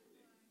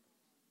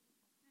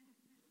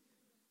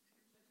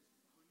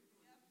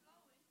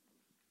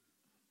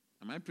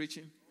 Am I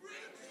preaching?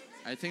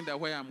 I think that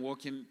where I'm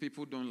walking,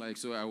 people don't like,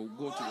 so I will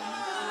go to the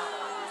next one.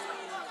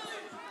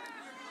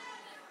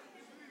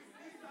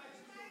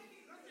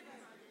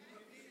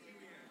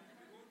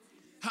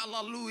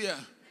 Hallelujah.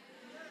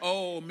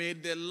 Oh, may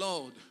the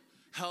Lord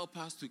help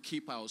us to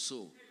keep our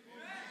soul.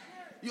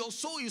 Your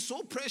soul is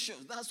so precious.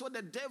 That's why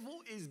the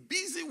devil is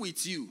busy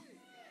with you.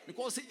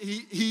 Because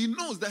he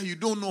knows that you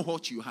don't know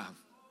what you have.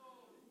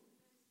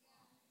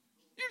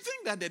 You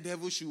think that the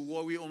devil should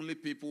worry only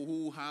people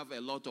who have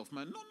a lot of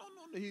money? No.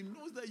 He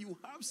knows that you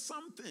have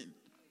something.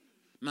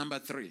 Number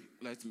 3,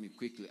 let me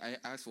quickly. I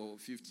asked for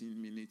 15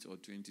 minutes or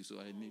 20, so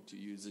I need to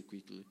use it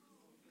quickly.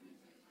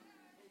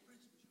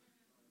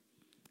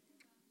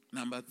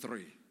 Number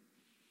 3.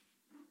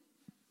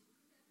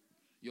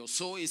 Your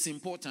soul is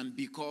important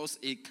because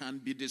it can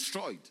be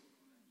destroyed.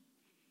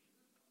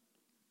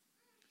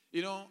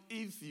 You know,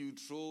 if you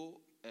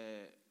throw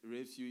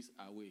refuse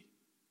away,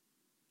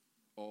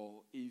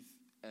 or if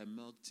a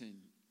milk tin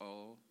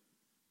or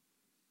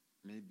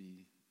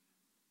maybe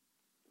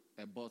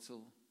a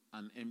bottle,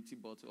 an empty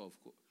bottle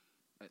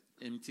of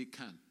empty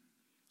can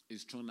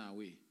is thrown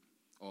away,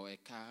 or a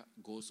car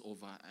goes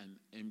over an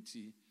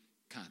empty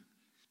can,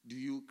 do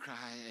you cry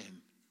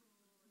and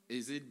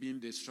is it being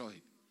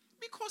destroyed?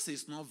 Because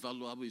it's not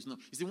valuable. It's not.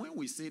 You see, when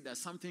we say that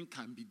something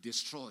can be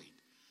destroyed,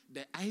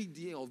 the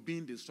idea of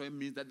being destroyed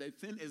means that the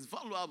thing is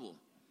valuable.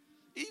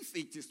 If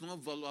it is not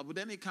valuable,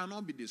 then it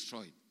cannot be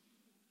destroyed.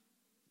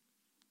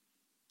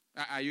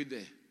 Are you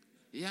there?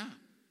 Yeah.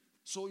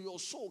 So your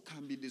soul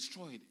can be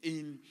destroyed.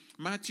 In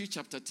Matthew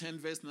chapter 10,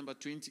 verse number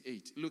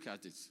 28. Look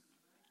at it.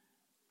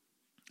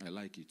 I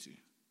like it too.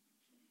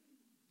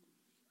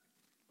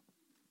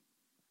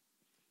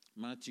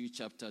 Matthew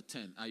chapter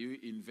 10. Are you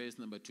in verse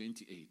number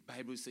 28?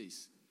 Bible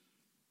says,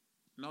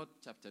 not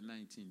chapter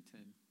 19,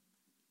 10.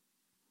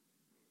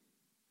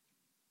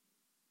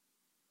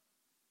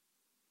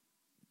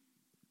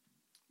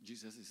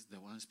 Jesus is the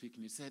one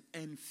speaking. He said,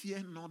 and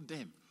fear not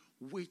them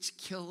which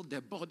kill the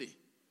body,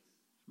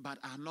 but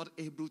are not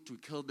able to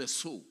kill the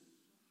soul,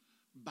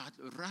 but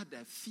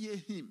rather fear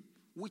him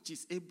which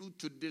is able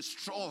to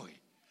destroy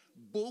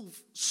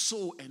both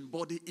soul and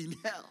body in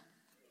hell.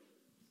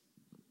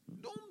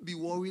 Don't be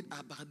worried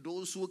about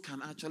those who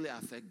can actually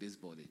affect this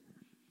body.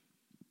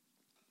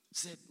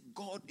 Said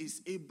God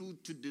is able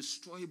to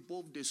destroy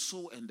both the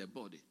soul and the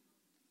body.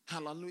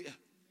 Hallelujah.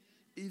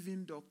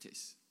 Even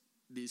doctors,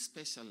 they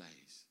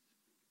specialize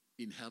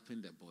in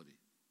helping the body.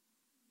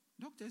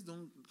 Doctors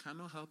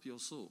cannot help your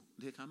soul.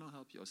 They cannot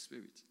help your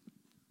spirit.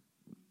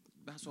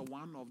 That's why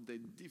one of the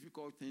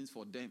difficult things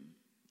for them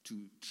to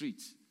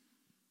treat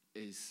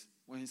is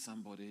when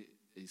somebody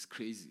is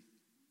crazy.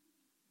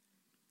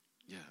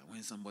 Yeah,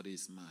 when somebody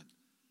is mad.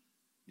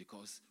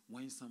 Because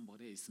when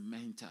somebody is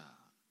mental,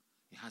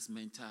 he has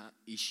mental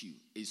issue.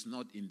 It's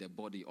not in the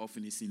body,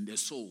 often it's in the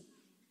soul.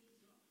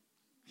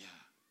 Yeah.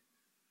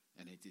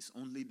 And it is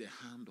only the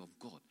hand of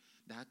God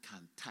that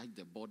can touch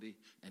the body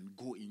and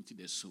go into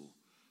the soul.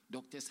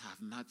 Doctors have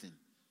nothing.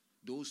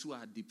 Those who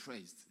are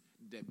depressed,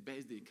 the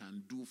best they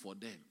can do for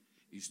them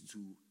is to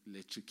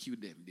electrocute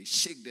them. They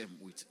shake them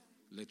with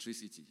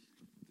electricity.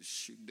 They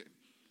shake them.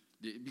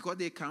 Because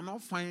they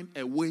cannot find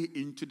a way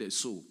into the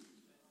soul.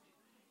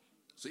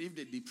 So if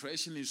the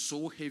depression is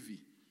so heavy,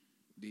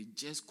 they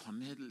just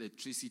connect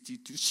electricity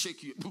to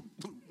shake you.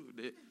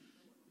 You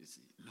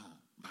see, no,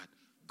 but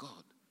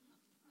God.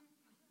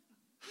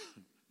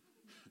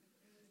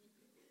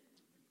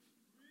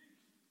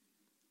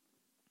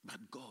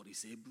 But God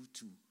is able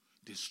to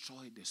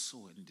destroy the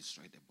soul and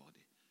destroy the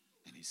body.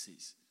 And he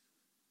says,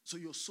 So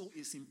your soul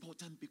is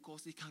important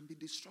because it can be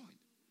destroyed.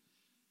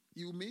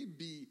 You may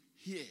be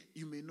here,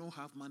 you may not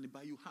have money,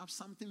 but you have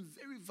something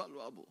very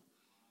valuable,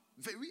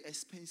 very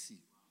expensive.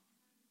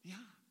 Yeah,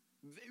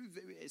 very,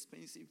 very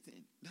expensive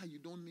thing that you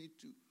don't need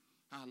to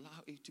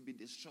allow it to be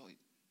destroyed.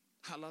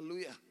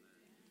 Hallelujah.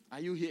 Are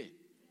you here?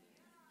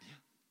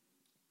 Yeah.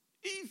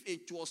 If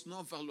it was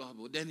not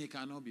valuable, then it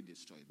cannot be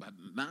destroyed. But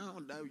now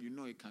that you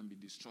know it can be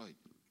destroyed,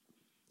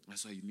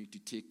 that's why you need to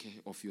take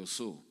care of your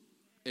soul.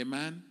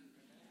 Amen?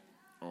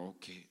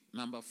 Okay.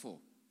 Number 4.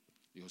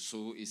 Your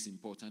soul is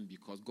important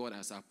because God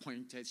has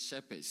appointed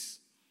shepherds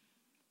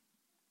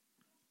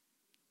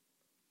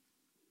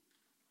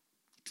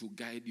to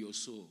guide your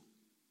soul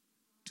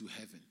to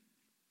heaven.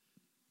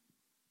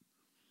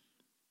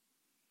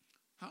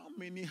 How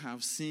many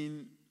have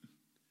seen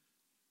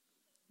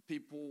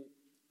people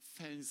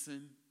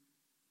fencing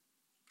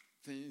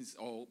things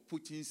or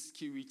putting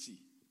security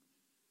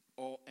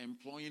or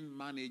employing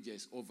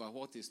managers over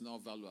what is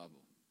not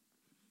valuable?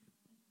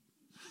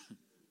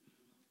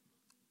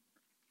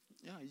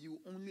 Yeah, you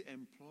only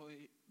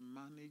employ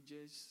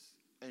managers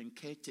and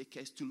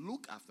caretakers to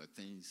look after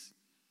things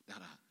that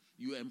are.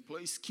 You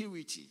employ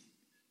security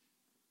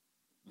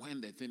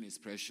when the thing is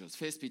precious.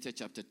 1 Peter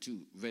chapter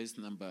 2, verse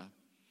number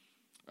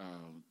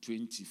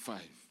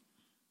 25.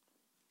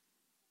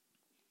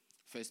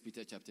 1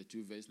 Peter chapter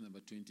 2, verse number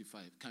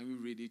 25. Can we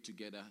read it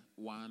together?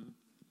 1,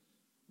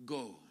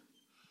 go.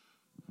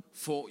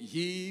 For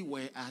ye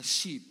were as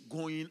sheep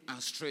going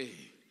astray,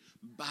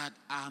 but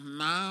are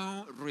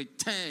now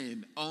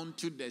returned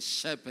unto the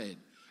shepherd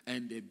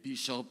and the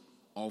bishop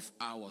of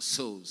our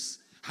souls.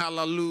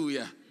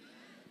 Hallelujah.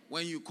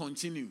 When you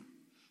continue.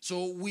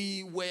 So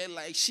we were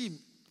like sheep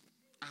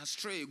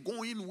astray,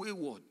 going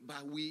wayward,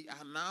 but we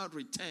are now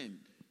returned,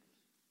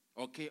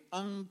 okay,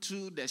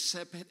 unto the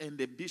shepherd and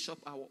the bishop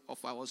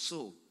of our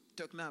soul.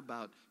 Talking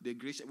about the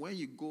grace. When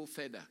you go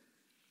further,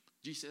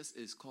 Jesus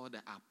is called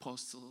the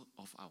apostle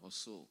of our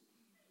soul.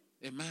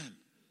 Amen.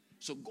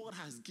 So God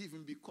has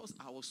given, because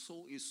our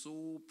soul is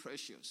so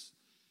precious,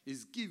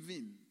 He's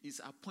given, He's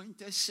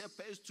appointed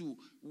shepherds to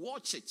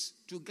watch it,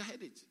 to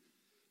guide it.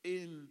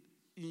 In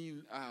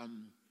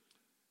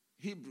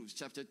Hebrews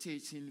chapter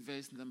 13,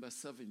 verse number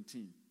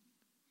 17.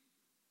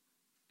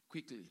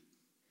 Quickly.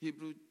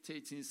 Hebrews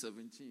 13,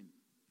 17.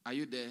 Are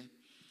you there?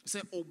 It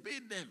says, obey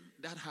them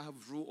that have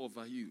rule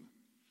over you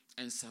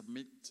and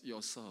submit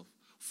yourself.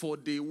 For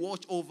they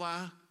watch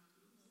over.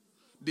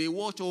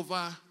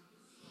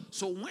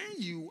 So when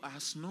you are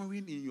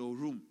snoring in your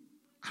room,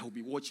 I will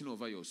be watching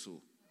over your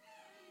soul.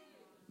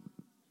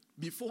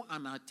 Before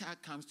an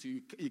attack comes to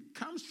you, it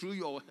comes through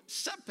your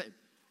shepherd.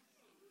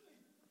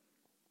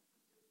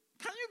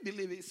 Can you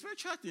believe it?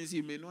 Spiritual things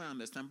you may not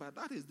understand, but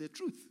that is the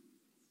truth.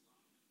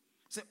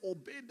 Say,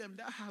 obey them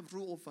that have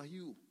rule over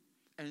you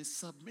and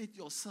submit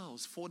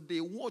yourselves, for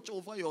they watch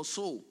over your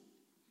soul.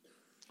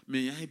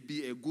 May I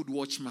be a good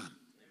watchman. Amen.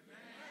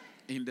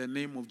 In the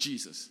name of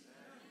Jesus.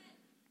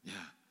 Amen.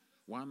 Yeah.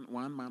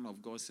 One man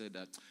of God said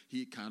that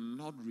he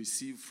cannot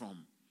receive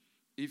from,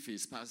 if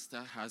his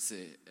pastor has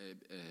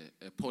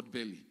a pot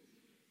belly,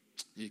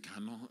 he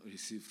cannot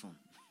receive from.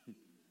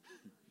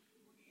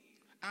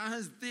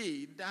 As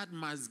they that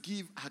must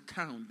give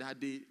account,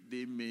 that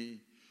they may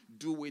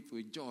do it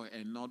with joy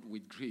and not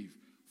with grief,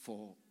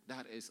 for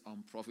that is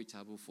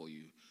unprofitable for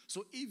you.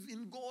 So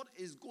even God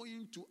is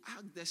going to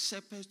ask the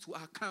shepherds to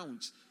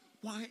account.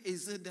 Why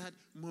is it that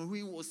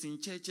Maureen was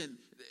in church and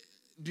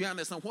do you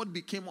understand what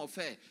became of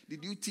her?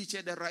 Did you teach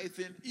her the right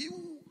thing?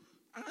 You,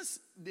 as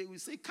they will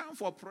say, come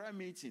for prayer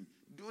meeting,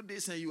 do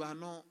this, and you are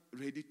not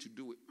ready to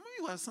do it.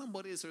 You are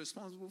somebody who is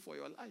responsible for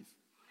your life.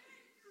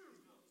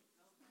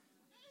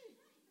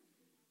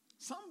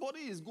 Somebody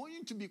is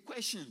going to be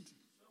questioned.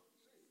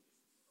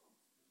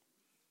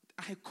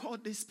 I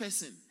called this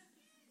person.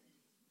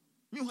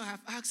 You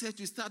have asked her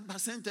to start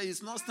Bacenta,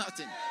 it's not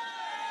starting.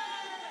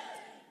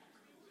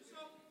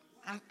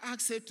 I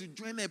asked her to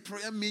join a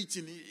prayer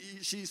meeting.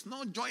 She's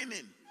not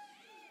joining.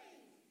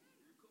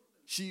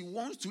 She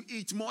wants to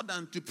eat more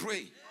than to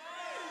pray.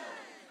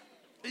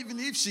 Even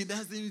if she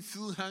doesn't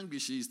feel hungry,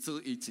 she is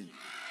still eating.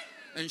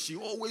 And she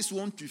always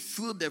wants to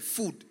feel the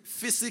food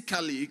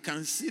physically. You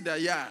can see that,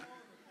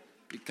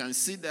 you can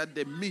see that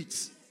the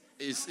meat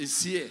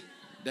is here.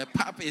 The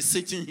pap is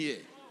sitting here.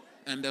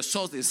 And the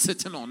sauce is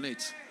sitting on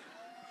it.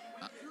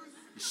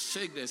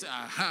 Shake this.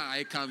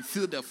 I can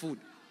feel the food.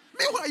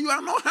 Meanwhile, you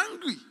are not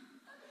hungry.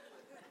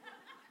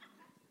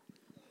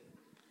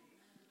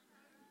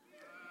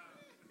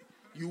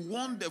 You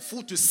want the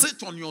food to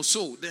sit on your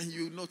soul. Then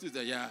you notice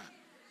that,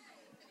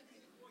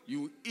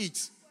 you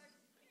eat.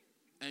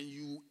 And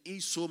you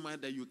eat so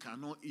much that you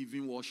cannot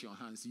even wash your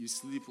hands. You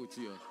sleep with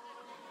your...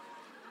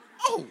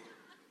 Oh!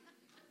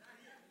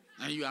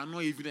 And you are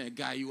not even a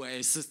guy. You are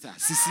a sister.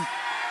 Sissy.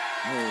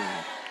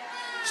 Oh.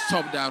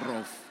 Stop that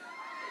rough.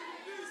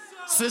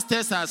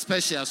 Sisters are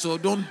special, so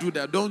don't do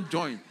that. Don't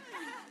join.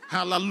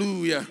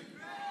 Hallelujah.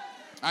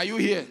 Are you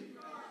here?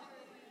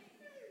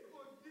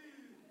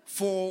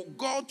 For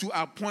God to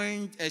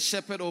appoint a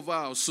shepherd over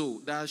our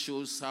soul, that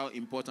shows how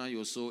important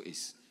your soul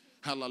is.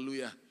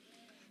 Hallelujah.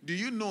 Do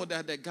you know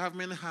that the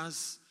government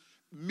has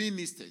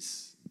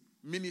ministers?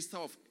 Minister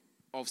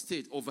of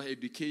state over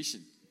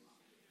education.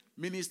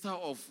 Minister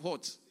of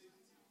what?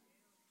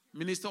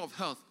 Minister of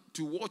health,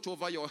 to watch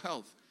over your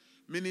health.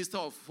 Minister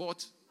of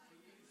what?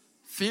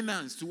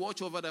 Finance, to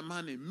watch over the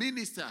money.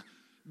 Minister,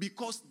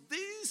 because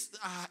these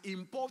are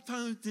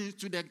important things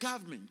to the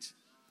government.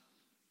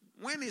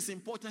 When it's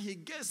important, he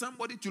gets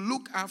somebody to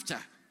look after.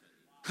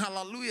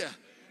 Hallelujah.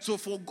 So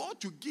for God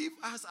to give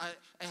us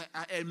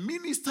a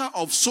minister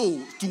of soul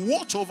to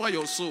watch over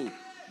your soul,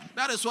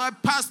 that is why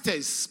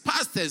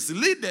pastors,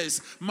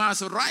 leaders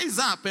must rise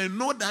up and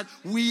know that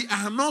we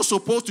are not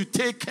supposed to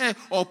take care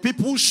of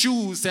people's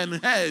shoes and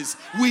hairs.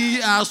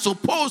 We are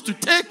supposed to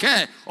take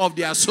care of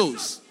their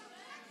souls.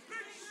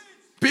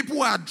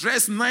 People are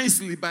dressed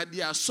nicely, but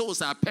their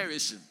souls are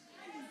perishing.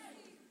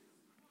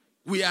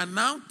 We are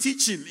now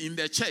teaching in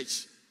the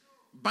church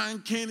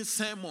banking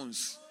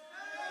sermons,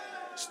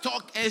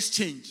 stock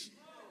exchange,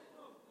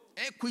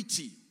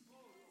 equity.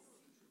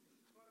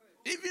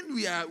 Even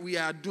we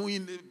are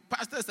doing,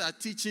 pastors are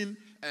teaching,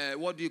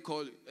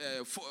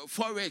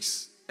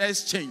 forex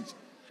exchange.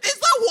 Is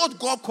that what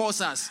God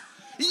calls us?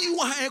 You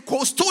are a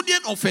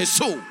custodian of a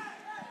soul.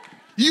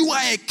 You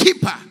are a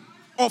keeper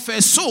of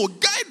a soul.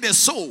 Guide the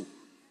soul.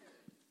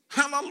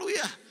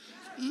 Hallelujah.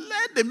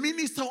 Let the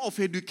minister of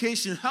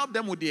education help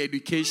them with the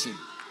education.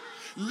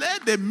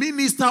 Let the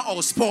minister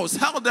of sports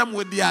help them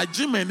with their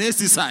gym and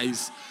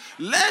exercise.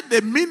 Let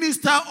the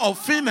minister of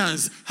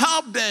finance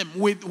help them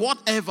with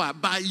whatever,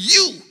 but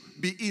you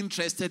be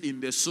interested in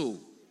the soul.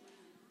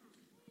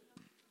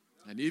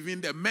 And even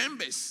the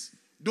members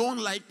don't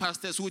like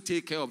pastors who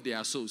take care of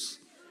their souls.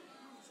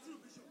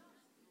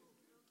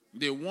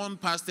 They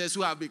want pastors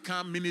who have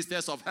become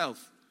ministers of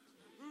health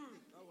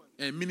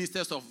and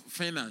ministers of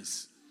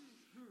finance.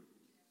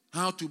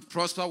 How to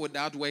prosper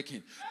without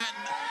working.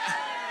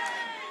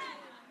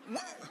 And,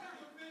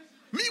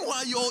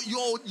 meanwhile,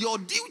 your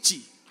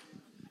duty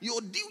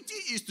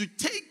is to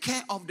take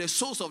care of the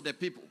souls of the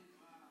people.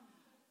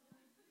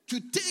 To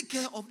take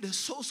care of the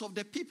souls of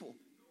the people.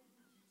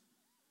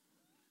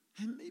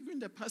 And even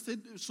the pastor,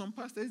 some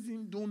pastors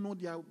don't know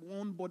their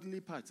own bodily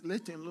parts,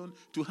 let alone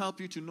to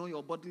help you to know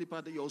your bodily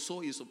part that your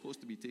soul is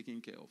supposed to be taken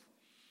care of.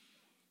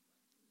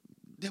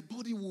 The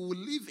body will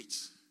leave it.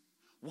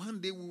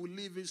 One day we will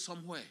leave it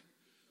somewhere.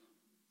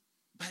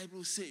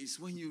 Bible says,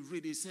 when you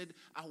read it, said,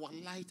 our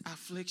light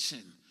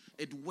affliction,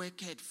 it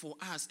worketh for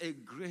us a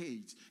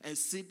great,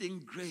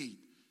 exceeding great.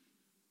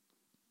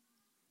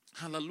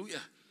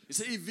 Hallelujah. It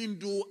says, even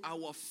though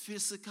our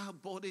physical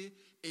body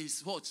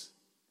is what?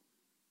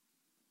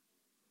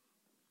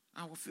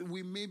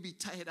 We may be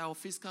tired, our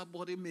physical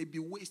body may be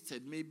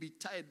wasted, may be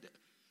tired,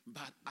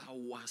 but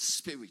our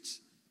spirit.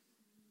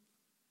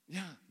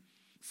 Yeah.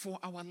 For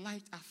our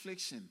light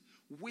affliction,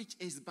 which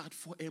is but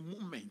for a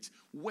moment,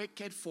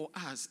 worketh for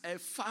us a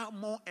far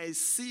more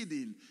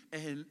exceeding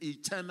and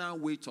eternal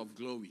weight of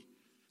glory.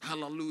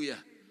 Hallelujah.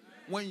 Amen.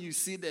 When you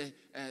see the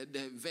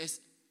verse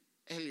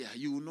earlier,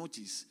 you will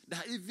notice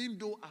that even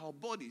though our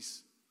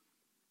bodies,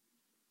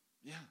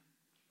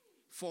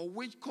 for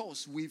which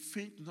cause we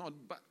faint not,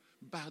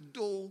 but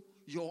though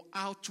your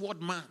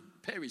outward man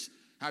perish.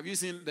 Have you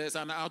seen there's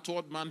an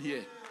outward man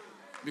here?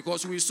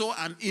 Because we saw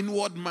an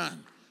inward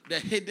man, the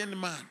hidden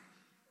man.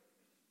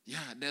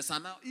 Yeah,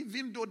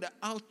 even though the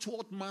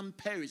outward man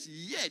perish,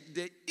 yet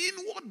the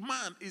inward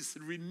man is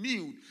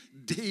renewed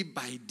day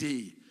by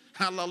day.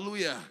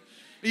 Hallelujah.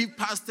 If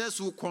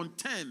pastors will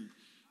contend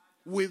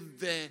with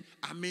the,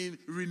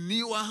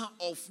 renewal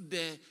of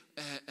the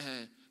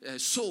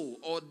soul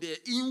or the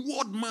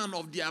inward man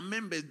of their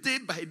members day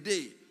by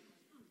day,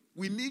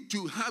 we need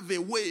to have a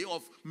way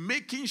of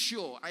making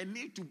sure, I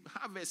need to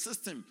have a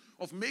system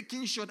of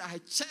making sure that I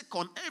check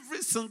on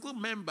every single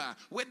member,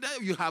 whether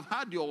you have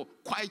had your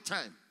quiet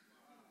time.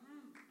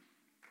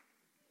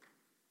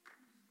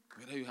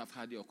 Whether you have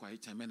had your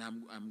quiet time, and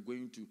I'm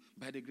going to,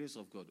 by the grace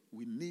of God,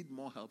 we need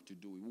more help to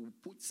do it. We will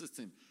put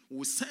system,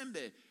 we'll send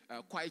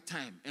a quiet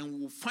time,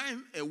 and we'll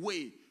find a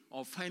way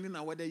of finding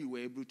out whether you were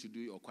able to do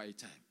your quiet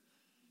time.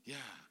 Yeah.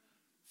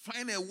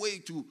 Find a way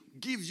to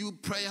give you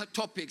prayer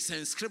topics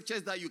and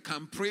scriptures that you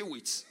can pray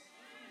with.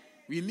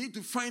 We need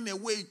to find a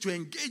way to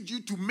engage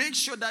you to make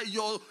sure that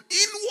your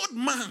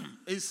inward man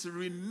is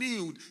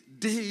renewed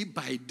day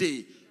by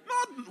day.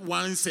 Not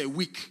once a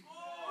week.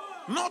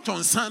 Not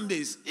on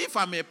Sundays. If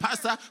I'm a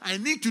pastor, I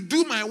need to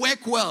do my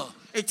work well.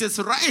 It is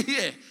right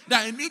here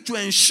that I need to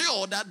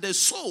ensure that the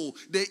soul,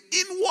 the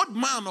inward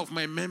man of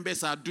my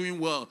members are doing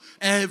well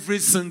every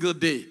single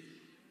day.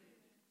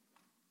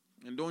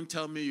 And don't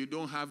tell me you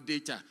don't have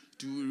data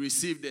to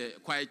receive the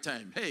quiet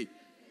time. Hey,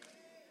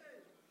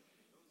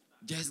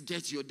 just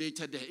get your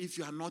data there. If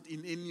you are not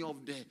in any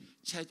of the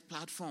church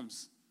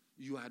platforms,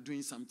 you are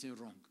doing something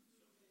wrong.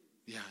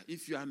 Yeah,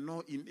 if you are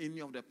not in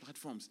any of the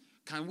platforms,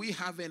 can we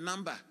have a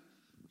number?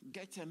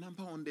 Get a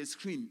number on the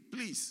screen,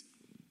 please.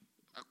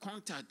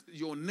 Contact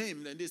your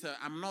name and this.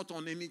 I'm not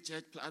on any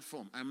church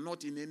platform. I'm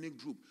not in any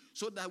group.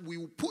 So that we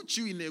will put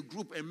you in a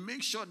group and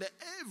make sure that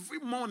every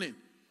morning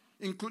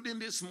including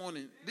this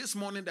morning. This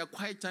morning, the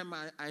quiet time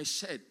I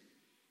shared,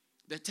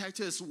 the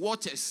title is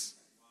Waters.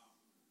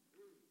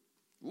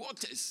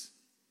 Waters.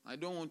 I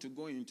don't want to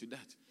go into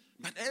that.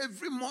 But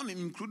every morning,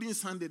 including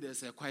Sunday,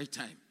 there's a quiet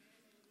time.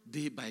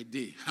 Day by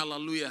day.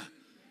 Hallelujah.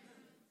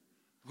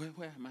 Where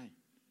am I?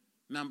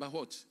 Number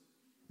what?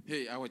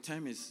 Hey, our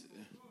time is...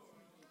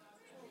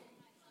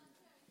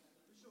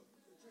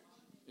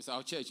 it's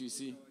our church, you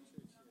see.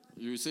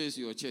 You say it's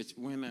your church.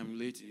 When I'm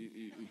late...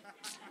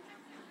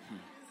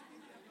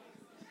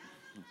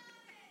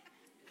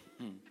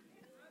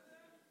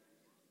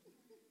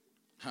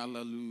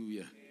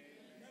 Hallelujah.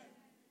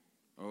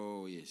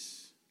 Oh,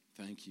 yes.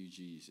 Thank you,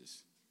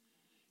 Jesus.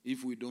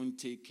 If we don't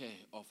take care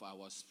of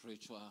our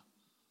spiritual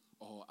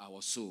or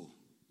our soul,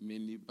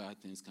 many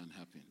bad things can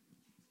happen.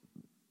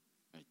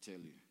 I tell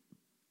you.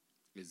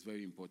 It's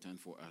very important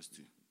for us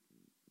to.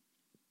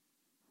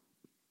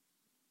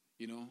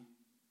 You know,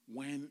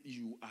 when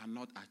you are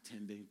not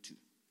attending to,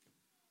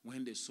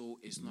 when the soul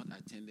is not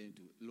attending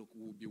to, look,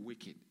 we'll be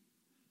wicked.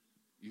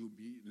 You'll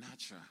be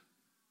natural.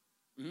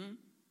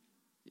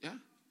 Yeah?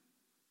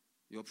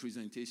 Your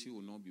presentation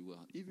will not be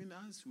well. Even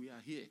as we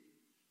are here,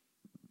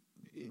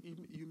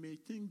 you may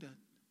think that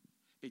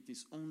it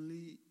is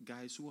only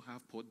guys who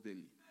have pot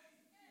belly.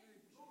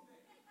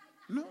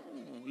 No,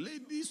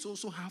 ladies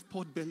also have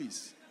pot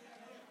bellies.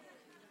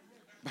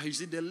 But you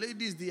see, the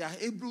ladies, they are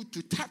able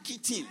to tuck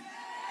it in.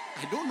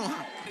 I don't know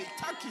how. They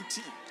tuck it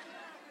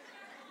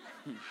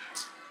in.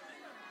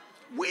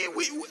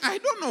 I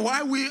don't know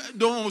why we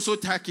don't also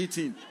tuck it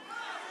in.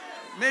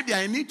 Maybe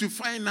I need to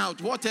find out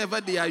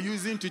whatever they are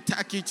using to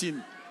tuck it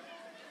in.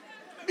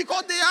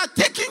 Because they are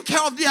taking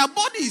care of their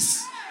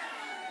bodies.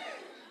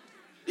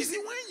 You see,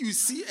 when you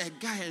see a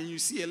guy and you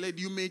see a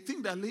lady, you may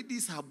think that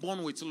ladies are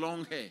born with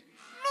long hair.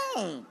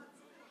 No.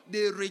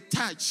 They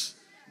retouch.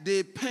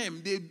 They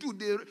perm. They do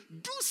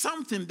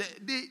something.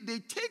 They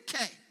take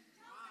care.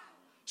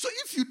 So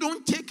if you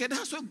don't take care,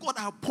 that's why God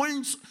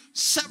appoints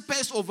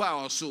shepherds over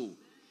our soul.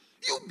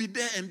 You be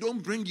there and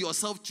don't bring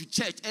yourself to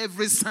church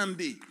every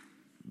Sunday.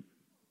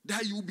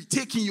 That you will be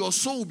taking, your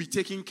soul will be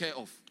taken care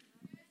of.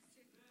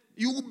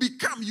 You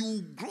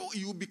will grow,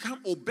 you will become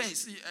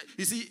obese.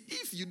 You see,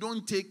 if you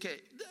don't take care,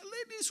 the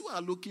ladies who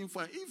are looking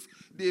for, if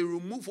they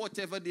remove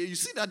whatever you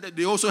see that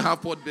they also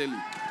have pot belly.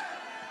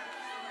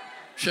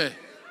 Sure.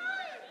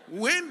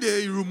 When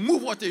they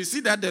remove what you see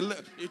that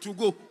it will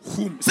go,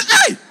 whom? Say,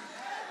 hey!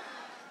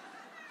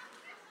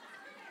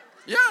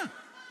 Yeah.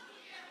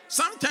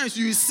 Sometimes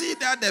you see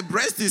that the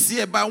breast is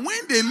here, but when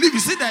they leave, you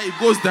see that it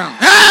goes down.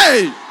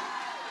 Hey!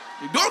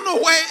 You don't know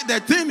where the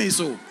thing is.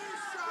 So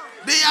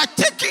they are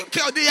taking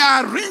care. They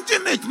are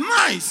arranging it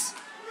nice.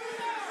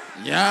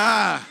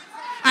 Yeah.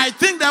 I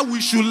think that we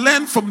should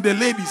learn from the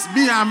ladies.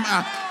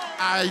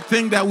 I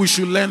think that we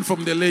should learn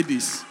from the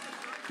ladies.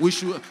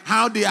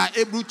 How they are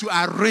able to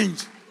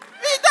arrange.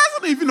 It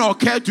doesn't even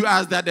occur to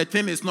us that the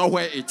thing is not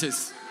where it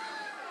is.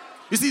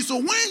 You see, so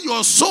when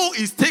your soul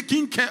is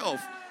taken care of,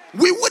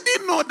 we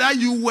wouldn't know that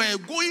you were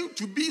going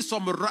to be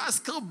some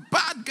rascal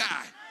bad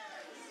guy.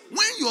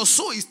 When your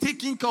soul is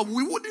taken care of,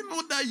 we wouldn't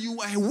know that you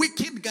are a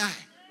wicked guy.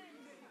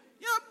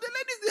 Yeah, the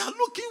ladies, they are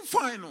looking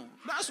fine.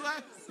 That's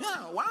why,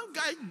 one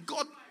guy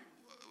got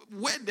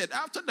wedded.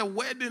 After the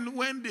wedding,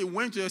 when they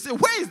went to, they said,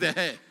 where is the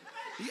hair?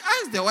 He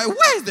asked the wife,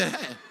 where is the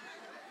hair?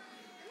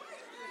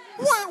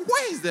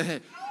 Where is the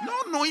hair?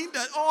 Not knowing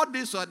that all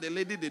this what the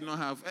lady did not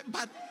have.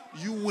 But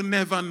you will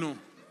never know.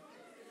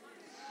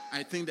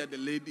 I think that the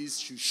ladies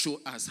should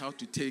show us how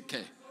to take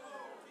care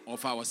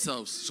of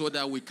ourselves so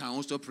that we can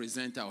also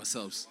present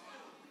ourselves.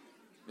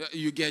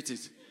 You get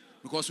it?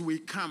 Because we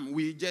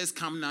just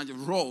come now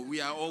raw.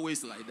 We are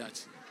always like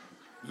that.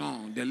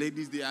 No, the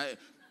ladies, they are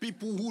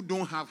people who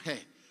don't have hair,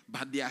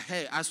 but their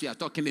hair, as we are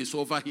talking, is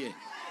over here.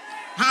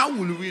 How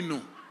will we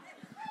know?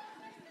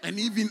 And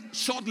even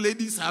short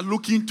ladies are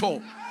looking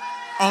tall.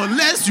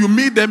 Unless you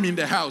meet them in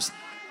the house.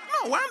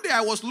 No, one day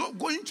I was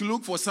going to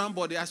look for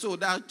somebody. I saw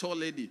that tall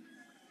lady.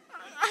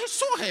 I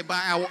saw her, but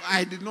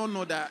I did not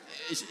know that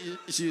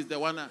she is the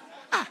one.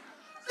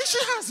 She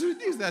has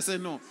reduced. I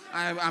said, no,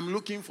 I'm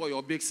looking for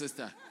your big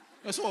sister.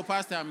 I said, oh,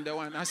 Pastor, I'm the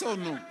one. I said, oh,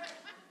 no.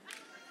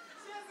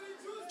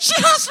 She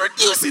has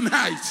reduced in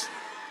height.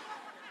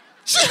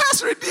 She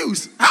has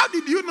reduced. How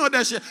did you know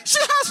that she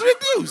has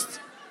reduced?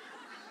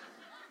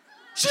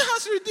 She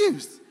has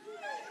reduced.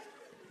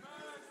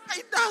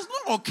 It does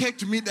not occur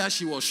to me that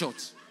she was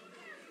short.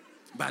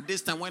 But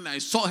this time when I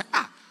saw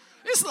her,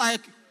 it's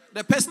like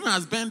the person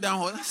has bent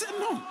down. I said,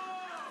 no.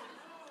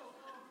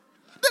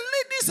 The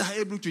ladies are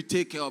able to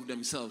take care of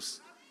themselves.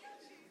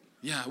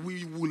 Yeah,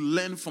 we will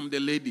learn from the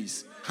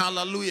ladies.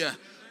 Hallelujah.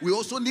 We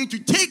also need to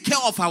take care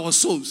of our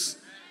souls.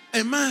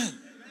 Amen.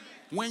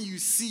 When you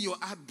see your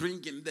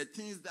upbringing, the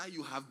things that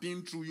you have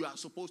been through, you are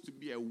supposed to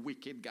be a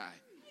wicked guy.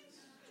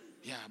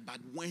 Yeah, but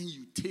when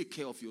you take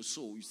care of your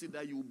soul, you see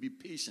that you will be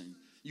patient,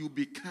 you will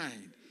be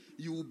kind,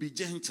 you will be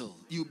gentle.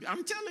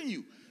 I'm telling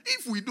you,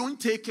 if we don't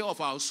take care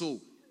of our soul,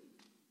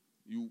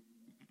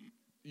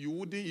 you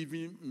wouldn't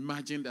even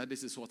imagine that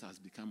this is what has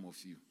become of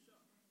you.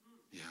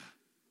 Yeah.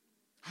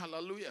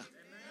 Hallelujah. Amen.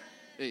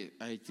 Hey,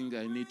 I think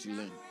I need to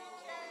learn.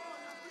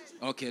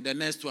 Okay, the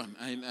next one.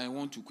 I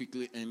want to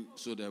quickly end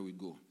so that we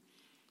go.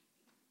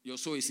 Your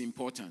soul is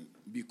important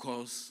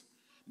because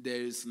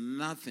there is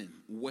nothing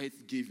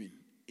worth giving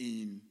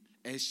in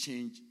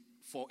exchange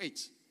for it.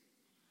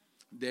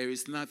 There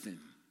is nothing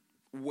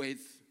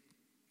worth,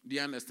 do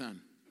you understand?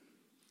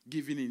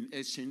 Giving in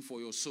exchange for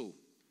your soul.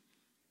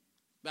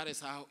 That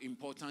is how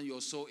important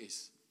your soul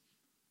is.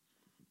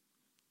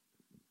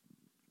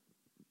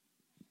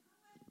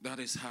 That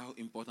is how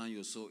important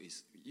your soul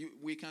is.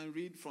 We can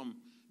read from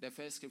the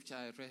first scripture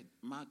I read,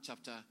 Mark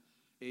chapter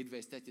 8,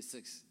 verse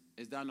 36.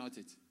 Is that not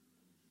it?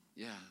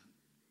 Yeah.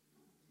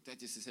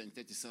 36 and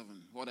 37.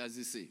 What does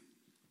it say?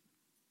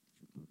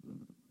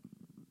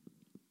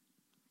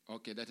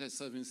 Okay, the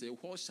 37 says,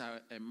 what shall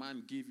a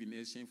man give in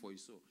exchange for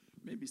his soul?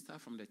 Maybe start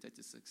from the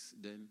 36.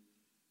 Then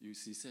you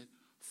see, said,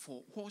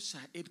 for what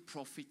shall it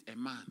profit a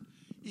man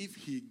if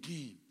he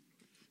gain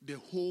the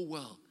whole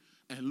world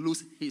and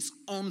lose his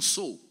own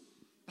soul?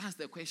 That's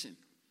the question.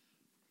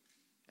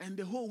 And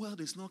the whole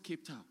world is not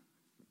Cape Town.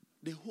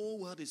 The whole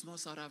world is not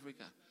South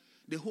Africa.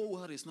 The whole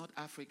world is not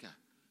Africa.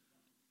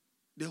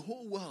 The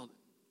whole world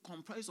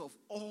comprised of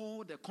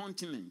all the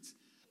continents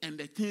and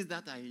the things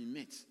that are in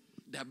it.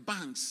 The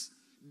banks,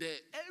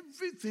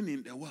 everything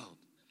in the world.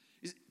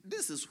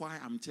 This is why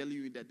I'm telling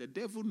you that the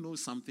devil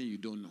knows something you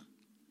don't know.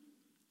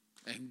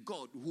 And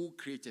God, who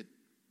created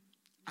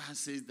us,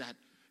 says that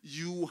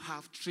you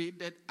have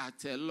traded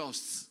at a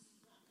loss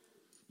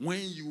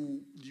when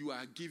you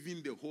are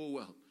giving the whole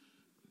world.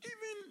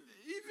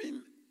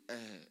 Even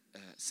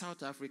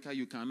South Africa,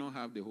 you cannot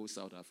have the whole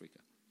South Africa.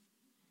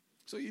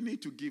 So you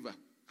need to give up.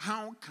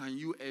 How can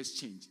you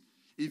exchange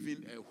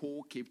even a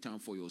whole Cape Town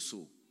for your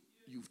soul?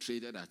 You've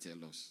traded at a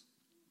loss.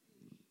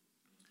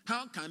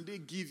 How can they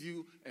give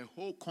you a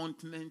whole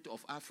continent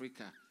of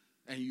Africa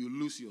and you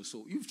lose your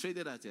soul? You've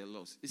traded at a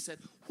loss. He said,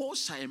 what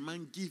shall a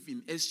man give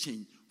in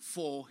exchange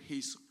for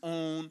his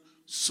own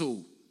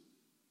soul?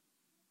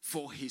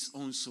 For his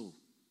own soul.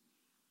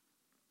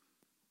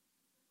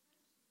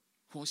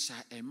 What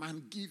shall a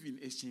man give in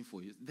exchange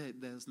for it?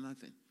 There's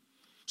nothing.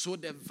 So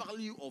the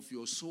value of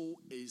your soul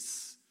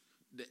is,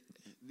 do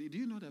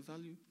you know the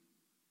value?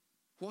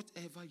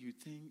 Whatever you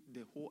think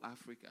the whole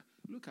Africa,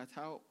 look at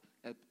how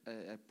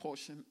a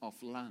portion of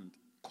land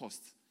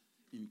costs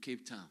in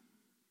Cape Town.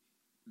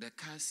 The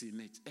cars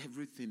in it,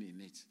 everything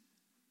in it.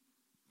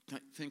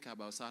 Think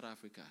about South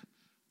Africa.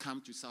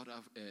 Come to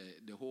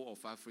the whole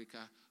of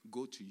Africa,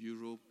 go to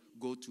Europe,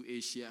 go to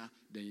Asia,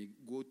 then you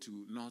go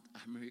to North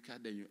America,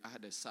 then you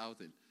add the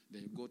Southern,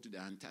 then you go to the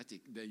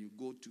Antarctic, then you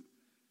go to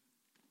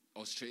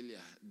Australia,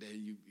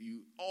 then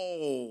you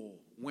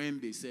when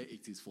they say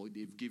it is for,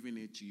 they've given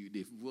it to you,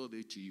 they've willed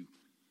it to you,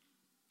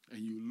 and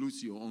you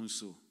lose your own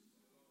soul.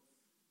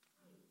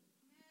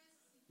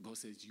 God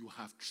says you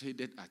have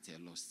traded at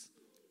a loss.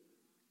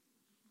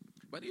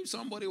 But if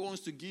somebody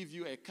wants to give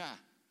you a car,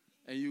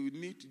 and you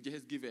need to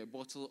just give a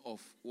bottle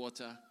of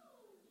water,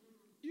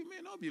 you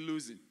may not be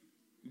losing.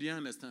 Do you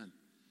understand?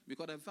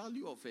 Because the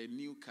value of a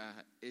new car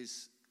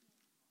is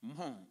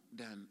more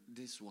than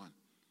this one.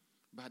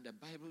 But the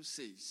Bible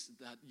says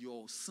that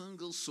your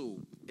single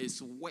soul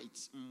is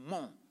worth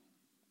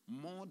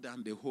more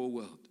than the whole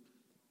world.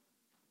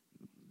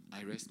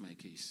 I rest my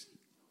case.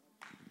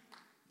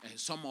 And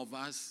some of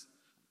us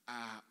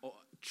are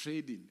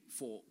trading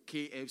for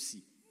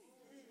KFC.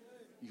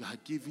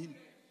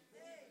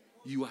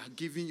 You are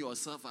giving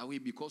yourself away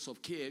because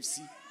of KFC.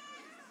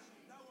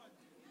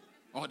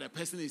 Or the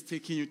person is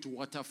taking you to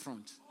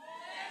waterfront.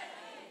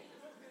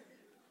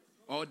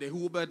 Or the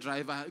Uber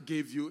driver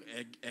gave you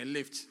a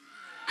lift.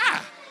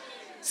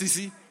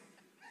 Sisi,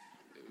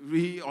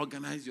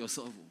 reorganize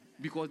yourself.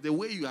 Because the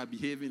way you are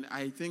behaving,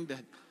 I think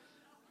that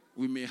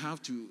we may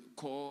have to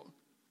call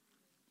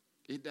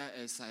either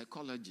a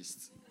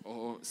psychologist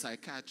or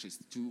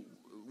psychiatrist to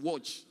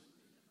watch,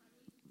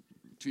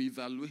 to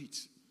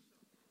evaluate.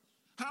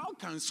 How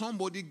can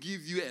somebody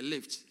give you a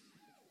lift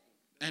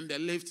and the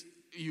lift,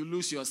 you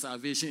lose your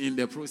salvation in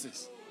the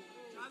process?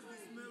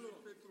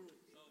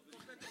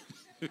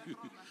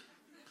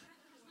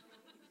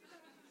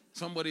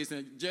 Somebody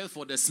said, just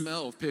for the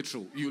smell of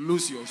petrol, you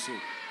lose your soul.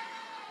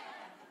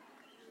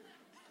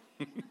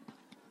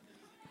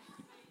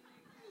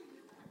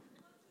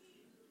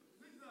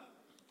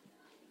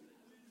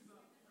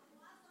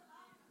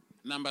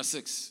 Number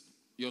 6,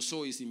 your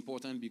soul is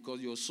important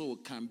because your soul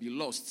can be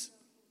lost.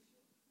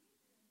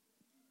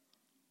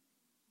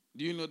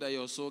 Do you know that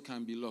your soul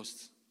can be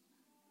lost?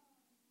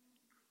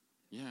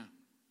 Yeah.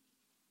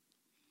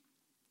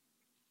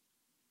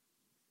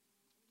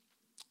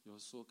 Your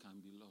soul can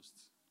be lost.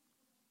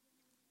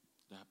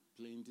 There are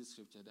plenty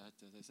scripture that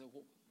they say,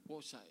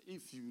 what shall,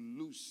 if you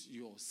lose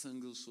your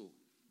single soul?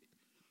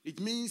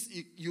 It means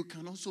you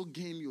can also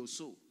gain your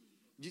soul.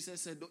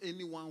 Jesus said,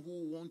 anyone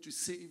who wants to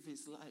save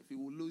his life, he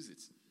will lose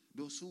it.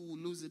 Those who will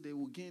lose it, they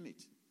will gain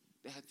it.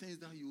 There are things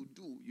that you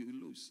do, you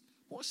lose.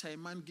 What shall a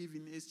man give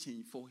in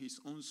exchange for his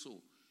own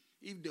soul?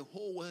 If the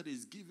whole world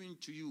is given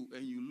to you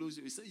and you lose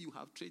it, you say you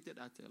have traded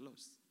at a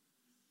loss.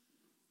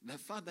 The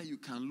fact that you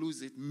can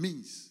lose it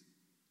means,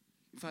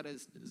 in fact,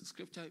 the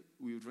scripture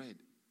we read,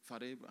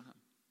 Father Abraham,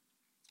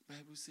 the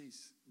Bible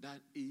says that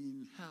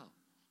in hell,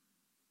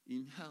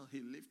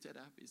 he lifted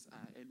up his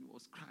eye and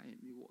was crying.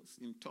 He was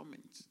in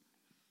torment.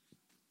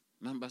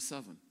 Number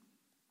 7,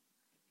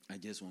 I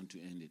just want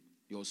to end it.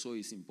 Your soul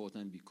is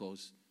important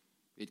because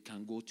it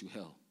can go to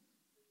hell.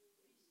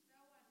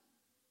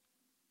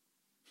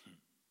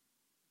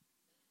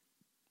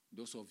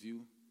 Those of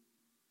you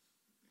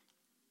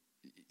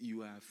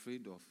are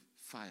afraid of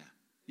fire,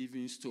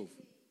 even stove.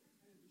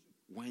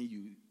 When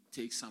you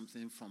take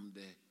something from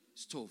the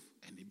stove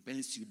and it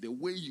burns you, the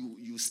way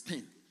you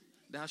spin,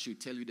 that should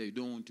tell you that you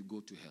don't want to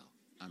go to hell.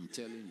 I'm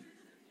telling you.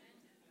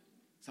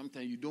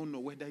 Sometimes you don't know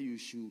whether you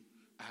should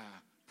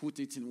put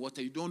it in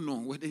water. You don't know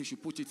whether you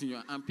should put it in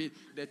your armpit.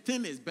 The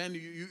thing is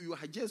burning. You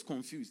are just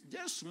confused.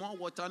 Just small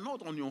water,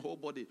 not on your whole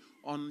body,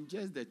 on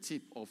just the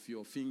tip of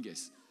your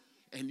fingers.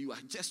 And you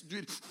are just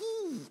doing,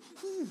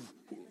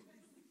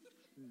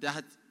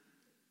 that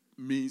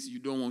means you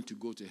don't want to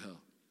go to hell.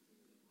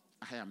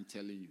 I am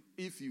telling you.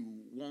 If you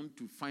want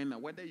to find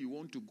out whether you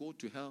want to go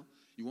to hell,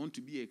 you want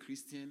to be a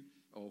Christian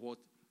or what,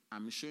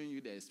 I'm showing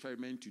you the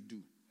experiment to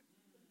do.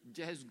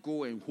 Just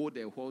go and hold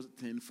the whole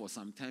thing for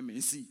some time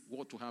and see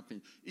what will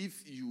happen.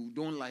 If you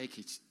don't like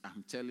it,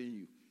 I'm telling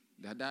you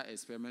that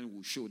experiment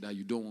will show that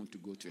you don't want to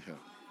go to hell.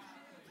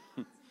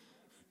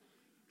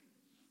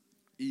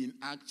 In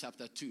Acts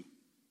chapter 2,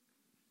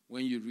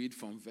 when you read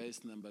from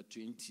verse number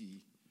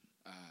 24,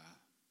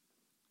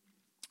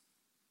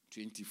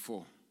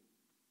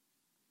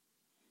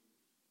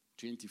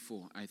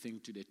 I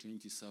think, to the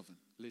 27,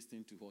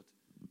 listen to what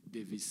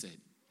David said.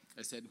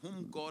 I said,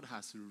 whom God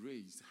has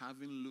raised,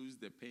 having loosed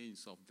the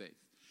pains of death,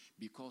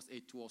 because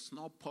it was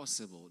not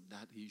possible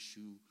that he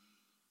should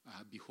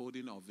be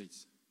holding of it.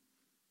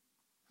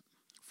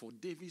 For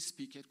David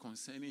speaketh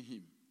concerning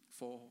him,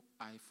 for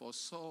I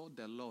foresaw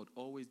the Lord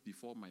always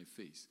before my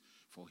face,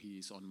 for he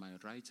is on my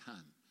right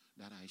hand,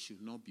 that I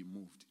should not be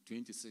moved.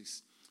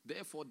 26,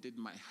 therefore did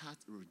my heart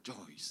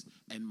rejoice,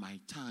 and my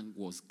tongue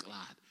was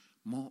glad.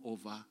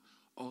 Moreover,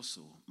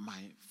 also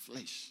my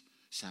flesh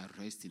shall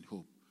rest in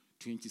hope.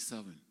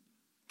 27.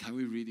 Can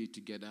we read it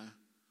together?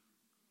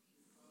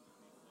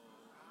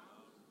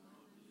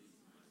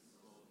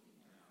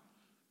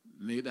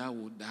 Neither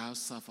would thou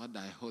suffer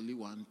thy Holy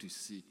One to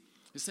see.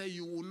 He said,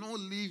 you will not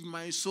leave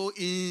my soul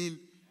in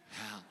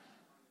hell.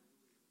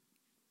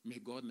 May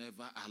God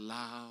never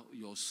allow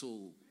your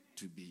soul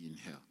to be in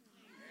hell.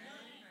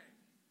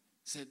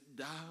 He said,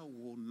 thou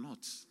will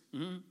not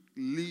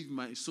leave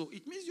my soul.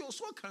 It means your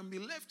soul can be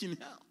left in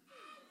hell.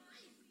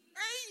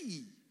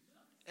 Hey!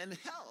 And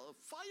hell,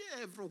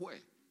 fire everywhere.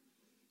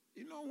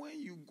 You know, when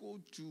you go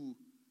to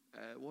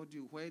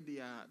where they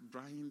are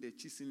drying the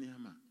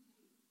chisiniyama,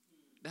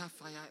 that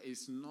fire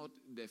is not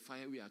the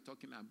fire we are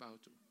talking about.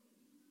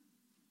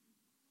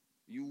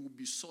 You will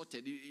be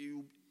sorted.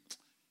 You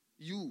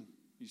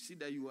see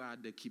that you are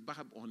the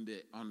kebab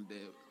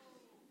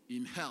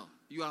in hell.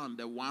 You are on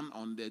the one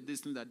on the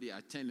this thing that they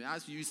are turning.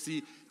 As you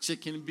see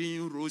chicken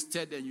being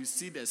roasted and you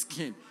see the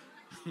skin,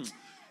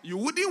 you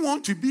wouldn't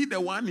want to be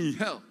the one in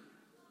hell.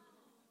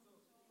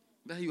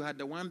 That you are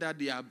the one that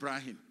they are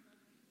brahing.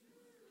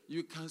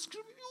 You can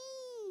scream,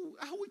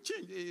 I will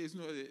change. It's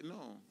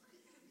no.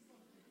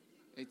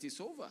 It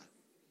is over.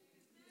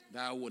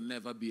 That will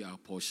never be our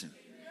portion.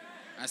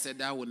 I said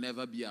that will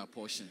never be our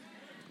portion.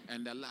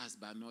 And the last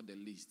but not the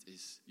least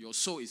is your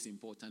soul is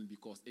important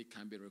because it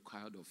can be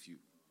required of you.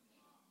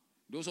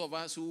 Those of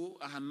us who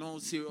are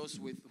not serious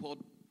with what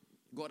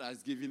God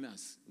has given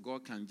us,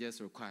 God can just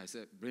require.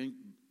 Say,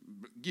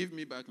 give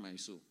me back my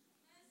soul.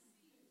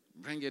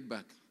 Bring it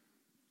back.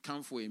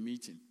 Come for a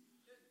meeting.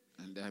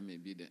 And that may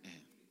be the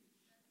end.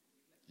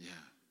 Yeah.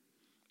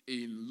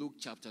 In Luke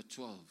chapter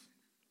 12,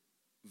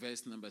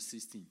 verse number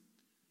 16.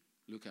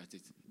 Look at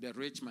it. The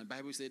rich man,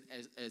 Bible said,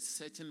 a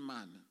certain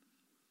man,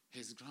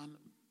 his ground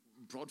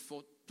brought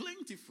forth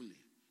plentifully.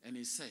 And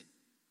he said,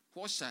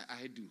 what shall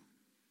I do?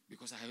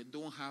 Because I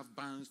don't have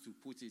barns to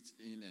put it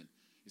in. And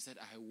he said,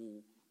 I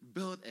will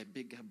build a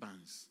bigger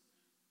barns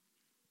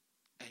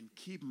and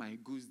keep my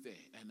goods there.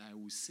 And I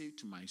will say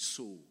to my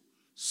soul,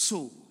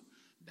 soul,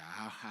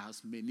 thou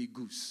hast many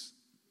goods.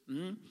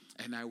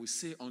 And I will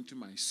say unto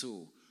my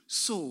soul,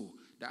 soul,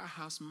 thou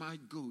hast my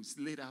goods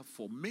laid up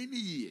for many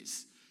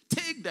years.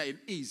 Take thine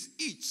ease,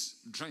 eat,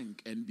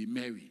 drink, and be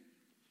merry.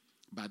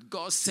 But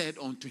God said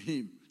unto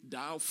him,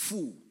 thou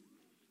fool,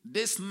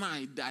 this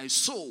night thy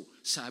soul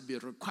shall be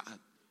required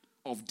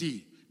of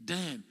thee.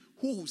 Then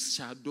whose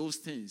shall those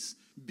things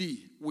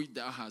be which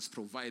thou hast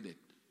provided?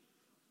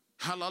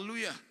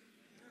 Hallelujah.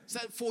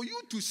 Said, for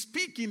you to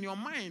speak in your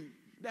mind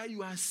that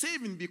you are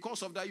saving,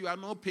 because of that you are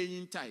not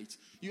paying tithe.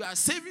 You are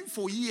saving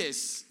for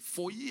years.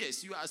 For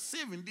years. You are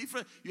saving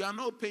different. You are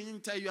not paying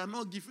tithe. You are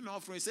not giving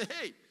offering. Say,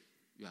 hey,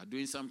 you are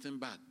doing something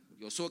bad.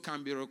 Your soul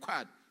can be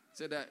required.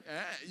 Say that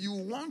you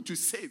want to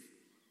save.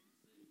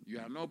 You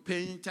are not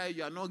paying tithe.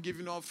 You are not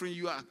giving offering.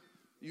 You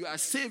are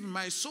saving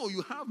my soul.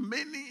 You have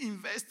many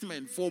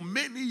investments for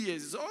many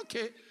years.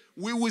 Okay,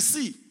 we will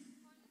see.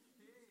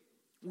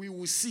 we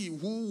will see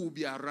who will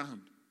be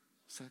around.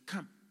 So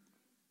come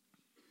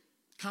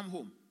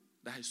home.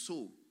 Thy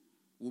soul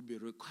will be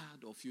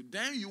required of you.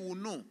 Then you will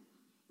know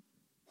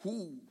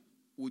who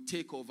will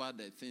take over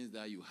the things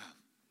that you have.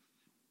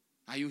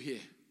 Are you here?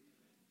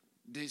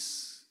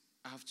 This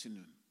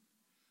afternoon,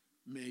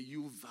 may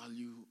you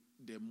value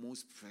the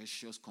most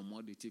precious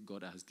commodity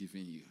God has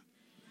given you.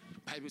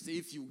 Bible says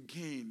if you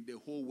gain the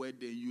whole world,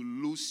 then you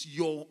lose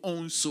your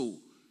own soul.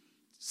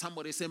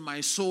 Somebody say,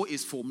 my soul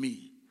is for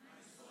me.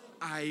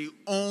 I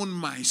own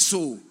my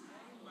soul.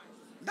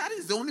 That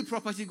is the only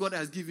property God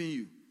has given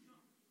you.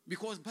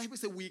 Because Bible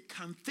says we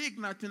can take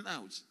nothing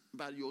out,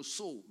 but your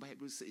soul,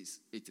 Bible says,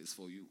 it is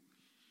for you.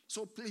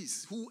 So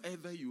please,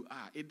 whoever you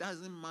are, it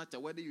doesn't matter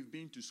whether you've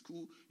been to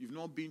school, you've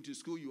not been to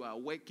school, you are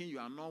working, you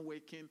are not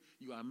working,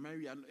 you are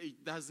married,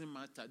 it doesn't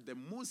matter. The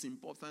most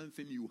important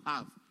thing you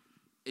have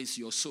is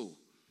your soul.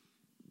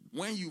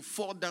 When you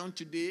fall down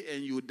today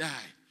and you die,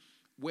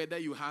 whether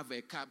you have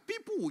a car,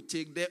 people will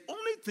take the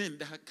only thing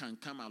that can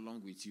come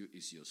along with you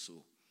is your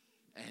soul.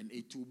 And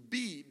it will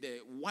be the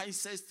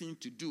wisest thing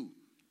to do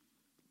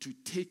to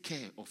take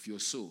care of your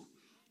soul,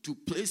 to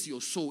place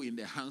your soul in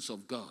the hands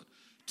of God,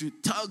 to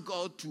tell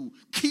God to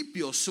keep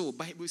your soul.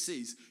 Bible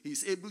says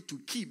he's able to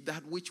keep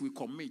that which we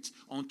commit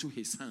unto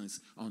his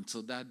hands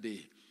until that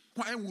day.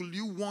 Why will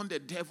you want the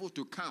devil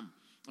to come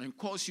and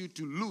cause you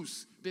to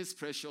lose this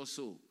precious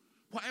soul?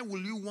 Why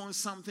will you want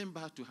something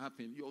bad to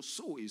happen? Your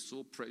soul is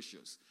so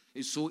precious.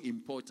 It's so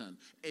important.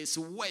 It's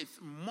worth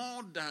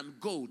more than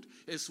gold.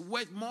 It's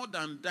worth more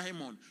than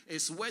diamond.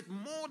 It's worth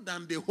more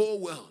than the whole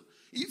world.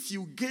 If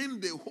you gain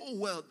the whole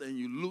world and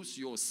you lose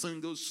your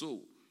single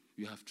soul,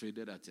 you have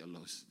traded at a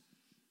loss.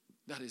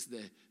 That is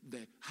the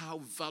how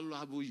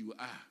valuable you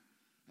are.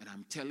 And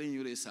I'm telling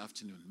you this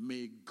afternoon,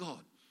 may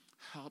God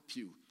help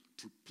you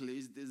to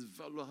place this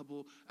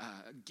valuable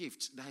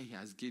gift that he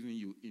has given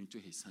you into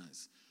his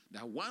hands.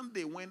 That one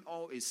day when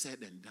all is said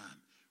and done,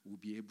 we'll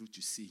be able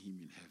to see him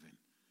in heaven.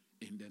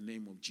 In the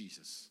name of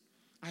Jesus.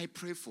 I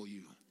pray for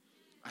you.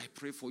 I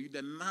pray for you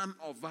that none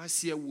of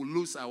us here will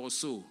lose our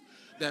soul.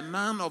 That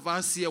none of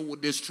us here will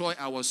destroy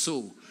our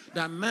soul.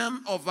 That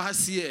none of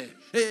us here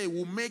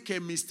will make a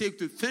mistake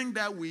to think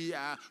that we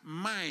are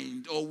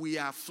mind or we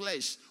are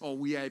flesh or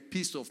we are a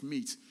piece of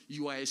meat.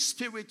 You are a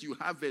spirit, you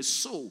have a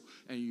soul,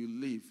 and you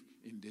live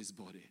in this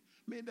body.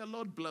 May the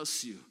Lord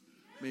bless you.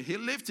 May he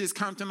lift his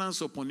countenance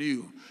upon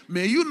you.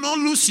 May you not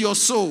lose your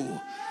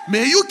soul.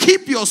 May you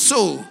keep your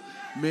soul.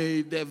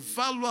 May the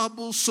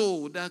valuable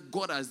soul that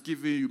God has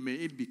given you, may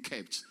it be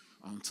kept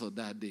until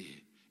that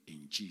day.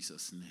 In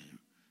Jesus' name,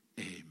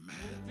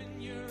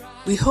 amen.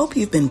 We hope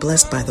you've been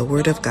blessed by the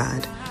Word of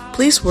God.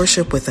 Please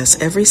worship with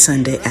us every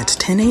Sunday at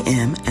 10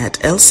 a.m. at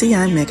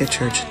LCI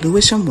Megachurch,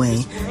 Lewisham Way,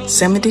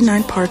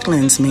 79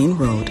 Parklands Main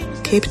Road,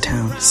 Cape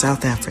Town,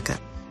 South Africa.